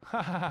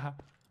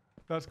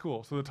 That's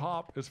cool. So the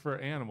top is for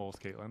animals,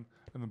 Katelyn,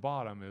 and the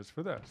bottom is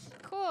for this.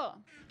 Cool.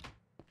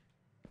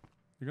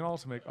 You can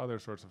also make other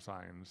sorts of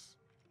signs,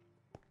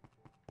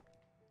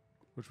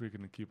 which we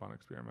can keep on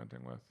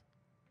experimenting with.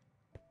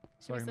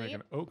 So I can make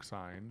an oak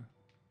sign.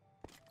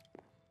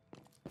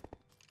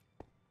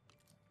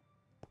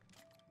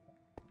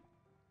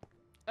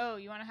 Oh,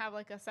 you want to have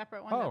like a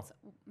separate one that's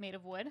made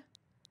of wood?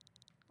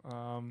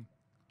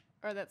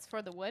 Or that's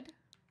for the wood?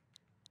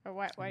 Or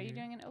why are you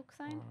doing an oak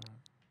sign?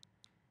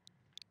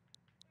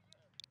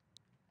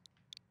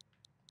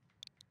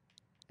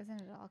 Isn't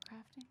it all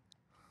crafting?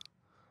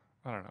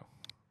 I don't know.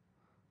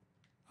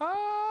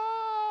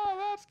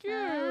 Oh, that's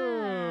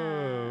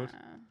cute.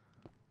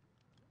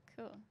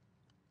 Cool.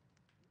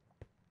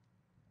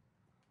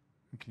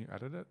 Can you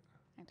edit it?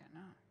 I don't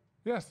know.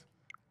 Yes.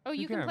 Oh,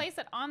 you can place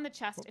it on the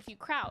chest if you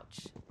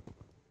crouch.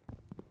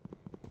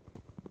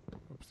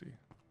 Oopsie.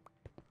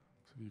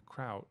 So if you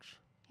crouch.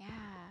 Yeah.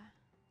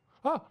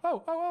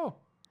 Oh.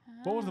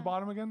 What was the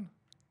bottom again?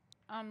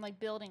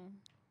 Like building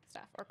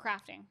stuff or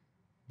crafting.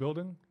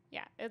 Building?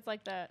 Yeah, it's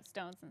like the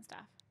stones and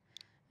stuff.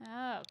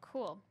 Oh,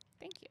 cool.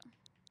 Thank you.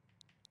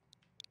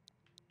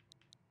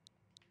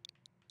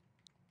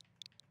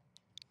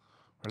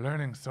 We're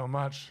learning so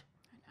much.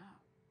 I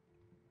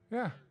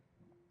know. Yeah.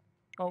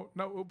 Oh,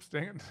 no, oops,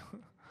 dang it.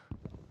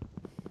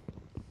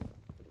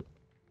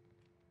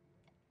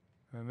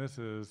 And this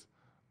is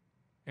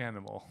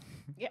animal.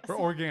 Yes. Or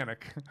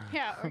organic.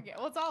 Yeah,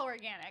 well, it's all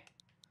organic.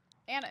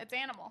 And it's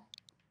animal.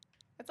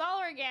 It's all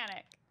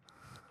organic.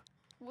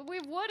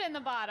 We've wood in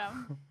the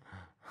bottom.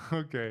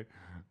 Okay.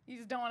 You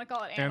just don't want to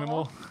call it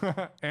animal.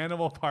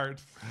 Animal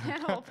parts.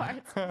 Animal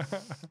parts. That's what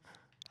it is.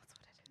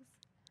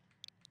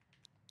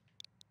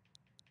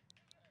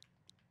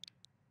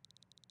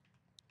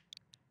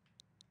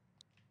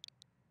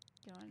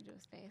 You want to do a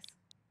space?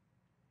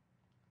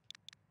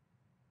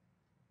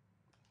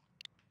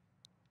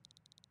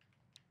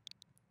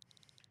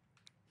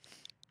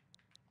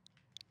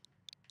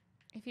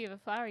 If you have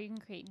a flower, you can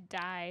create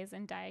dyes,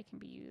 and dye can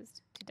be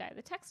used to dye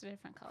the text a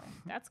different color.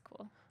 That's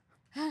cool.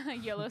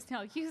 Yellow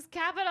snail, use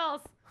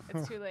capitals.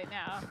 It's too late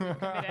now. We've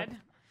committed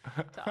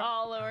to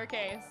all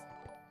lowercase.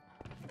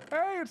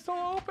 Hey, it still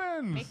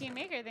opens. Making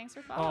Maker, thanks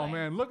for following. Oh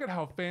man, look at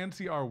how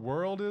fancy our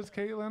world is,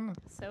 Katelyn.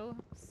 So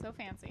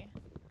fancy.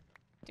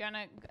 Do you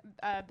want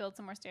to build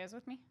some more stairs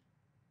with me?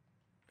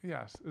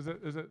 Yes. Is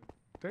it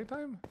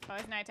daytime? Oh,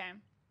 it's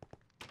nighttime.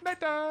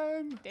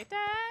 Nighttime. Daytime.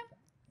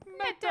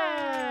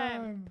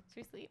 Nighttime. Should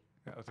we sleep?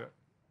 Yeah, that's it.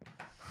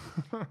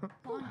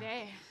 Long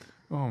day.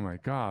 Oh my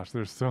gosh,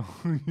 there's so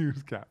many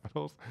use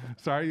capitals.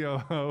 Sorry,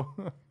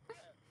 YOLO.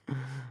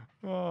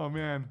 Oh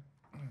man,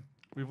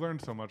 we've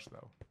learned so much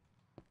though.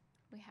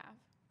 We have.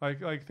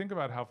 Like think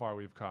about how far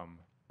we've come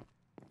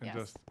in Yes.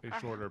 just a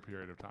shorter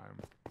period of time.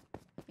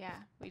 Yeah,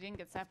 we didn't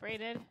get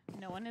separated.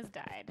 No one has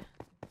died.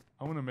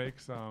 I want to make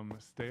some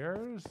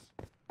stairs.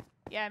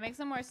 Yeah, make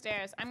some more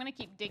stairs. I'm gonna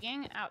keep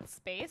digging out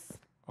space.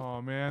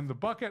 Oh man, the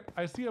bucket!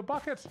 I see a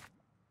bucket. Do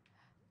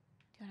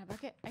you want a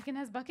bucket? Aiken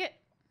has bucket.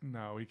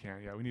 No, we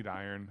can't. Yeah, we need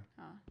iron.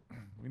 Oh.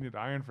 We need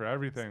iron for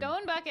everything.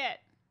 Stone bucket.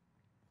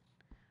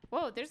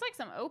 Whoa, there's like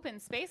some open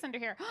space under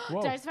here.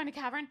 Whoa. Did I just find a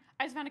cavern?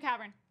 I just found a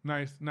cavern.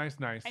 Nice, nice,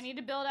 nice. I need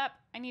to build up.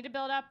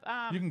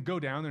 You can go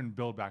down there and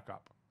build back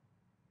up.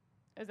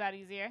 Is that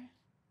easier?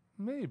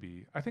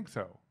 Maybe. I think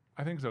so.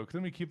 Because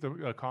then we keep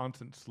the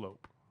constant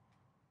slope.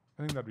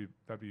 I think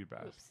that'd be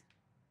best. Oops.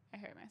 I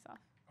hurt myself.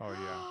 Oh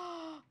yeah.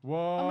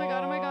 Whoa. Oh my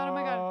god, oh my god, oh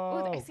my god.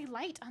 Oh, I see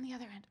light on the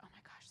other end. Oh my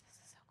gosh, this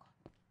is so cool.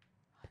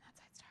 Oh, and that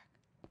side's dark.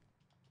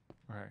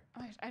 All right. Oh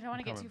my gosh, I don't want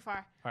to get too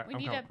far. All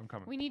right, I'm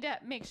coming. We need to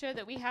make sure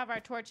that we have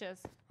our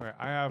torches. All right,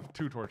 I have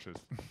 2 torches.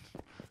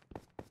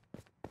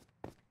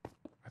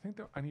 I think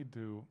that I need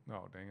to.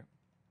 Oh, dang it.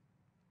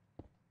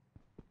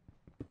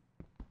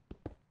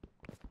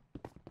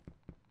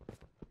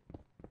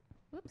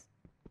 Whoops.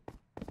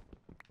 Oops.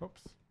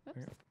 Whoops.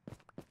 Dang it.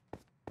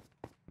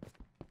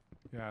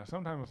 Yeah,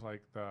 sometimes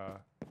like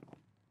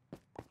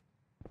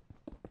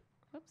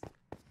Whoops.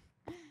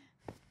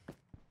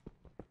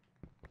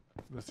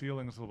 the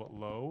ceiling's a little bit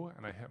low,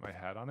 and I hit my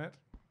head on it.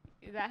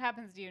 That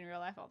happens to you in real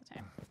life all the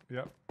time.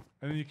 Yep.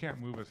 And then you can't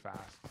move as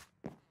fast.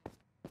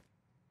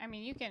 I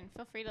mean, you can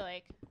feel free to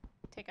like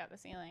take out the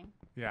ceiling.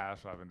 Yeah,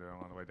 that's what I've been doing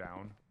on the way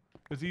down.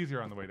 It's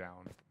easier on the way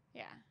down.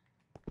 Yeah.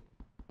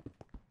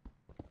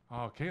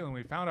 Oh, Katelyn,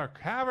 we found our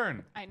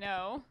cavern. I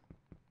know.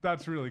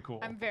 That's really cool.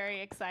 I'm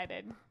very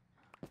excited.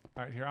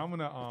 All right, here I'm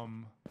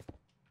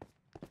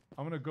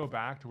gonna go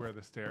back to where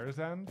the stairs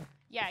end,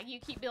 Yeah, you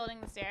keep building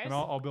the stairs. and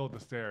I'll build the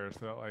stairs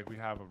so that like we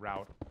have a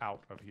route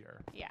out of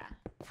here. Yeah.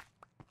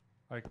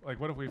 Like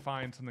what if we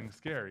find something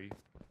scary?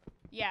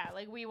 Yeah,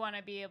 like we want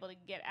to be able to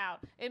get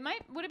out.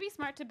 Would it be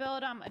smart to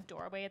build a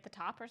doorway at the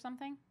top or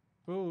something?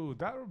 Ooh,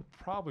 that would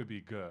probably be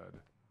good.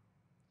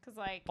 Cause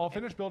like I'll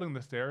finish building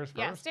the stairs first.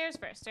 Yeah, stairs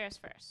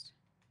first.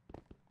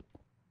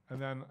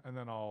 And then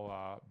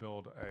I'll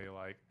build a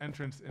like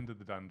entrance into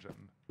the dungeon.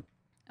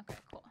 Okay,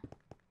 cool.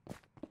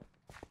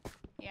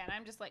 Yeah, and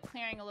I'm just like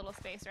clearing a little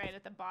space right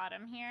at the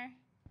bottom here.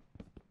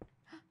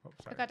 Oh,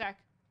 sorry. It got dark.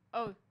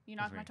 Oh, you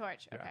knocked me. my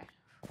torch. Yeah. Okay.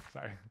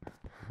 Sorry.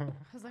 I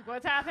was like,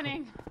 what's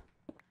happening?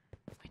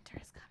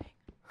 Winter is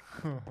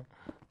coming.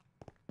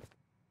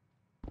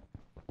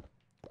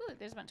 Ooh,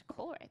 there's a bunch of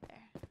coal right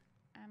there.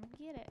 I'm gonna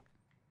get it.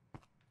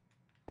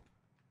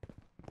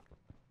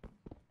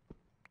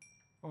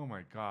 Oh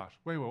my gosh.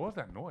 Wait, what was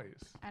that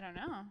noise? I don't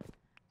know.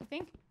 I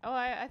think. Oh,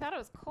 I thought it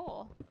was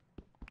coal.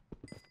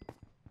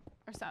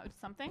 Or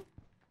something.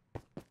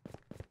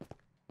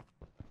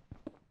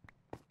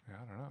 Yeah,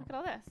 I don't know. Look at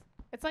all this.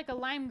 It's like a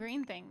lime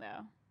green thing,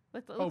 though.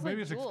 Oh, maybe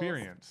like it's jewels.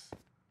 experience.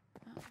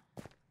 Oh.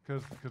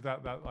 Because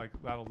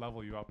that'll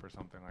level you up or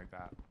something like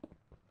that.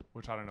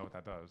 Which I don't know what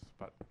that does,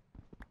 but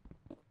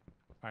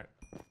all right.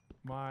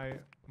 My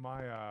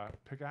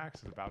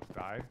pickaxe is about to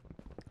die.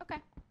 Okay.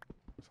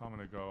 So I'm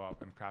gonna go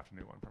up and craft a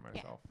new one for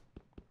myself.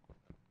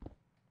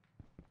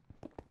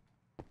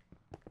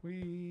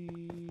 Whee!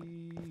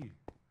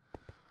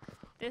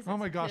 Oh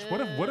my gosh! Cool.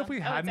 What if we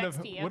hadn't have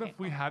XP. what Okay, if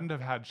we cool. hadn't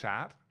have had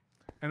chat,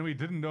 and we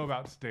didn't know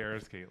about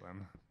stairs,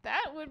 Katelyn?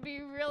 That would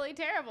be really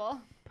terrible.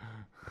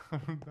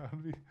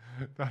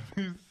 that'd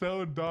be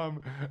so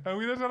dumb, and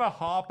we just had to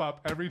hop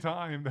up every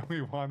time that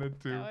we wanted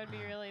to. That would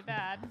be really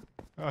bad.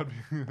 That'd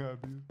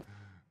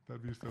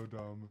be so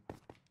dumb.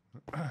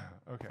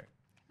 Okay.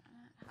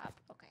 Hop.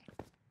 Okay.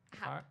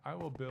 Hop. I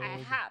will build I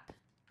hop.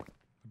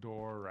 a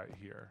door right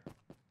here.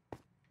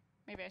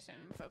 Maybe I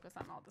shouldn't focus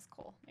on all this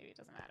coal. Maybe it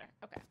doesn't matter.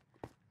 Okay.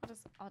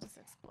 I'll just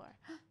explore.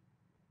 So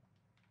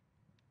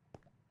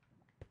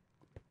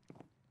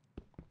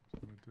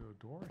I'm gonna do a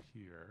door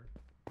here.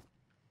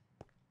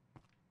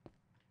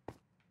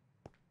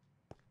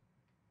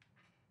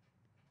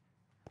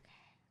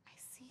 Okay. I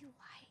see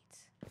light.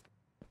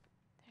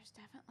 There's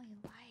definitely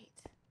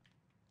light.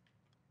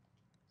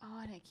 Oh,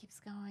 and it keeps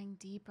going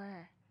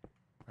deeper.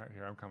 All right,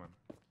 here I'm coming.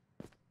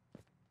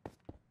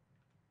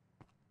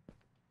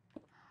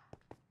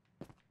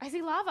 I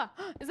see lava.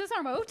 Is this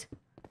our moat?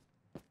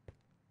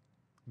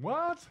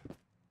 What?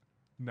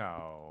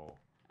 No.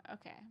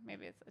 Okay,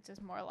 maybe it's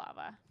just more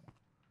lava.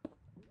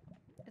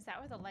 Is that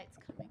where the light's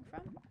coming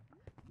from?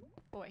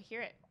 Oh, I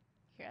hear it.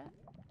 Hear it?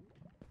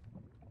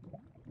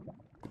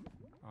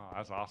 Oh,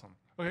 that's awesome.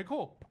 Okay,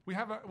 cool. We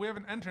have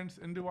an entrance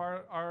into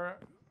our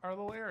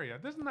little area.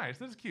 This is nice.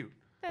 This is cute.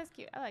 That's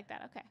cute. I like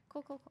that. Okay,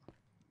 cool.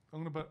 I'm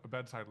gonna put a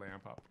bedside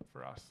lamp up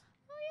for us.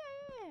 Oh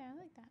yeah. I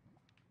like that.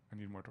 I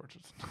need more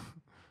torches.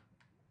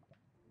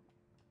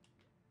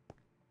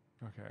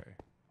 Okay,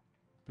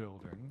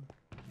 building.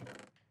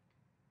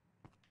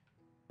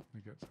 Let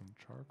me get some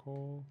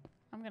charcoal.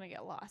 I'm gonna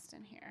get lost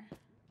in here.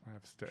 I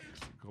have sticks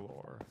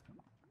galore.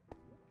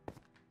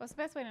 What's the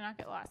best way to not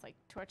get lost? Like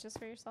torches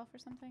for yourself or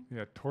something?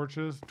 Yeah,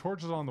 torches.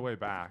 Torches on the way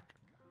back.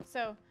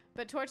 So,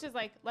 but torches,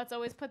 like, let's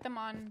always put them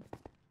on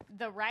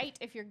the right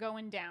if you're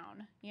going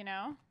down, you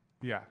know?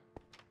 Yeah.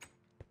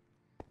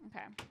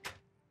 Okay.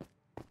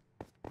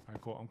 All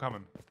right, cool. I'm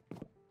coming.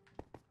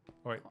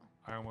 Oh, wait. Cool.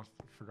 I almost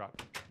forgot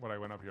what I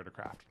went up here to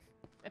craft.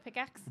 A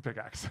pickaxe? The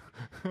pickaxe.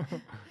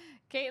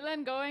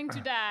 Katelyn going to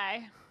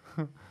die.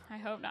 I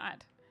hope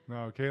not.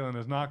 No, Katelyn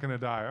is not going to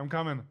die. I'm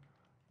coming.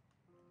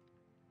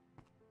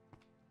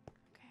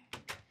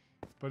 Okay.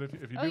 But if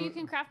you oh, do... you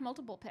can craft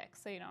multiple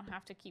picks, so you don't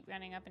have to keep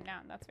running up and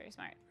down. That's very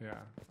smart. Yeah.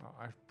 Oh,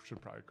 I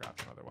should probably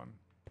craft another one.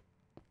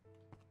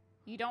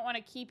 You don't want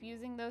to keep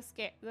using those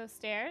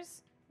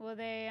stairs? Will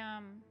they,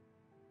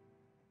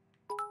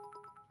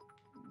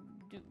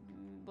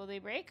 will they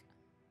break?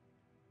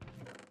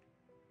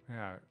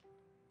 Yeah.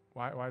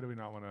 Why do we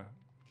not want to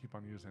keep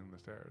on using the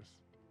stairs?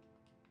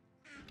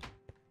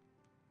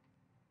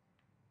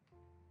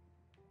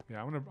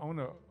 Yeah, I'm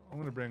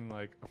gonna bring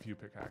like a few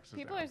pickaxes.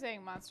 People are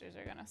saying monsters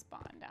are gonna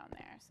spawn down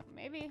there, so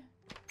maybe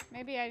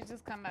I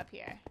just come up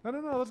here.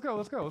 No, let's go.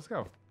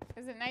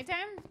 Is it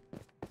nighttime?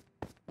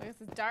 I guess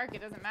it's dark.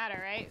 It doesn't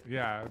matter, right?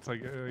 Yeah, it's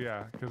like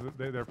yeah, because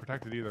they're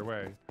protected either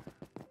way.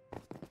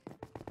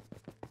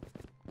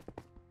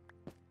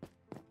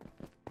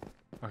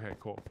 Okay,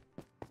 cool.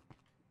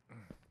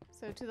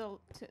 So to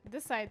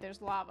this side,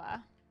 there's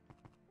lava.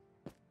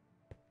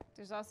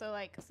 There's also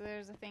like, so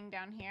there's a thing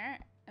down here,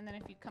 and then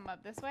if you come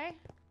up this way,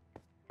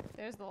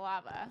 there's the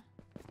lava,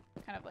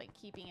 kind of like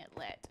keeping it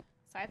lit.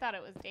 So I thought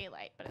it was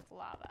daylight, but it's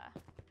lava.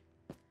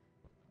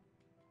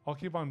 I'll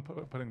keep on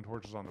putting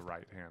torches on the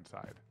right-hand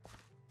side.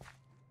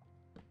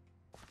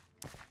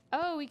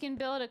 Oh, we can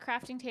build a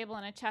crafting table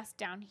and a chest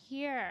down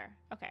here.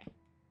 Okay.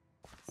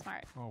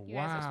 Smart. Oh, You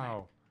guys are smart.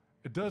 wow.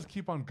 It does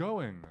keep on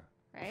going.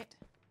 Right?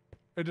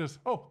 It just,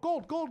 oh,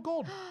 gold.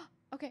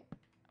 Okay.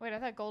 Wait, I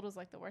thought gold was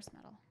like the worst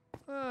metal.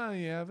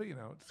 Yeah, but you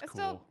know, it's cool.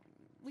 Still,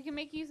 we can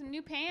make you some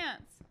new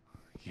pants.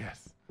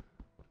 Yes.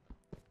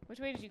 Which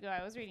way did you go?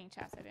 I was reading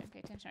chest. I didn't pay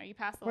attention. Are you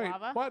past the Wait,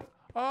 lava? what?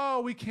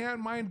 Oh, we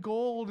can't mine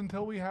gold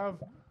until we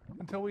have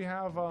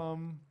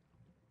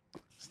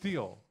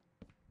steel.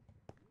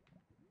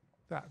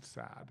 That's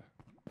sad.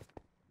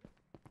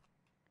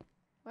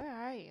 Where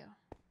are you?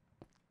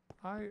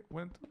 I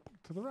went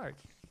to the right.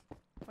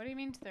 What do you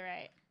mean to the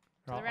right?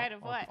 To the right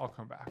of what? I'll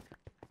come back.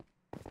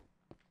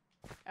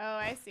 Oh,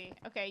 I see.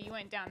 Okay, you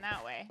went down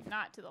that way,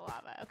 not to the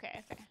lava.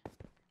 Okay.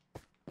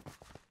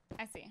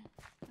 I see.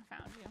 I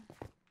found you.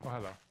 Oh,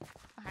 hello.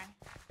 Okay.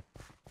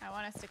 I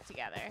want to stick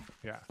together.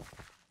 Yeah.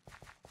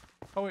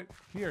 Oh, wait.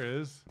 Here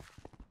is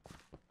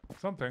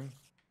something.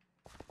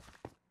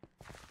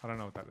 I don't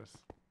know what that is.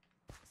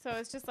 So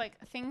it's just like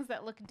things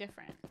that look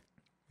different.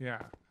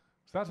 Yeah.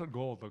 So that's what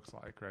gold looks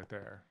like right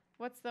there.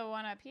 What's the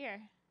one up here?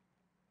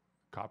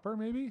 Copper,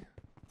 maybe?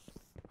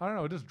 I don't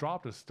know. It just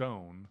dropped a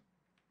stone.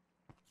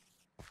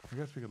 I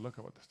guess we could look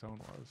at what the stone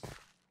was.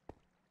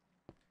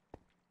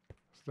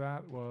 So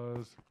that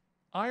was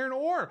iron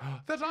ore.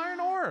 That's iron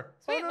ore.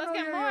 Sweet, let's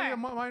get more. Yeah.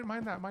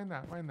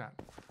 Mine that.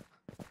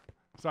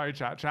 Sorry,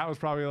 chat. Chat was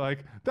probably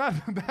like,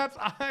 that's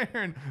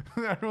iron.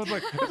 Everyone's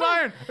like,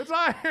 it's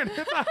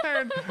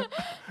iron.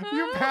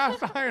 You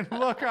passed iron.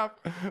 Look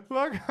up.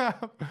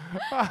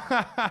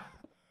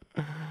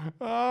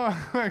 Oh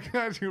my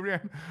gosh, you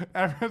ran.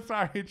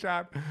 Sorry,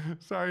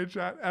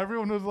 chat.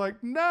 Everyone was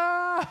like,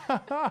 no.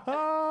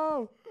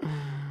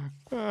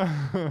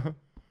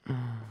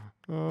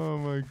 Oh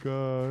my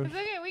gosh. It's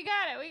okay, we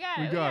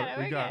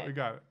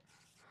got it.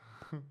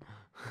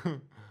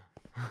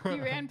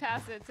 You ran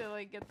past it to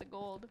like get the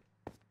gold.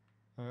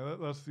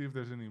 Let's see if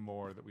there's any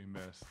more that we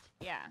missed.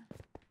 Yeah.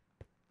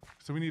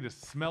 So we need to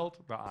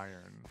smelt the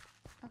iron.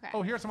 Okay.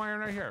 Oh, here's some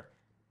iron right here.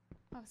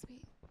 Oh,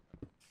 sweet.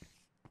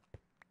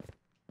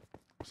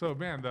 So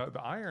man, the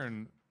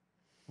iron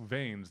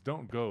veins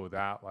don't go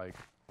that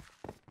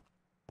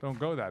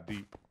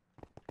deep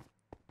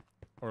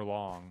or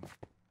long.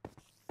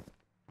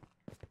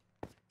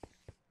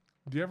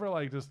 Do you ever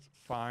like just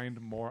find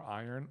more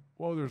iron?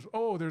 Whoa, okay,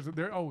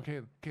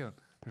 Katelyn,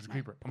 there's a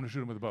creeper. I'm gonna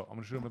shoot him with a bow.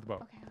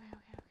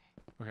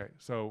 Okay,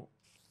 so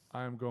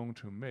I'm going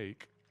to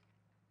make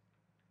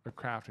a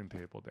crafting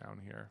table down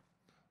here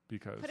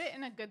because put it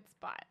in a good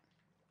spot.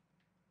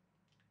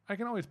 I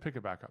can always pick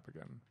it back up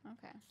again.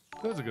 Okay.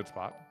 That's a good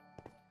spot.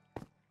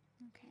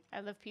 Okay. I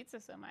love pizza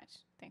so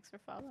much. Thanks for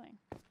following.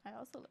 I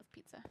also love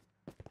pizza.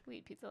 We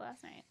ate pizza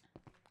last night.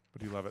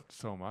 But you love it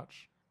so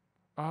much.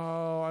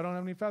 Oh, I don't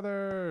have any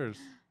feathers.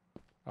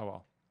 Oh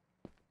well.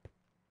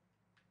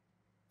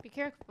 Be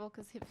careful,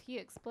 because if he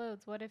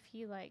explodes, what if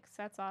he like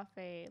sets off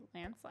a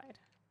landslide?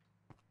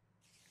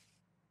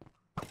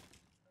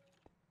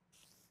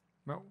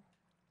 No.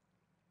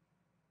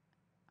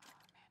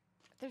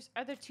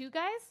 Are there two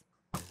guys?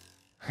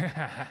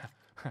 I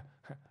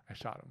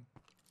shot him.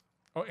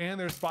 Oh, and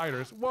there's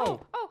spiders.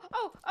 Whoa! Oh!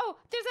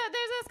 There's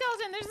a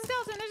skeleton. There's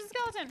a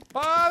skeleton.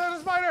 Ah, there's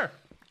a spider!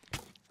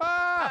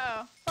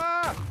 Ah!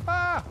 Uh-oh.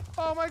 Ah!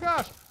 Oh my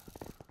gosh!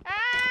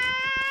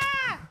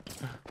 Ah!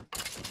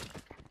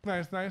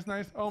 Nice.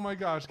 Oh my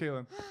gosh,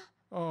 Katelyn.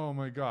 Oh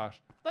my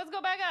gosh. Let's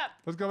go back up.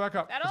 Let's go back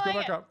up. I don't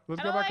like it. Let's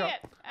I go don't back like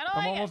up. it. I don't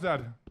I'm like almost it.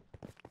 dead.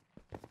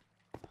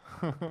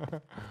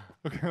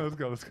 Okay, let's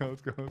go.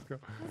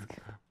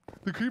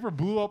 The creeper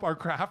blew up our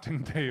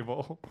crafting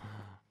table.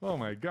 Oh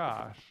my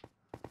gosh.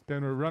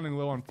 Then we're running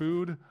low on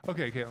food.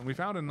 Okay, Katelyn, we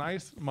found a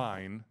nice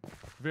mine.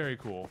 Very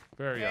cool.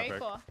 Very epic.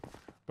 Cool.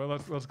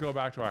 But let's go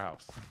back to our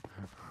house.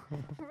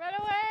 Run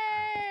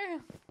away!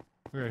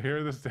 Okay, here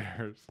are the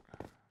stairs.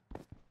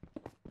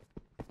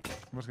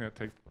 I'm just gonna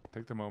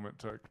take the moment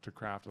to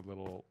craft a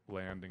little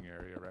landing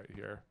area right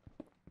here.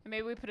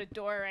 Maybe we put a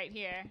door right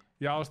here.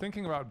 Yeah, I was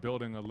thinking about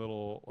building a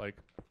little like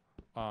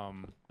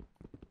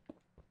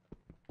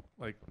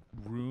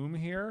room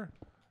here,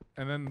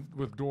 and then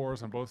with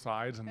doors on both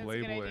sides and That's a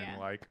good labeling idea.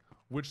 like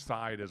which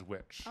side is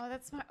which. Oh,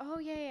 that's smart. Oh,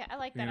 yeah. I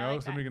like that. You know,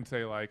 so we can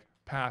say like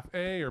path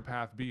A or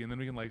path B, and then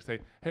we can like say,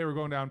 hey, we're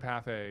going down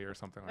path A or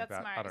something like that.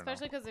 That's smart, I don't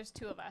especially because there's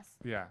two of us.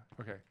 Yeah.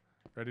 Okay.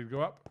 Ready to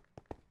go up?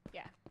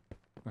 Yeah.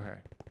 Okay.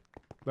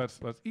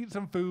 Let's eat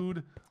some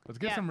food. Let's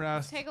get some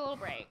rest. Let's take a little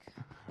break.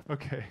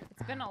 Okay.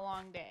 It's been a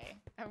long day.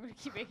 I'm gonna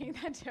keep making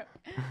that joke.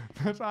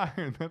 That's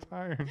iron.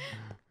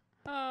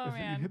 Oh If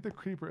man. you hit the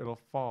creeper, it'll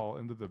fall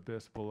into the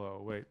abyss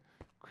below. Wait,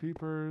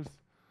 creepers.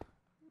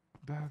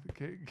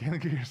 Can't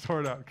get your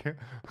sword out. Can't.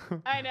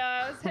 I know.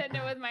 I was hitting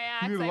it with my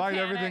axe. You I light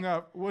panicked. everything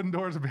up. Wooden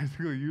doors are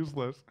basically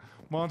useless.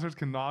 Monsters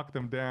can knock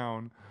them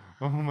down.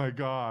 Oh my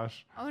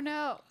gosh. Oh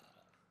no.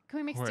 Can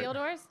we make steel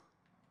doors?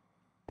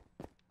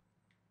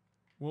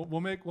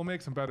 We'll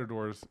make some better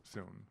doors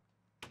soon.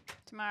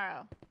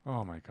 Tomorrow.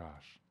 Oh my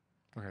gosh.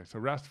 Okay, so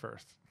rest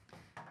first.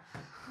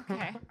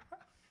 Okay.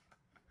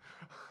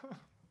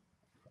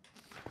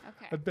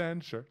 Okay.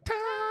 Adventure time.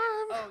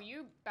 Oh,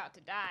 you about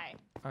to die.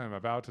 I am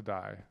about to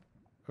die.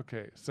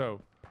 Okay,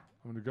 so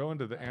I'm gonna go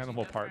into the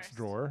animal parts first.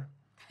 drawer,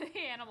 The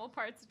animal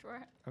parts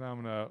drawer. and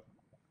I'm gonna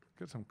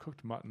get some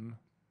cooked mutton.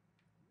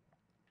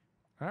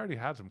 I already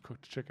had some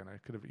cooked chicken. I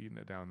could have eaten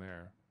it down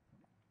there.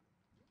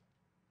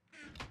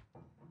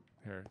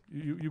 Here,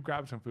 you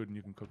grab some food and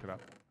you can cook it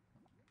up.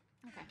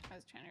 Okay, I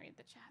was trying to read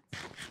the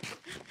chats.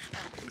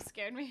 Oh, you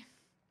scared me.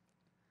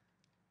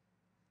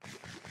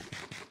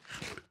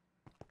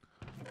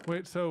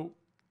 Wait, so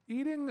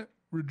eating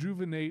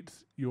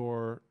rejuvenates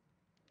your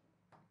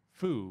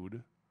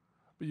food,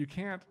 but you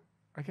can't,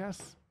 I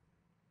guess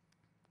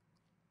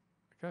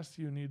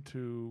you need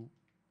to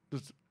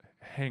just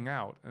hang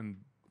out and,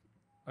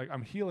 like,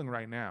 I'm healing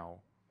right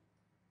now.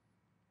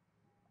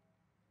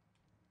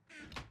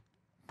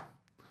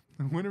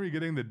 When are we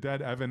getting the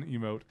dead Evan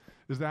emote?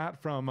 Is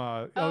that from,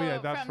 oh yeah,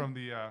 that's from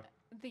the...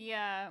 The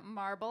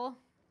marble.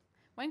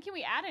 When can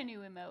we add a new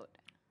emote?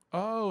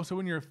 Oh, so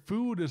when your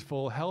food is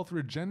full, health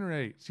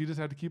regenerates. You just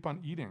have to keep on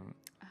eating.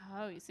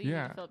 Oh, so you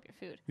need to fill up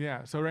your food.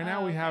 Yeah, so right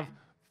now we okay. have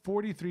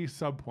 43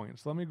 sub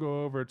points. Let me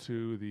go over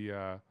to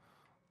the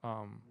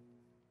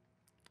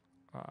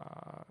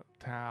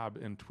tab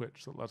in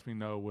Twitch that lets me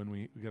know when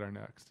we get our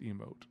next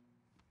emote.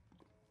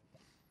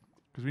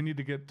 Because we need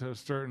to get to a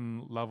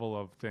certain level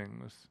of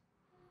things.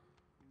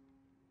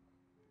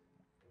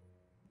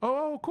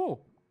 Oh,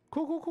 cool.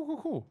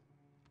 Cool.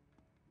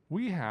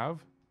 We have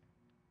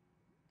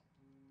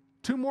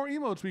 2 more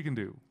emotes we can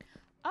do.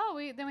 Oh,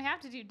 then we have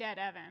to do Dead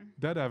Evan.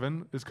 Dead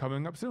Evan is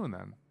coming up soon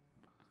then.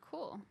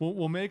 Cool.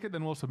 We'll make it,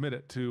 then we'll submit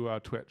it to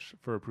Twitch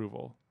for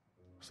approval.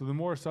 So the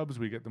more subs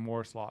we get, the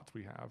more slots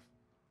we have.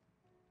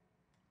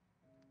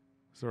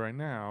 So right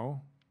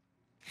now,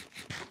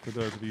 for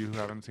those of you who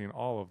haven't seen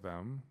all of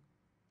them,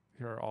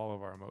 here are all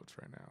of our emotes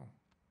right now.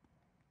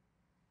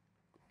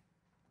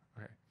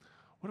 Okay,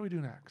 what do we do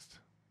next?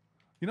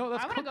 You know,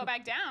 let's I want to go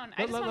back down.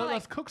 I just want to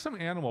let's cook some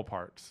animal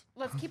parts.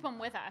 Let's keep them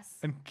with us.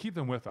 And keep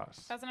them with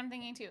us. That's what I'm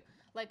thinking too.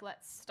 Like,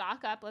 let's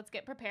stock up. Let's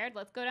get prepared.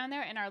 Let's go down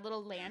there in our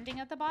little landing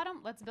at the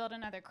bottom. Let's build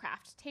another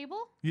craft table.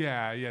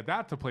 Yeah,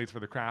 that's a place for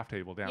the craft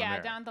table down there.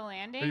 Yeah, down the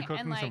landing. Are you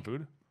cooking and some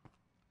food?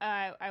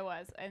 I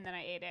was, and then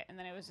I ate it, and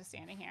then it was just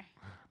standing here.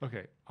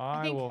 Okay,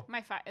 I think will.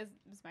 my is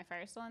my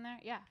fire still in there?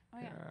 Yeah. Oh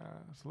yeah.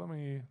 So let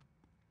me.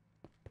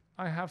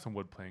 I have some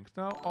wood planks.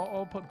 No,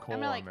 I'll put coal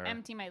I'm gonna on there.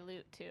 empty my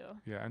loot too.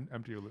 Yeah, and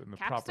empty your loot in the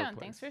proper Capstone, place.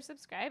 thanks for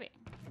subscribing.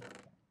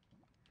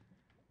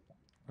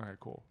 All right,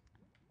 cool.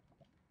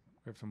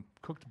 We have some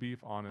cooked beef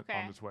on it Okay.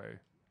 on its way.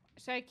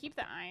 Should I keep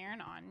the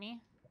iron on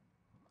me?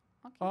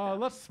 I'll keep that.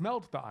 Let's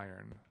smelt the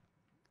iron.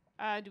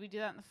 Do we do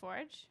that in the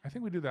forge? I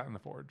think we do that in the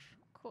forge.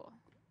 Cool.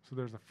 So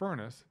there's a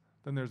furnace,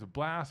 then there's a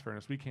blast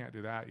furnace. We can't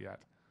do that yet.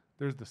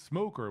 There's the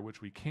smoker,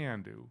 which we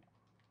can do.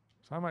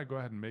 So I might go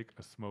ahead and make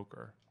a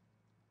smoker.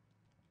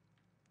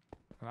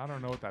 And I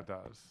don't know what that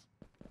does.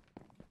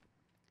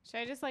 Should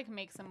I just like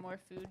make some more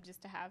food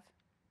just to have?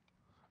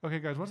 Okay,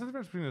 guys, what's the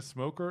difference between a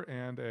smoker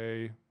and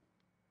a...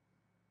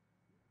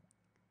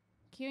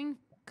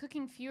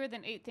 Cooking fewer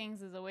than 8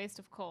 things is a waste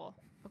of coal.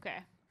 Okay.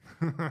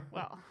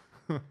 Well.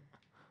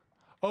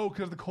 Oh,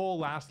 because the coal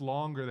lasts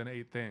longer than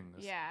 8 things.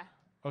 Yeah.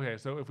 Okay,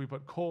 so if we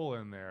put coal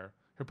in there,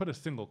 here, put a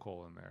single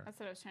coal in there. That's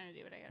what I was trying to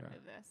do, but I gotta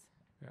move this.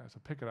 Yeah, so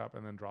pick it up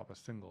and then drop a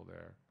single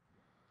there.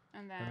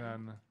 And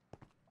then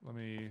let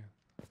me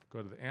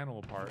go to the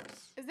animal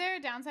parts. Is there a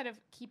downside of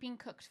keeping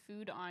cooked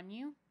food on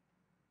you?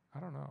 I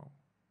don't know.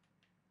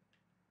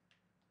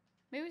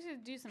 Maybe we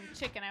should do some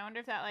chicken. I wonder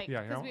if that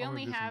yeah, because we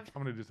only have.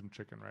 I'm gonna do some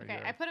chicken right here.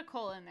 Okay, I put a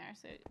coal in there,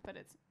 but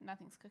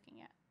nothing's cooking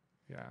yet.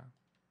 Yeah.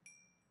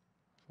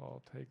 So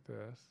I'll take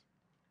this,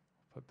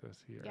 put this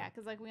here. Yeah,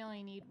 because like we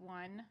only need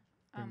one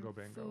bingo.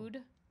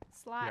 food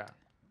slot.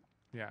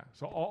 Yeah.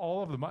 So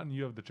all of the mutton,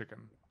 you have the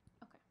chicken.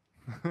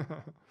 Okay.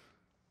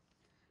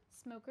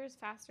 Smoker's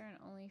faster and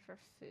only for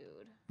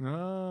food.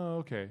 Oh,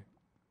 okay.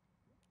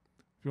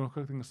 If you want to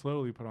cook things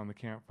slowly, put on the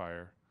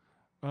campfire.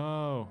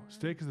 Oh,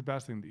 steak is the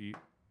best thing to eat.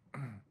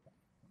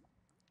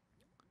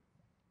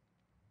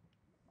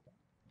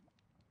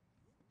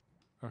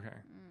 Okay.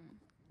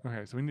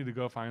 Okay, so we need to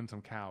go find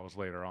some cows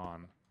later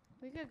on.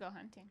 We could go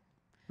hunting.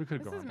 We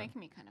could go hunting. This is making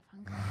me kind of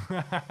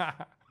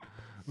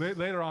hungry.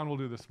 Later on, we'll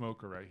do the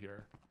smoker right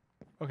here.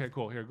 Okay,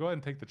 cool. Here, go ahead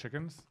and take the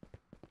chickens.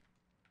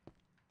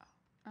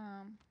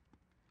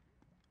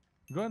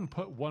 Go ahead and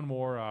put one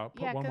more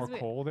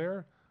coal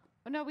there.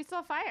 Oh, no, we still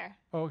have fire.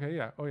 Oh, okay,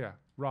 yeah. Oh, yeah.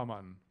 Raw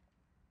mutton.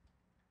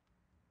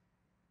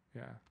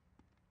 Yeah.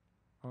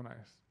 Oh,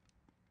 nice.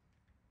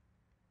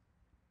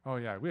 Oh,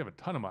 yeah. We have a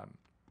ton of mutton.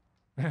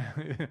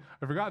 I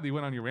forgot that you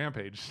went on your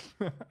rampage.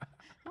 I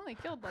only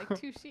killed like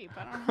 2 sheep.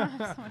 I don't know. I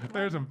have so much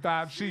There's some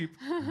fat sheep.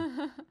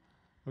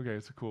 Okay,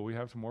 so cool. We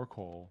have some more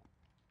coal.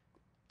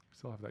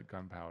 Still have that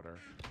gunpowder.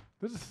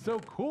 This is so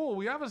cool.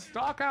 We have a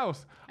stock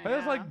house. I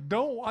just I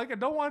don't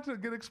want it to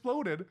get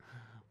exploded.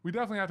 We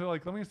definitely have to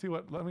let me see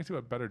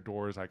what better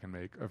doors I can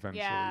make eventually.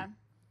 Yeah.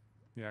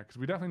 Yeah, because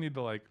we definitely need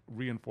to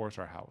reinforce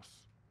our house.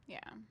 Yeah.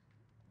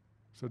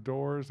 So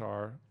doors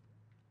are.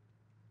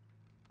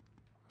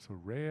 So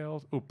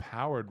rails. Oh,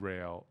 powered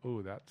rail.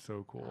 Oh, that's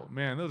so cool.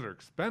 Man, those are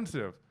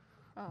expensive.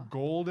 Oh.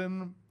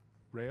 Golden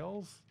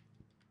rails.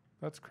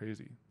 That's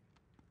crazy.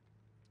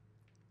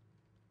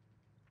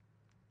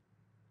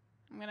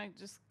 I'm gonna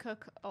just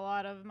cook a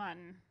lot of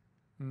mutton.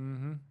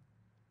 Mm-hmm.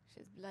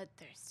 She's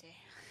bloodthirsty.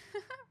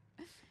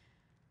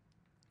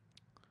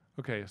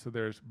 Okay, so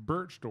there's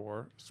birch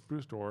door,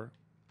 spruce door,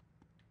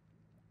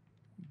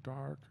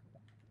 dark,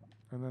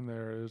 and then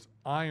there is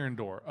iron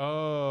door.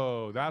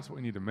 Oh, that's what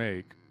we need to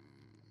make.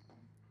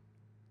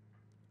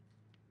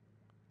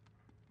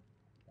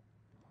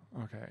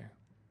 Okay.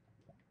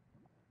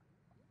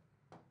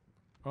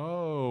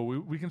 Oh,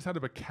 we can set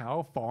up a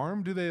cow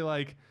farm? Do they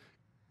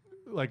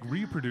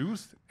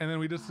reproduce, and then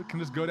we can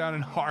just go down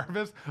and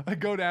harvest,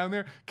 go down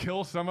there,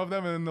 kill some of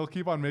them, and then they'll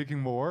keep on making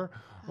more?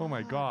 Oh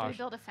my gosh. Can we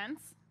build a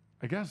fence?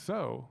 I guess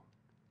so.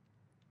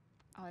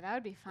 Oh, that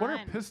would be fun. What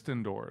are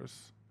piston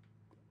doors?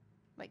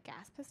 Like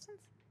gas pistons?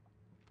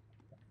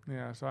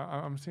 Yeah, so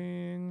I'm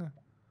seeing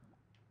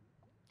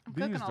I'm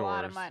these cooking doors. a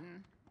lot of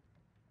mutton.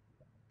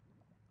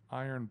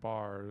 Iron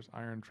bars,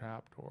 iron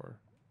trapdoor.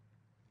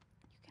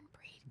 You can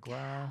breed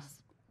glass.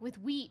 cows with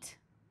wheat.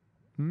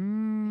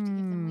 Mm. You have to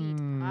give them wheat.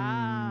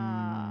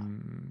 Ah.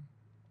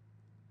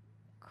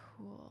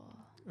 Cool.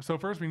 So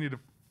first we need to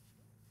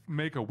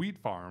make a wheat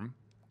farm.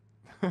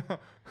 I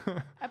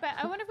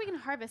wonder if we can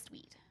harvest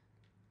wheat.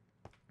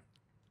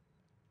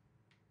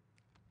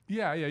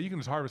 Yeah, you can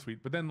just harvest wheat,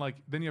 but then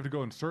you have to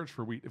go and search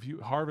for wheat. If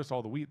you harvest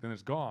all the wheat, then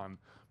it's gone.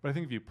 But I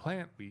think if you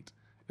plant wheat,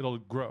 it'll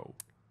grow.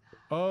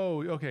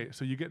 Oh, okay.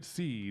 So you get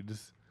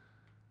seeds.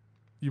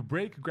 You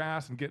break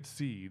grass and get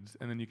seeds,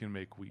 and then you can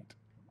make wheat.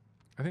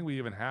 I think we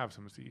even have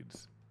some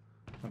seeds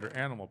under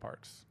animal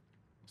parts.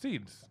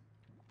 Seeds.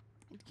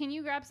 Can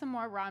you grab some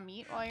more raw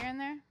meat while you're in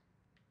there?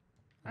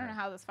 I don't know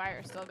how this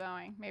fire is still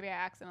going. Maybe I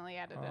accidentally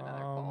added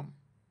another coal.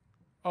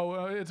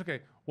 Oh, it's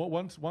okay. Well,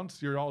 once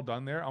you're all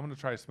done there, I'm gonna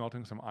try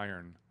smelting some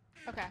iron.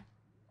 Okay.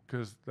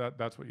 Because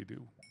that's what you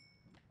do.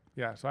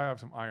 Yeah. So I have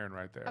some iron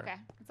right there. Okay,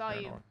 it's all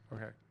iron you. ore.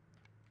 Okay.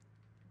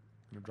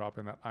 I'm gonna drop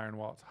in that iron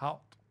while it's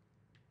hot.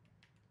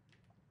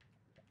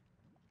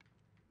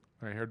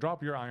 Okay, here,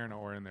 drop your iron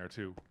ore in there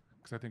too,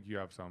 because I think you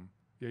have some.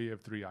 Yeah, you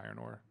have 3 iron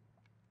ore.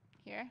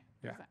 Here?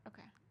 Yeah.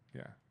 Okay.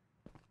 Yeah.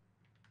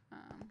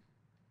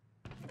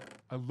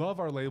 I love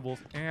our labels,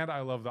 and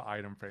I love the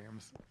item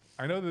frames.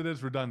 I know that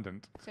it's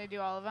redundant. Should I do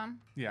all of them?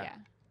 Yeah.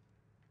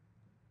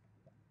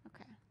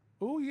 Okay.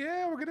 Oh,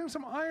 yeah, we're getting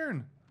some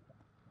iron.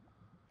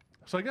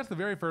 So I guess the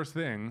very first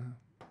thing...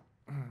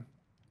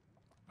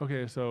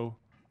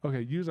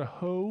 use a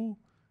hoe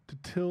to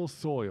till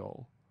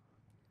soil.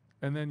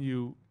 And then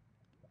you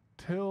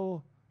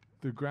till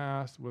the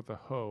grass with a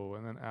hoe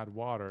and then add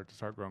water to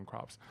start growing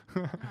crops.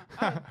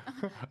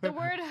 The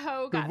word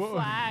hoe got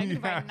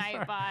flagged by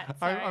Nightbot.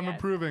 I'm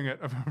approving it.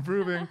 I'm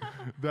approving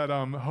that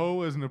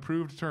hoe is an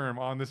approved term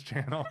on this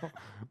channel.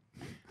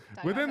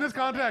 Within this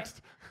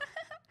context.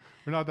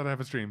 Or not that I have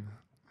a stream.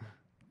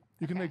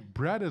 You can make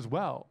bread as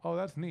well. Oh,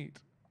 that's neat.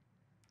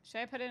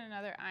 Should I put in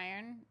another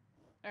iron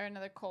or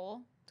another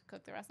coal to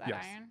cook the rest of that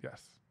iron?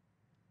 Yes.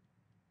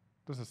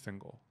 Just a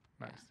single.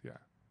 Nice, yeah.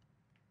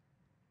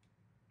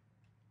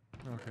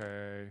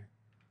 Okay.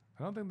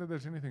 I don't think that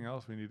there's anything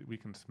else we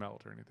can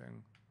smelt or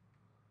anything.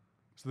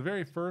 So the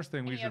very first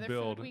thing we should build. Any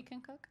other food we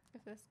can cook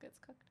if this gets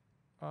cooked?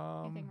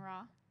 Anything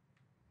raw?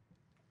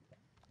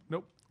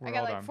 Nope. I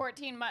got like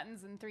 14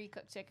 muttons and 3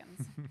 cooked chickens.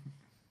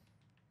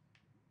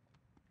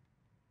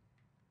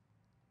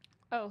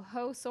 Oh,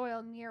 hoe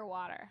soil near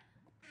water.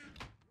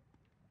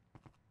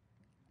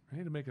 I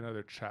need to make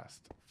another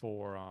chest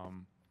for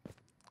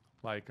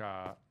like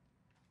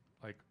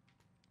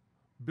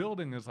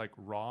building is like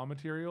raw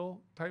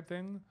material type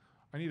thing.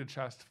 I need a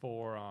chest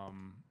for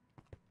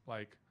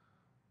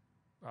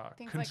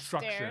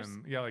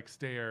construction. Like like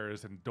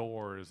stairs and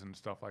doors and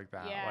stuff like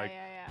that.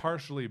 Yeah,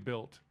 partially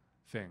built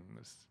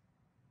things.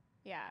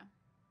 Yeah.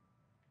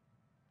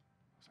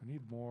 So I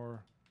need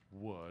more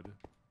wood.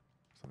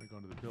 So let me go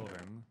into the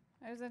building.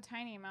 There's a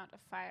tiny amount of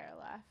fire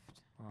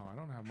left. Oh, I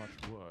don't have much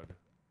wood.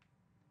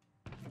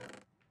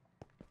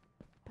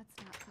 That's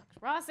not cooked.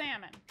 Raw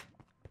salmon.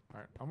 All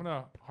right, I'm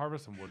gonna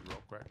harvest some wood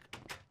real quick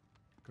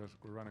because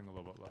we're running a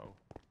little bit low.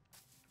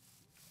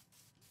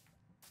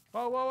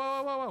 Whoa, whoa,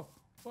 whoa, whoa,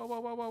 whoa, whoa, whoa,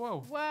 whoa, whoa,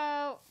 whoa.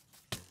 Whoa.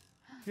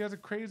 He has a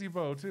crazy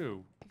bow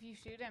too. If you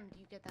shoot him, do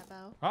you get that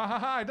bow? Ah ha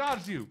ha, I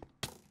dodged you.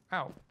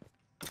 Ow.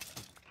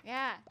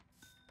 Yeah.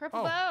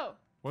 Purple bow.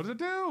 What does it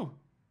do?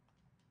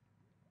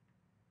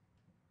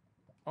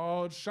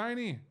 Oh, it's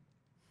shiny.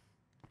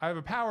 I have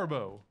a power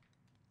bow.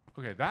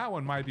 Okay, that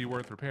one might be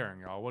worth repairing,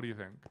 y'all. What do you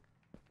think?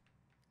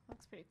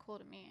 Looks pretty cool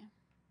to me.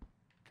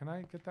 Can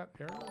I get that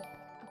arrow? Okay.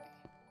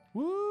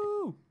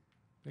 Woo!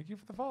 Thank you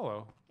for the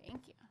follow.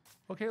 Thank you.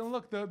 Okay, and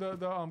look,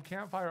 the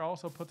campfire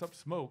also puts up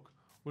smoke,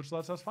 which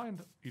lets us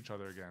find each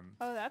other again.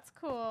 Oh, that's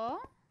cool.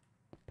 All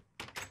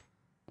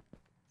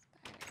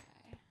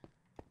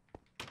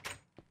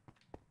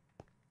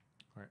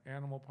right,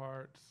 animal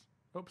parts.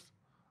 Oops.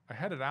 I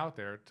headed out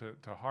there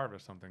to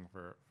harvest something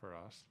for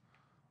us.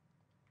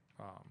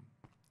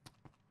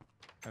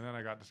 And then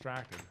I got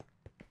distracted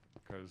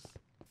because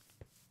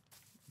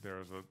there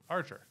was an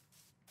archer,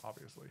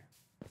 obviously.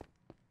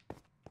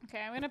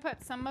 Okay, I'm going to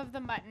put some of the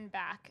mutton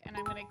back, and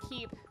I'm going to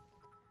keep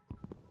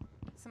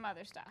some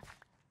other stuff.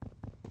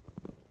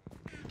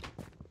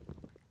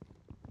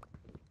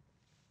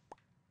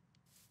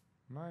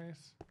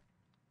 Nice.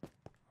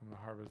 I'm going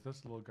to harvest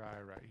this little guy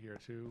right here,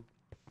 too.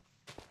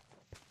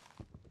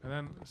 And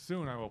then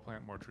soon I will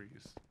plant more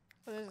trees.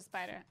 Oh, there's a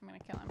spider. I'm going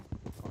to kill him.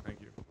 Oh, thank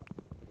you.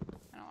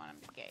 I don't want him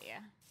to get you.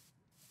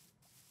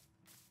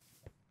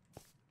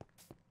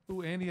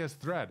 Ooh, and he has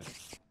thread.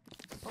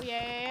 Oh,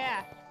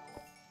 yeah.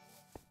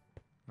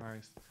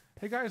 Nice.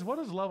 Hey, guys, what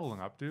does leveling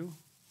up do?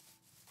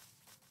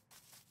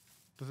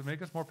 Does it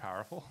make us more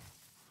powerful?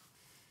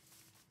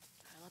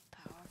 I look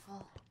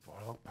powerful. Do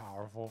I look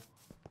powerful?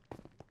 All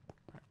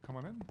right, come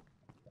on in.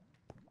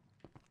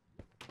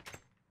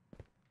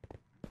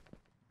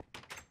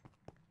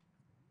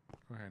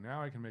 Okay,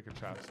 now I can make a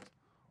chest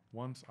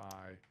once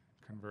I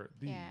convert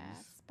these. Yeah,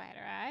 spider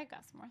eye.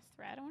 Got some more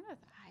thread. I wonder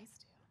what the eyes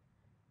do.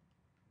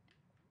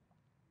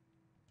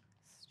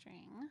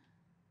 String.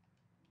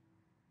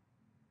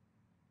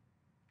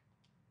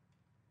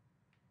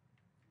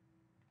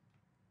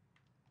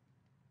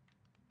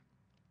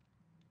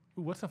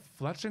 Ooh, what's a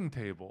fletching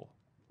table?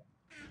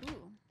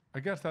 Ooh.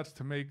 I guess that's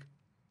to make...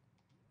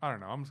 I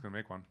don't know. I'm just going to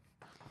make one.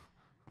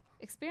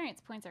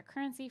 Experience points are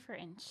currency for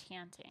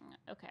enchanting.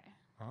 Okay.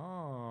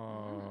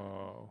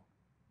 Oh.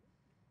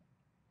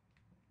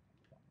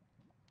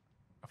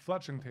 A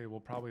fletching table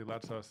probably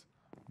lets us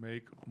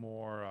make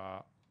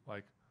more,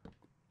 like,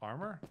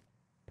 armor?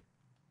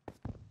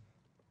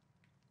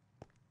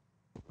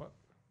 What?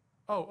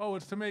 Oh,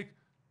 it's to make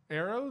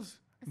arrows?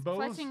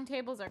 Bows? Fletching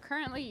tables are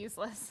currently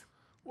useless.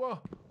 Whoa,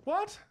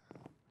 what?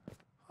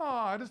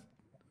 Oh,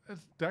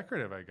 it's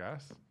decorative, I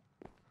guess.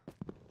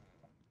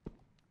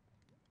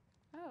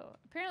 Oh,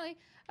 apparently,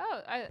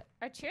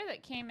 our cheer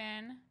that came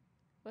in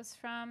was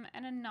from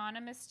an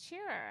anonymous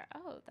cheerer.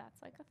 Oh,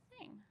 that's like a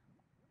thing.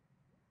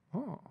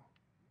 Oh,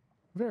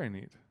 very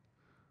neat.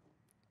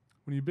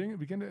 When you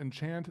begin to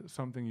enchant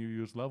something, you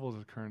use levels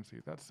as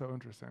currency. That's so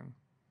interesting.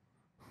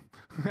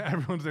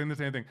 Everyone's saying the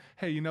same thing.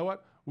 Hey, you know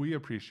what? We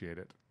appreciate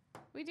it.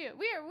 We do.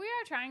 We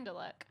are trying to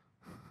look.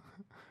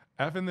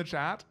 F in the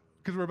chat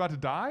because we're about to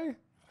die?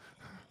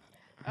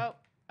 Oh,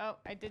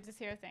 I did just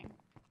hear a thing.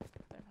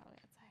 They're probably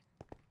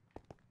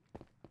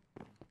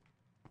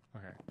outside.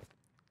 Okay.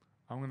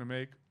 I'm going to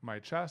make my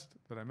chest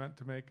that I meant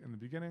to make in the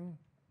beginning,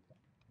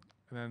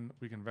 and then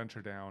we can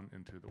venture down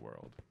into the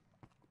world.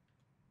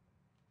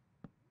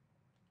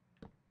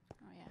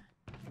 Oh, yeah.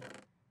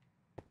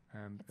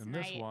 And It's in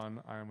this night. one,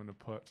 I'm going to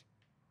put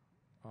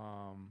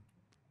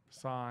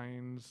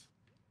signs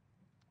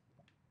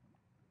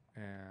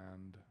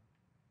and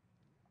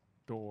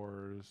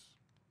doors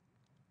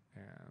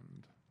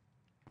and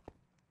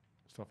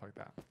stuff like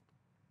that.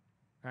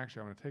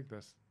 Actually, I'm going to take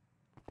this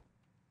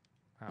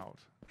out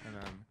and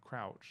then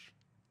crouch.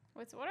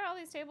 What are all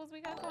these tables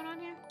we got going on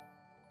here?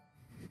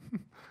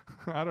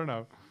 I don't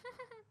know.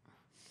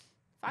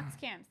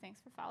 Foxcams,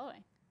 thanks for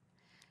following.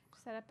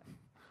 Set up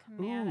a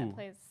command that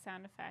plays a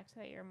sound effect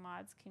that your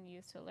mods can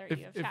use to alert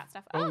you of chat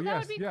stuff. Oh, that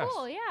would be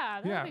cool.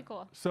 Yeah, that would be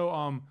cool. So,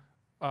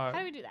 how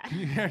do we do that?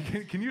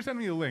 Can you send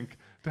me a link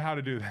to how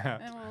to do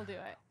that? And we'll do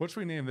it. What should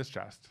we name this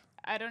chest?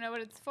 I don't know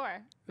what it's for.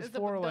 It's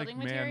for like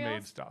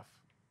man-made stuff.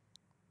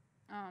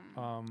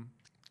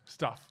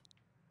 Stuff.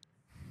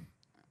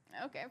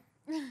 Okay.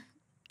 I'm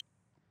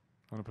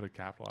gonna put a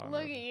capital on it.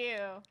 Look at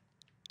you.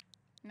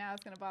 Now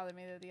it's gonna bother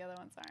me that the other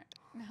ones aren't.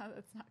 Now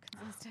that's not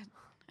consistent.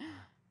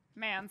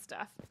 Man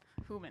stuff.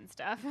 Human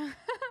stuff.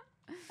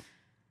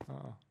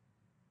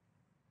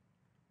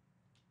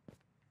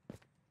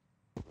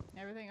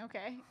 Everything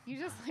okay? You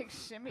just like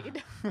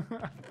shimmied.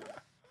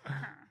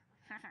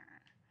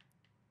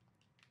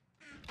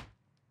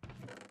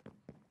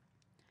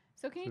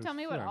 So can you tell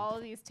me what all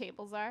of these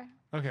tables are?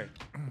 Okay.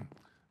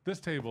 This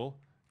table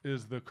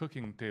is the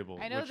cooking table.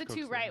 I know the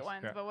two right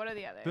ones, but what are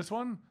the others? This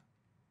one,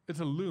 it's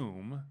a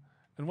loom.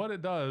 And what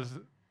it does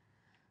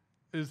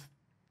is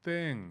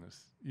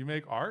things. You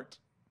make art?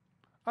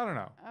 I don't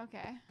know.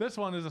 Okay. This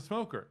one is a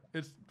smoker.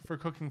 It's for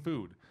cooking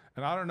food.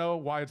 And I don't know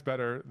why it's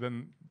better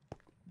than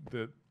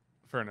the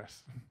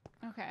furnace.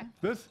 Okay.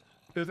 This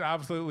is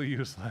absolutely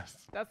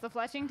useless. That's the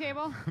fletching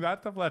table?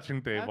 That's the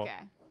fletching table. Okay.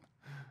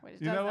 Which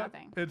you does know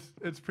nothing. What?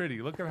 It's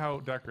pretty. Look at how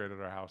decorated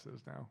our house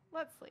is now.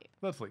 Let's sleep.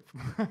 Let's sleep.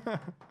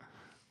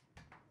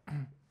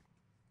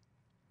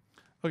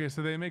 Okay,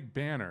 so they make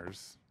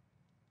banners.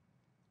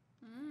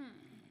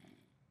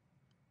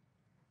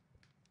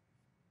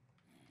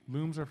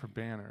 Looms are for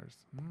banners.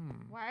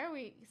 Why are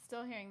we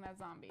still hearing that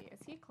zombie? Is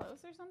he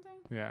close or something?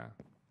 Yeah.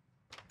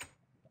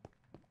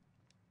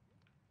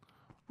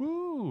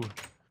 Woo!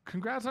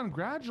 Congrats on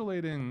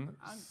graduating,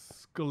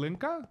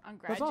 Skalinka. On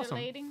graduating? That's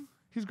awesome.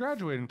 He's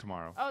graduating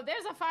tomorrow. Oh,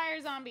 there's a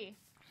fire zombie.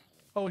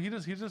 Oh,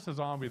 he's just a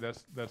zombie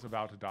that's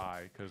about to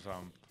die because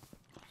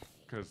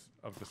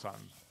of the sun.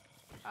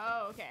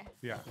 Oh, okay.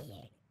 Yeah.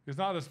 It's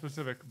not a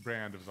specific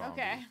brand of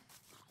zombie. Okay.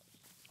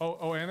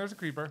 Oh, and there's a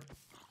creeper.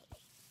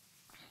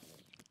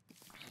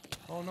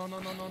 Oh, no.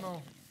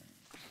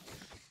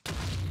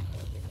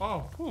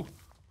 Oh, whew.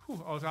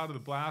 I was out of the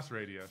blast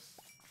radius.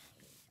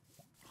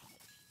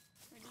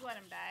 We just let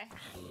him die.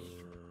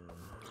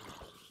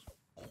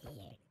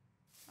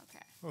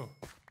 Okay. Oh.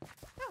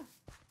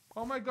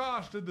 Oh my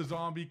gosh, did the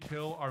zombie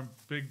kill our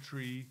big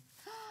tree?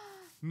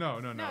 No,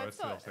 it's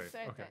still safe. It's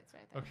right okay. It's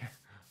right there. Okay.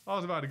 I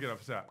was about to get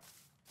upset.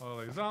 I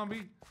was like,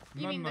 zombie?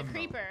 You mean the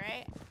creeper,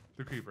 right?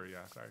 The creeper,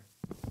 yeah, sorry.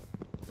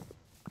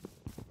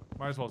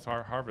 Might as well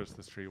harvest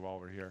this tree while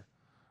we're here.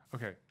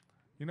 Okay.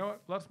 You know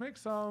what? Let's make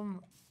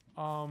some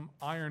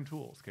iron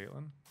tools,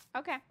 Katelyn.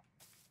 Okay.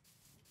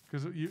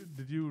 Because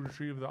did you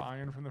retrieve the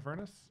iron from the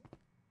furnace?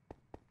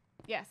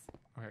 Yes.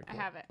 Okay, cool.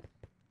 I have it.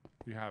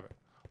 You have it.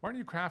 Why don't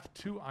you craft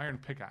 2 iron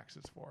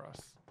pickaxes for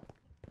us?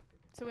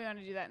 So we want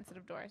to do that instead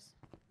of doors?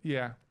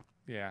 Yeah.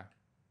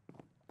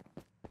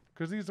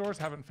 Because these doors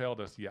haven't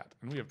failed us yet,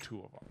 and we have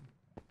 2 of them.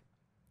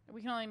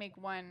 We can only make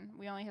 1.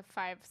 We only have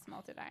 5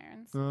 smelted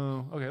irons.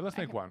 Oh, okay. Let's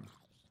make 1.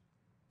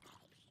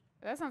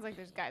 That sounds like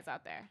there's guys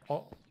out there.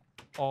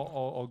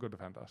 I'll go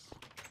defend us.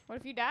 What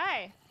if you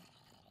die?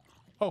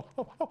 Oh!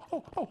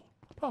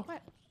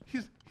 What?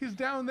 He's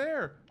down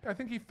there. I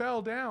think he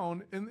fell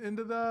down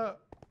into the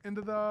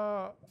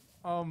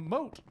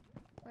moat.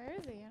 Where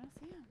is he? I don't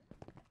see him.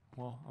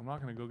 Well, I'm not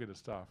gonna go get his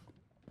stuff.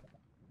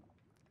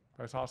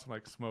 I saw some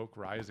like smoke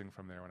rising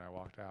from there when I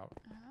walked out.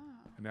 Oh.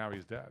 And now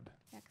he's dead.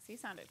 Yeah, because he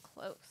sounded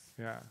close.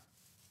 Yeah.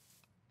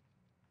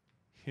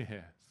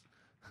 Yes.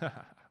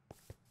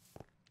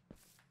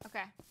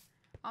 Okay.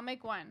 I'll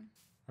make 1.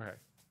 Okay.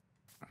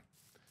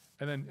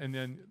 And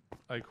then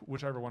like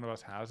whichever one of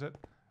us has it,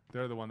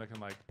 they're the one that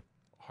can like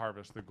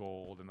harvest the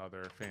gold and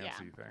other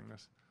fancy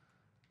things.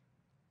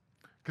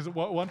 Because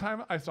one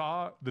time I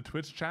saw the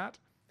Twitch chat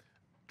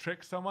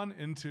trick someone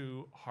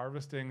into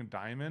harvesting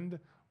diamond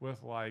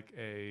with like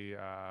a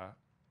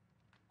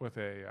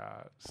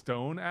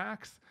stone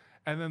axe,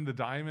 and then the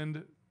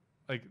diamond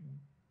like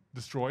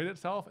destroyed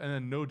itself, and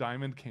then no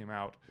diamond came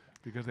out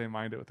because they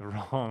mined it with the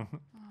wrong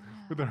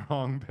with the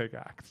wrong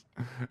pickaxe,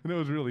 and it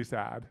was really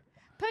sad.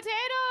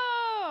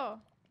 Potato!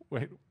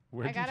 Wait,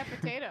 I got a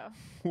potato.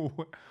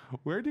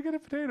 Where'd you get a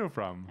potato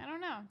from? I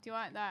don't know. Do you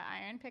want the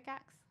iron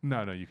pickaxe?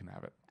 No, you can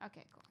have it.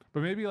 Okay, cool.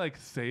 But maybe like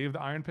save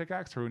the iron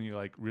pickaxe for when you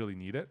like really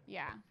need it.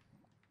 Yeah.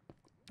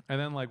 And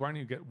then like why don't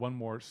you get 1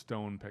 more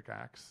stone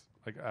pickaxe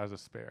like as a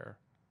spare?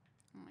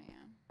 Oh yeah.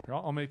 Here,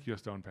 I'll make you a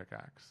stone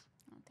pickaxe.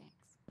 Oh,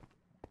 thanks.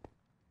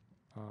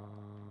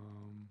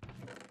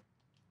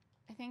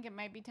 I think it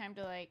might be time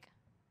to like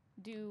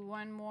do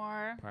 1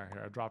 more All right,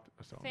 here I dropped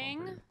a stone thing.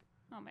 one for you.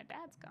 Oh, my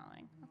dad's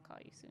calling. I'll call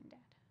you soon, Dad.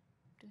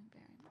 I'm doing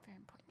very, very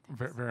important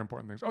things. Very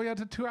important things. Oh yeah,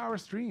 it's a 2-hour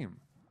stream.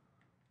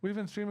 We've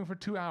been streaming for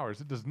 2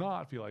 hours. It does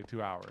not feel like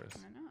 2 hours.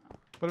 I know.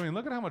 But I mean,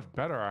 look at how much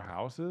better our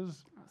house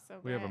is. Oh, so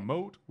We have a big.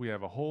 moat. We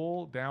have a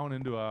hole down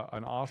into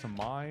an awesome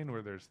mine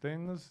where there's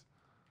things.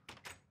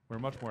 We're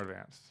much more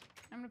advanced.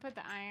 I'm gonna put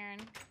the iron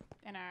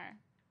in our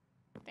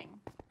thing.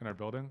 In our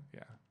building?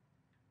 Yeah.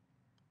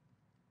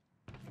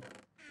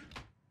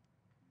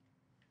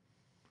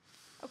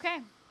 Okay.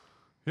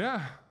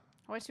 Yeah.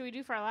 What should we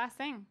do for our last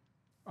thing?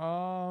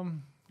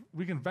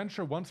 We can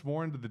venture once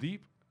more into the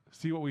deep,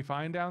 see what we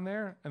find down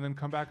there, and then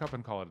come back up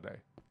and call it a day.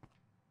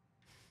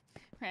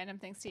 Random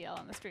things to yell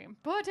on the stream.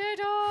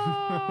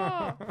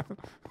 Potato!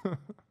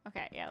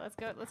 Okay, yeah, let's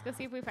go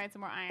see if we find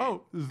some more iron.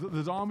 Oh,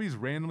 the zombies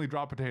randomly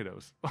drop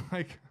potatoes.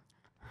 Like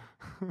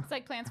It's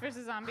like Plants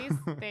vs. Zombies.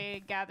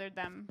 They gathered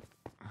them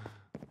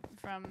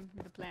from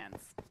the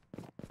plants.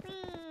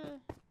 All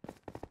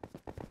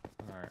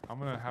right, I'm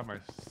gonna have my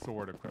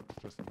sword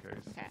equipped just in case.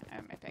 Okay, I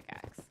have my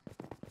pickaxe.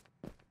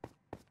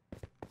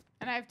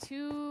 And I have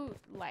 2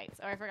 lights.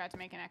 Oh, I forgot to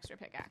make an extra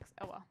pickaxe.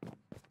 Oh well.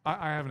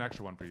 I have an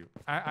extra one for you.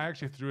 I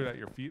actually threw it at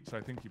your feet, so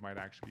I think you might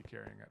actually be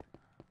carrying it.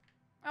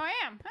 Oh, I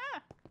am.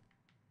 Ah.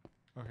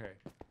 Okay,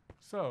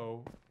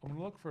 so I'm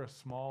gonna look for a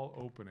small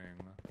opening,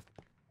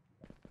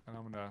 and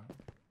I'm gonna.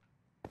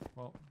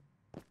 Well,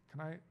 do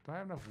I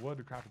have enough wood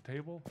to craft a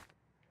table?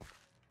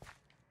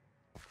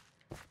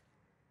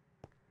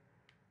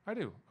 I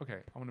do.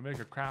 Okay, I'm gonna make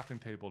a crafting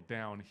table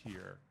down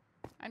here.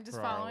 I'm just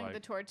for our, following like- the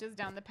torches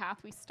down the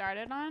path we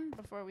started on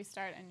before we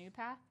start a new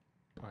path.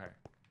 Okay.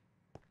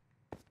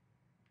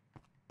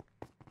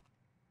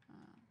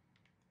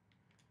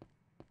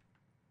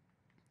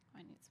 I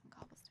need some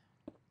cobblestone.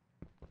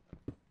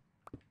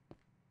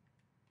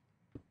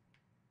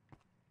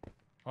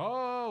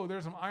 Oh,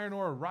 there's some iron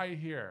ore right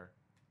here.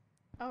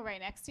 Oh, right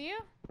next to you?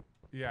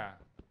 Yeah.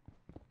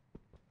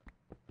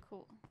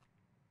 Cool.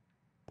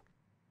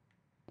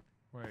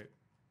 Wait.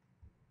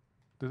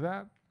 Did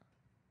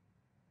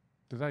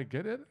I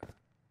get it?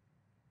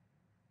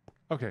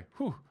 Okay.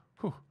 Whew.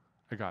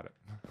 I got it.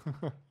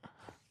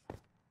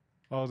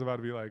 I was about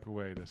to be like,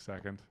 wait a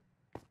second.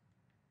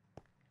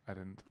 I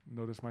didn't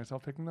notice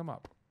myself picking them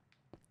up.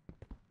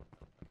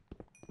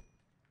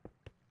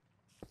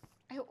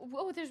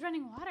 Whoa, there's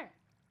running water.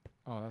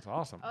 Oh, that's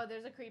awesome. Oh,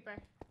 there's a creeper.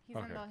 He's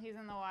in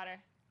the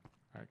water.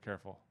 All right,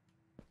 careful.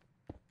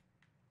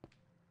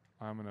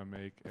 I'm gonna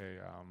make a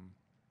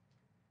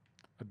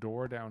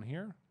door down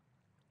here.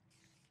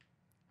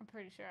 I'm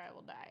pretty sure I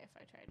will die if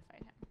I try to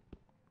fight him.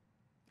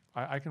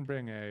 I can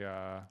bring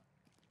a.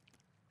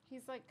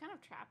 He's like kind of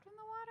trapped in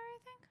the water, I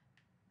think.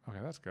 Okay,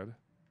 that's good.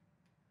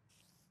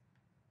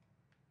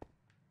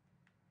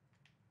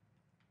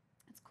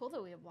 It's cool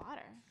that we have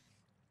water.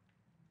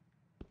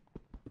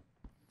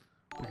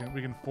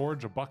 We can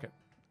forge a bucket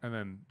and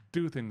then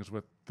do things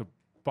with the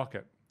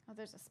bucket. Oh,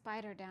 there's a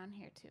spider down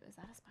here too. Is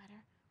that a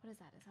spider? What is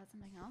that? Is that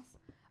something else?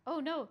 Oh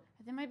no,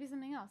 there might be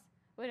something else.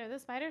 Wait, are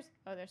those spiders?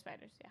 Oh, they're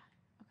spiders. Yeah.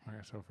 Okay.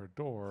 Okay, so for a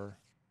door.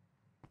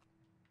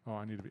 Oh,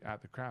 I need to be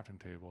at the crafting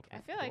table. To I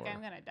make feel the like door.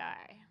 I'm gonna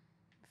die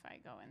if I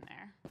go in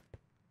there.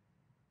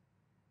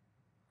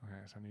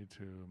 Okay, so I need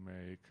to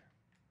make.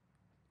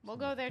 We'll some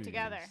go of there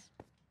together. these.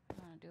 I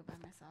don't want to do it by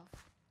myself.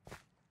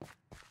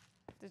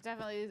 There's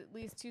definitely at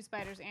least 2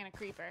 spiders and a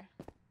creeper.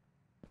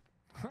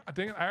 I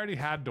think I already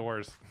had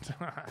doors.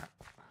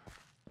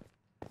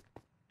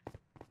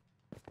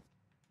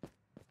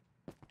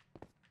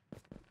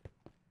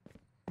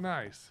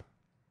 Nice.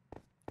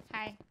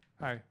 Hi.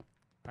 Hi.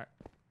 Hi.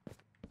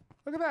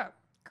 Look at that.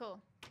 Cool.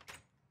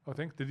 Oh,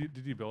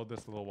 did you build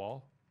this little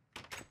wall?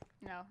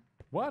 No.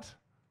 What?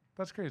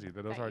 That's crazy.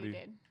 That was Thought you already.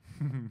 did.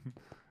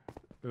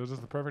 It was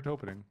just the perfect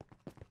opening.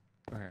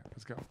 Okay,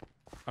 let's go.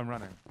 I'm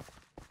running.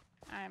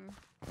 I'm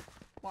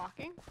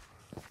walking.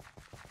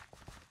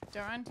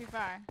 Don't run too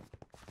far.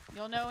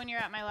 You'll know when you're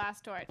at my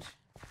last torch.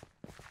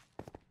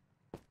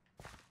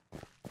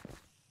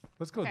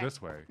 Let's go Okay.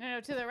 this way. No,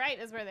 to the right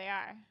is where they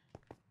are.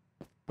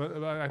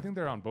 But I think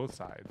they're on both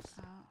sides.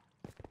 Oh.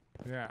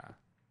 Yeah.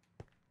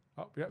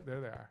 Oh, yep,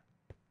 there they are.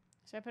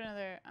 Should I put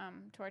another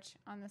torch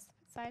on this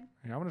side?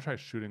 Yeah, I'm gonna try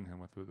shooting him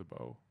with the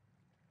bow.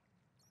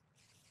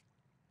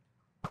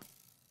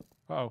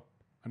 Uh-oh.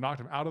 I knocked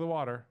him out of the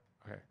water.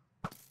 Okay.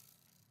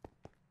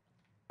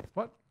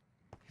 What?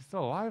 He's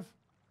still alive?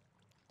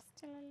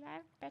 Still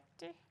alive,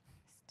 Betty.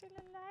 Still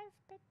alive,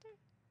 Betty.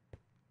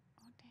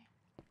 Oh,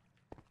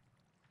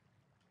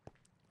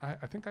 damn.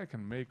 I think I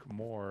can make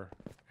more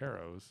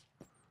arrows.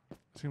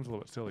 Seems a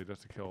little bit silly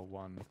just to kill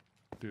one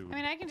dude. I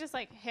mean, I can just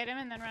like hit him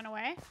and then run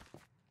away.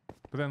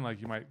 But then like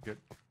you might get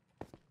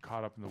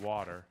caught up in the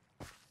water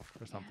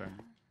or something.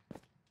 Yeah.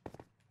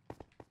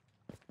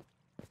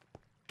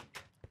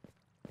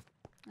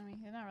 I mean,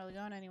 he's not really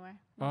going anywhere.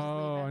 We'll just leave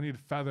Oh, him. I need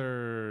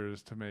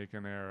feathers to make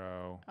an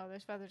arrow. Oh,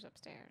 there's feathers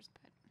upstairs,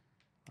 but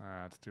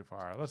That's too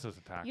far. Let's just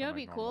attack you know him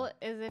what'd be like cool normal.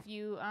 is if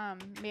you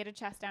made a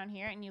chest down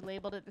here and you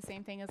labeled it the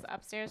same thing as the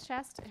upstairs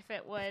chest. If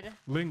it would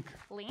Link.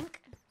 link.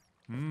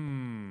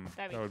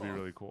 That be would be cool.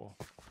 really cool.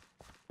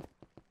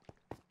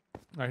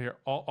 Right here.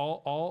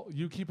 All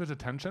you keep his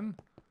attention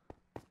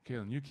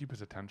Katelyn, you keep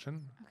his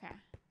attention. Okay.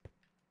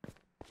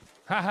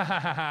 Ha ha ha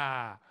ha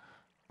ha!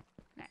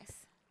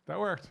 Nice. That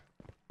worked.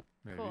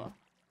 Maybe. Cool.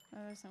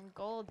 Well, there's some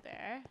gold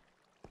there.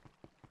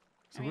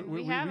 So I mean,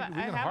 we have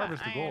can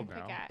harvest the gold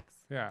now. Pickaxe.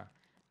 Yeah.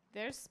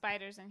 There's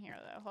spiders in here,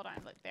 though. Hold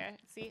on. Look there.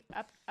 See?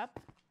 Up, up.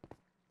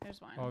 There's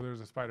one. Oh,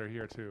 there's a spider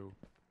here, too.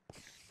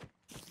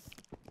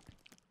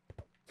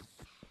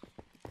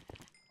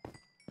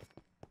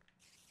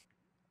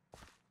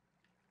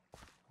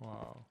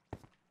 Wow.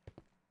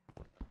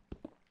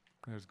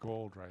 There's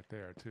gold right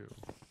there, too.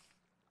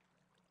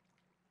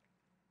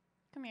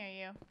 Come here,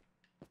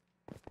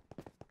 you.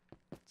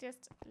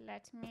 Just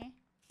let me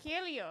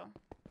kill you.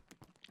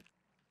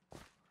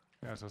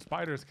 Yeah, so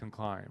spiders can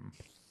climb.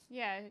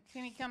 Yeah,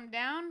 can he come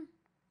down?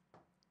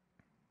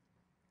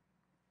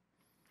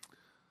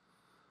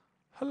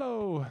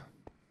 Hello.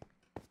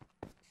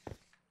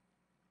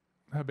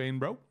 Bane,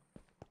 bro.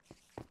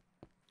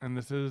 And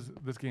this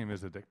game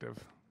is addictive.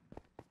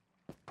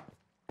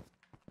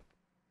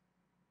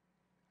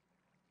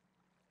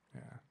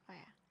 Yeah. Oh, yeah.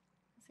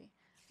 Let's see.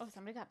 Oh,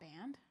 somebody got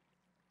banned?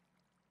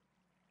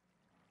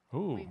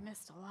 Ooh. We've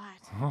missed a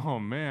lot. Oh,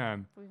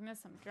 man. We've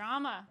missed some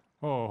drama.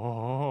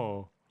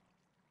 Oh.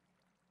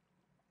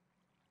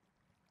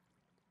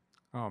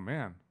 Oh,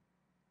 man.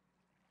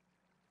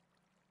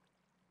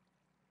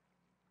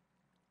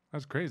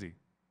 That's crazy.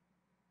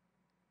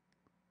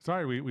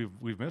 Sorry,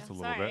 we've missed a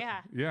little bit. Yeah.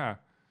 Yeah.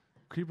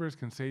 Creepers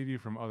can save you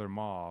from other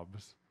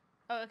mobs.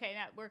 Oh, okay.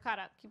 Now we're caught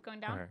up. Keep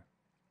going down. Okay.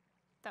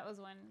 That was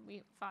when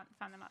we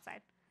found them outside.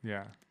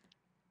 Yeah.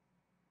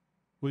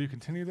 Will you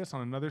continue this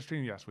on another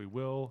stream? Yes, we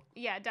will.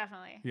 Yeah,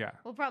 definitely. Yeah.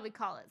 We'll probably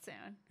call it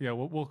soon. Yeah,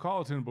 we'll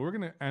call it soon, but we're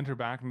going to enter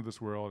back into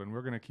this world and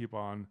we're going to keep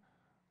on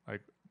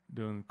like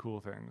doing cool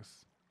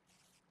things.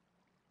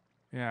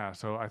 Yeah,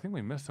 so I think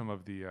we missed some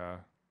of the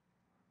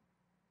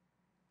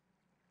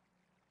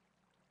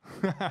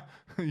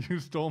you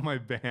stole my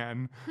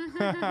ban.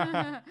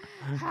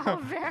 How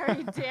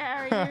very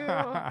dare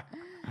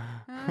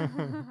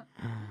you?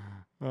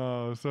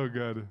 Oh, so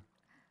good.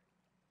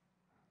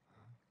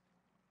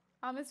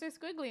 Oh, Mr.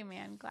 Squiggly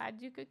Man, glad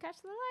you could catch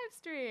the live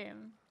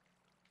stream.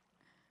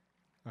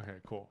 Okay,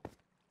 cool.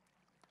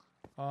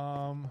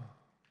 Oh,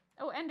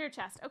 ender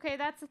chest. Okay,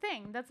 that's the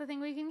thing. That's the thing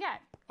we can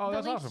get. Oh, the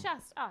that's leech awesome.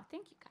 chest. Oh,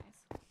 thank you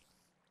guys.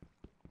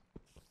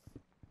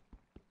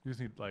 You just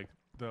need like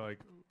the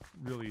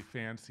really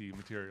fancy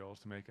materials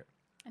to make it.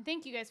 And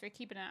thank you guys for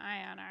keeping an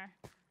eye on our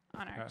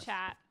Yes.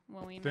 chat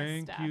when we miss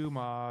Thank stuff. you,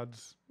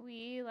 mods.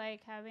 We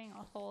like having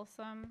a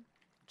wholesome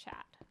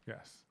chat.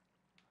 Yes.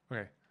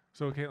 Okay.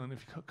 So, Katelyn,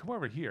 if you come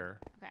over here,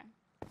 Okay.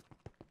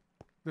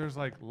 there's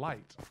like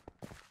light.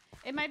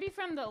 It might be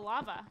from the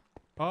lava.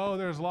 Oh,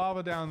 there's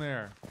lava down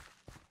there.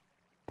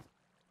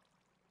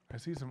 I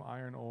see some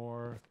iron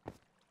ore.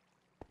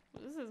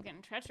 This is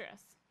getting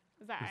treacherous.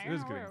 Is that This iron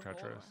is ore getting or gold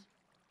treacherous. ore?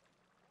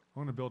 I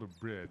want to build a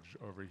bridge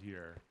over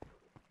here.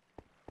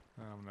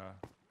 And I'm going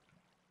to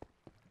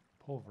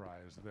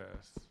pulverize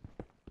this.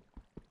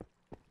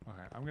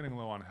 Okay, I'm getting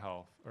low on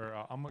health.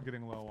 Or I'm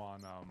getting low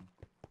on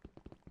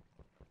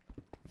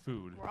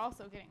food. We're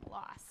also getting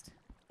lost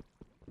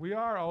We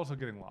are also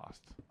getting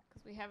lost.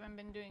 because we haven't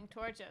been doing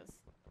torches.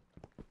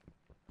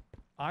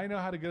 I know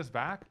how to get us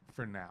back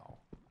for now.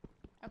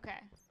 Okay.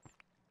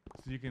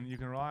 So you can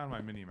rely on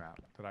my mini map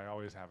that I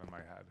always have in my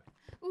head.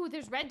 Ooh,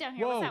 there's red down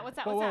here. Whoa, What's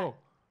that? whoa, What's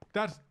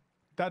whoa.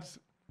 That's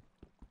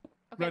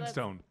Okay,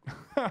 redstone.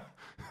 Oh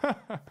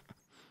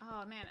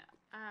man.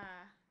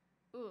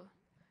 Ooh.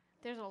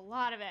 There's a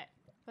lot of it,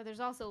 but there's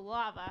also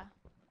lava.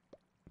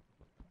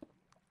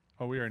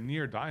 Oh, we are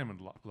near diamond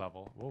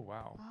level. Oh,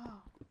 wow.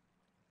 Oh.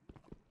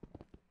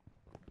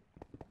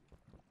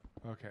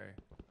 Okay.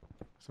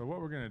 So what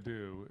we're going to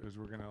do is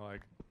we're going to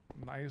like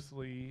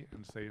nicely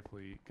and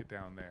safely get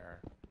down there.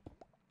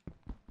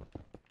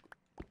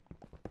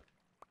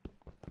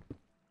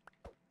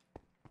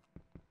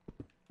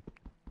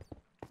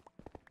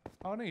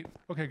 Oh, neat.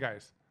 Okay,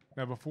 guys.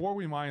 Now, before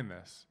we mine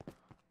this,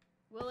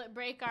 Will it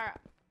break our...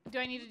 Do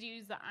I need to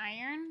use the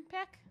iron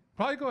pick?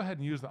 probably go ahead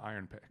and use the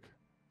iron pick.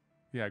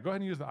 Yeah, go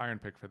ahead and use the iron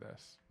pick for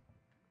this.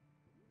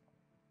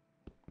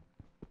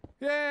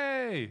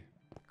 Yay!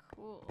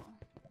 Cool.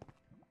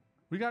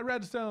 We got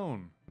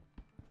redstone.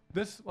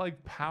 This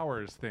like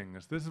powers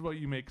things. This is what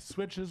you make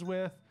switches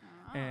with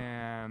Oh,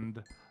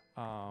 and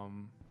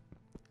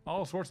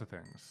all sorts of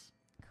things.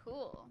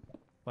 cool.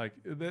 Like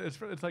it's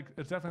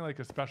definitely like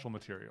a special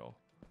material.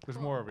 There's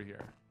Cool. more over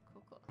here.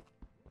 Cool, cool.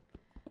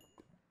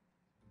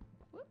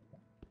 Whoop.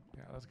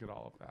 Yeah, let's get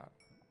all of that.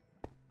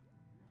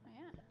 Oh,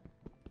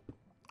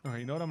 yeah. Okay,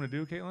 you know what I'm gonna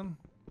do, Katelyn?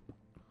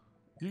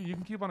 You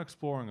can keep on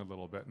exploring a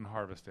little bit and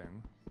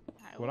harvesting.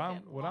 I What will I'm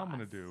get gonna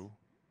lost. do,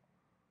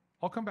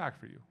 I'll come back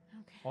for you.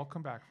 Okay. I'll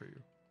come back for you.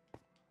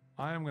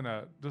 I am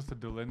gonna just to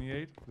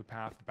delineate the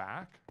path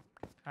back.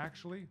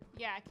 Actually,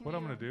 Yeah, can what you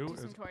I'm gonna do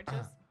some is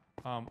torches?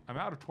 I'm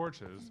out of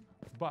torches,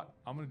 but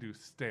I'm gonna do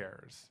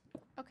stairs.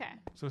 Okay.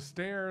 So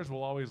stairs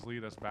will always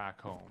lead us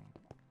back home.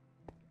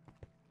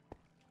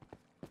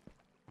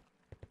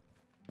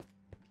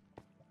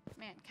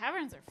 Man,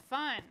 caverns are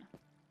fun.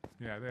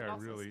 Yeah, they but are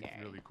also really,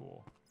 scary. really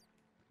cool.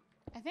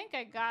 I think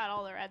I got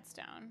all the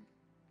redstone.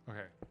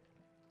 Okay.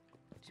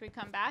 Should we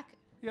come back?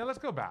 Yeah, let's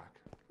go back.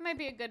 Might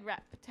be a good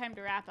time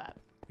to wrap up.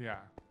 Yeah.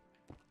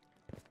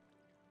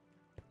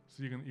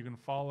 So you can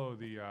follow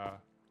the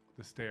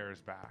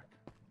stairs back.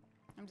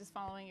 I'm just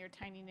following your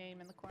tiny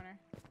name in the corner.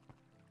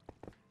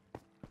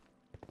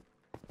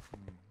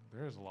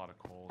 There's a lot of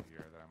coal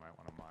here that I might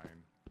want to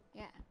mine.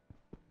 Yeah.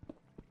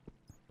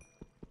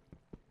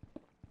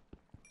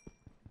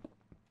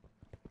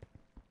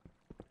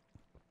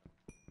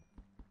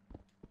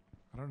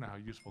 I don't know how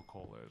useful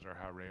coal is or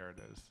how rare it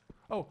is.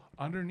 Oh,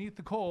 underneath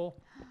the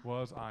coal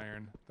was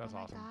iron. That's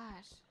awesome. Oh my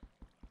gosh.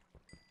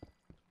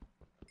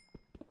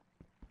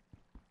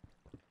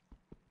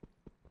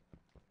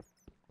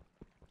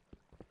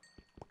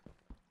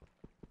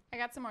 I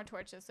got some more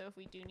torches, so if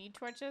we do need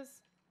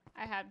torches,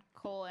 I had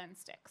coal and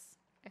sticks.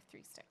 I have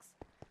 3 sticks.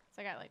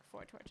 So I got like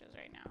 4 torches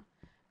right now.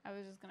 I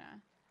was just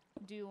gonna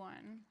do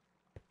one.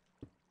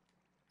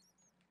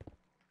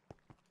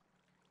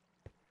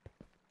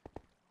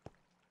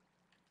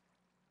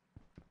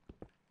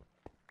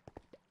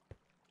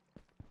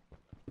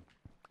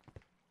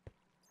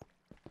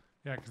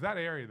 Yeah, because that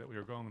area that we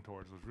were going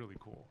towards was really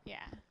cool. Yeah.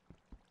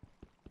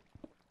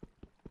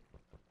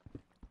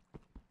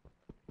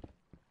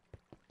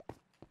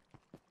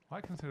 I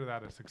consider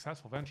that a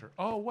successful venture.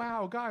 Oh,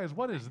 wow, guys,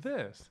 what is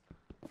this?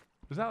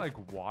 Is that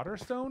like water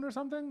stone or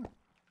something?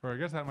 Or I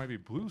guess that might be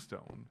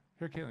bluestone.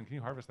 Here, Katelyn, can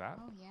you harvest that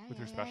Oh, yeah, with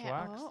yeah, your special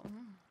yeah. axe? Oh,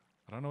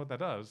 I don't know what that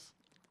does.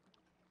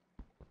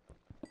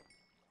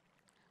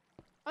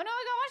 Oh, no, it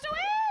got washed away!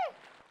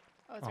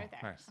 Oh, it's Oh, right there.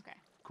 nice. Okay.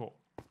 Cool.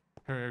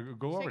 Here,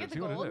 go Should I over get it. the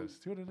See what gold? it is.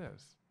 See what it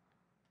is.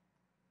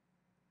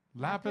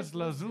 Lapis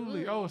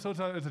lazuli. Oh, so it's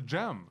a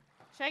gem.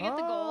 Should I get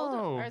the gold,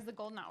 Oh. or is the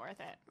gold not worth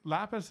it?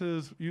 Lapis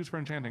is used for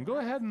enchanting. Go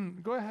ahead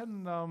and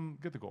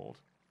get the gold.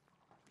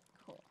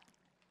 Cool.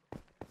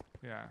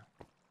 Yeah.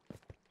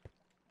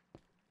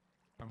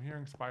 I'm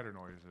hearing spider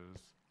noises.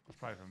 It's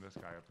probably from this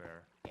guy up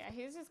there. Yeah,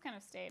 he's just kind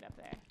of stayed up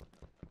there.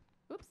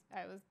 Oops,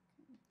 I was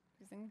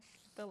using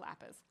the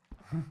lapis.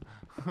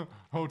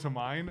 Oh, to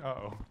mine?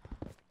 Uh-oh.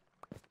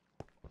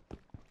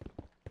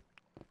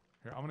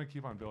 Here, I'm going to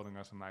keep on building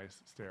us a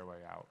nice stairway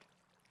out.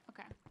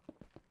 Okay.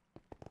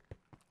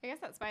 I guess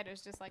that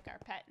spider's just like our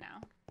pet now.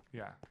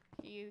 Yeah.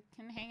 He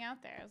can hang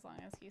out there as long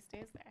as he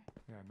stays there.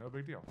 Yeah, no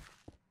big deal.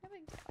 No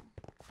big deal.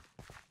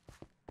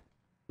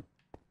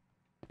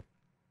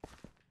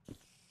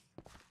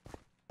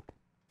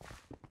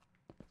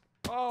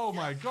 Oh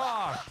my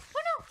gosh!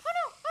 Oh no! Oh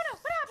no! Oh no!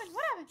 What happened?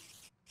 What happened?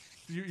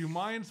 You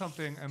mined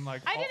something and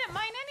like... I didn't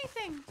mine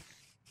anything!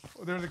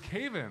 There's a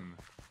cave-in.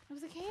 It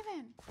was a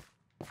cave-in.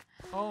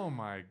 Oh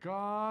my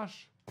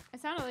gosh.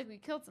 It sounded like we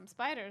killed some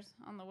spiders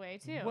on the way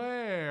too.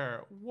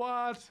 Where?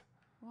 What?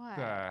 What?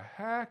 The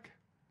heck?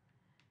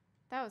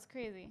 That was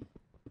crazy.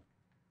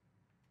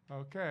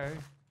 Okay.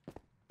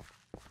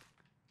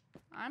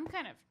 I'm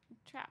kind of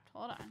trapped.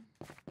 Hold on.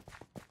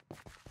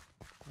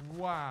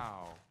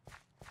 Wow.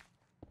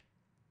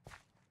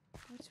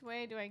 Which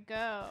way do I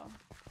go?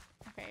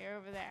 Okay, you're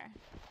over there.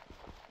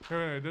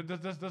 Here,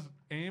 does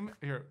aim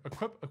here?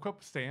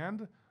 Equip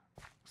stand.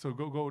 So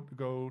go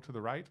to the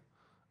right.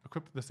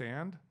 Equip the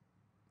sand.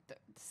 The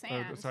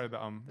sand. Sorry, the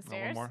The one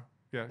stairs? more.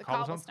 Yeah, The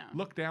cobblestone. cobblestone.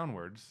 Look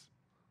downwards.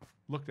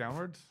 Look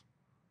downwards.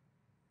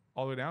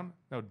 All the way down.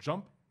 Now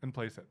jump and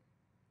place it.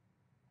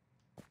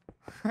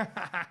 Is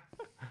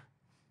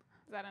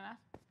that enough?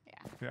 Yeah.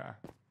 Yeah.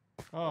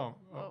 Oh,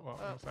 Whoa,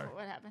 sorry.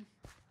 What happened?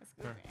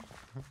 Excuse Sure.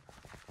 me.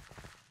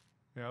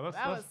 Yeah,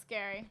 That was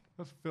scary.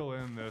 let's fill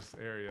in this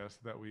area so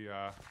that we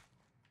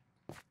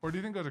or do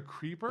you think there's a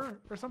creeper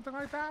or something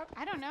like that?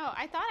 I don't know.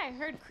 I thought I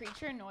heard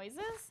creature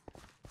noises.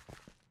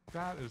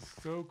 That is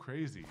so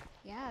crazy.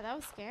 Yeah, that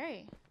was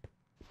scary.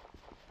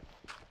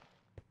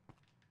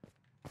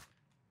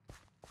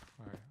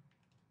 All right.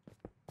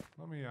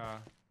 Let me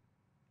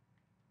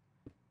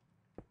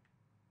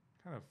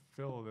kind of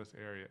fill this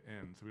area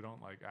in so we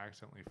don't like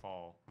accidentally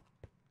fall.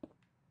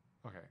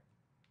 Okay.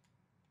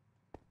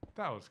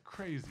 That was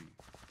crazy.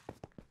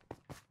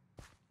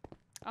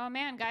 Oh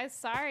man, guys,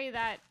 sorry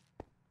that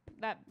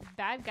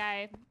bad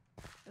guy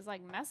is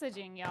like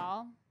messaging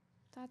y'all.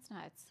 That's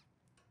nuts.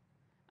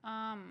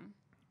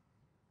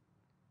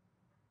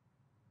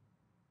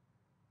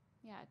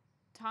 Yeah,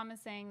 Tom is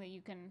saying that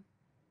you can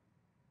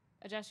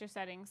adjust your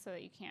settings so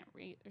that you can't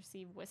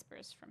receive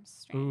whispers from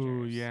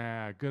strangers. Ooh,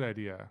 yeah, good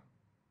idea.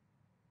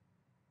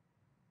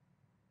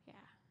 Yeah.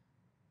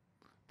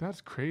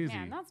 That's crazy.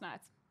 Man, that's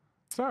nuts.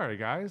 Sorry,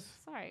 guys.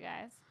 Sorry,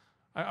 guys.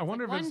 I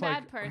wonder if one it's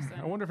bad like person.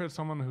 I wonder if it's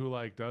someone who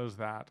like does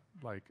that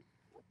like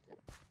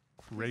just-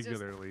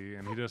 regularly,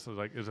 and he just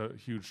is a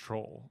huge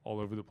troll all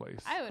over the place.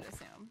 I would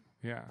assume.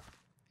 Yeah,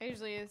 I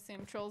usually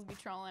assume trolls be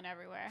trolling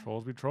everywhere.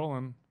 trolls be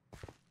trolling.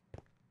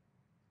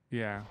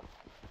 Yeah.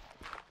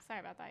 Sorry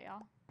about that,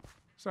 y'all.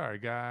 Sorry,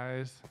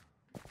 guys.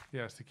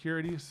 Yeah,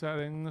 security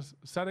settings,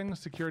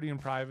 security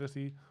and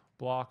privacy,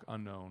 block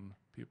unknown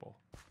people.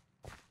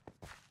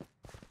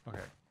 Okay.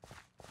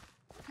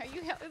 Are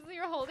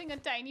you're holding a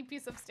tiny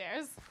piece of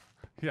stairs?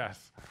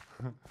 Yes.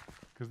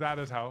 because that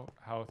is how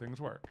things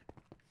work.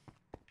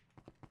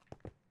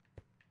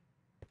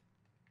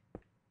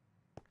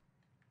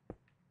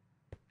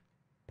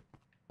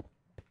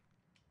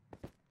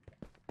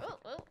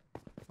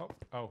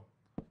 Oh,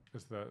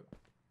 it's the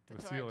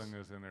ceiling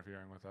is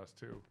interfering with us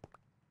too.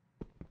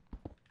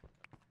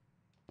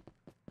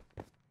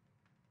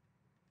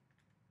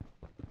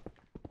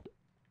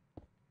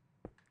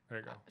 There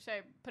you go. Should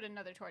I put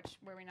another torch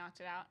where we knocked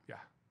it out? Yeah.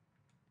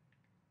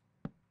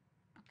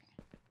 Okay.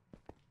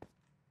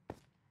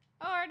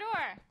 Oh, our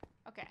door.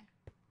 Okay.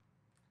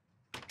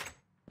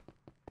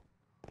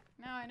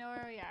 Now I know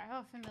where we are.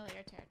 Oh,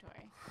 familiar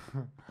territory.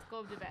 Let's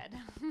go to bed.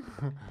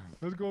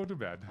 Let's go to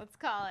bed. Let's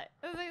call it.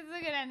 This is a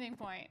good ending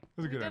point.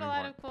 We did a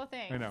lot of cool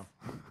things. I know.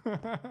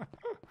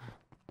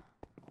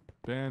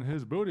 Ban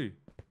his booty.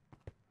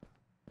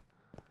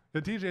 Yeah,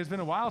 TJ, it's been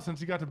a while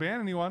since you got to ban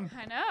anyone.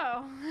 I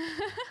know.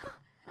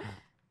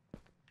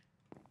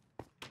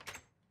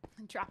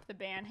 Drop the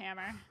ban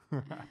hammer.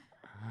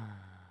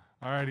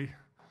 Alrighty.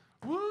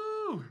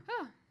 Woo!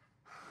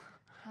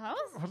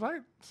 Was I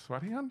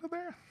sweaty under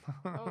there?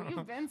 Oh,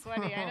 you've been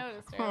sweaty. I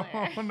noticed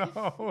earlier. Oh,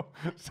 no.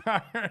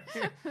 Sorry.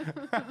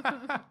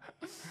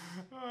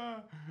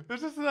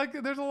 It's just like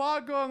there's a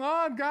lot going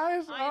on,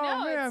 guys. I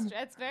know. Man.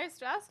 It's very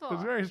stressful.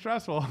 It's very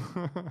stressful.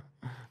 Okay.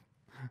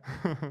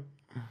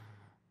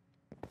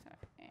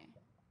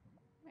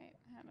 Wait,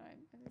 how do I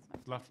do this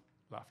one? Left.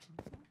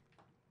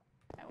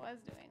 I was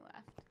doing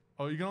left.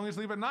 Oh, you can only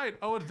sleep at night.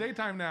 Oh, it's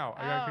daytime now.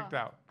 I got kicked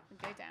out.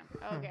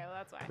 Daytime. Okay, well,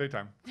 that's why.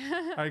 Daytime.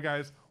 All right,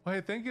 guys. Well,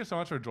 hey, thank you so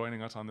much for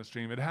joining us on the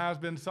stream. It has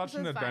been such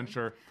an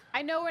adventure. Fun.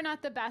 I know we're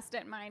not the best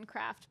at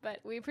Minecraft, but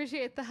we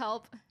appreciate the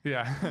help.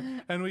 Yeah.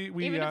 And we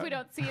even if we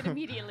don't see it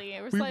immediately,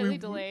 we're slightly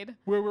delayed.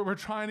 We're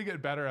trying to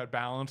get better at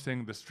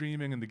balancing the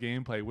streaming and the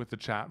gameplay with the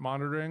chat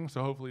monitoring.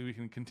 So hopefully we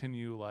can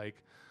continue like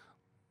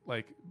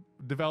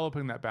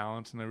developing that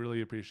balance. And I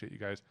really appreciate you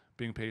guys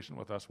being patient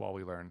with us while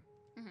we learn.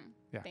 Mm-hmm.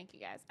 Yeah. Thank you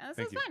guys. And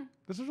this was fun.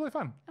 This was really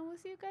fun. And we'll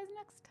see you guys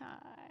next time.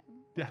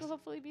 Yes. Will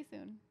hopefully be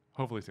soon.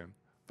 Hopefully soon.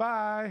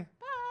 Bye.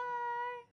 Bye.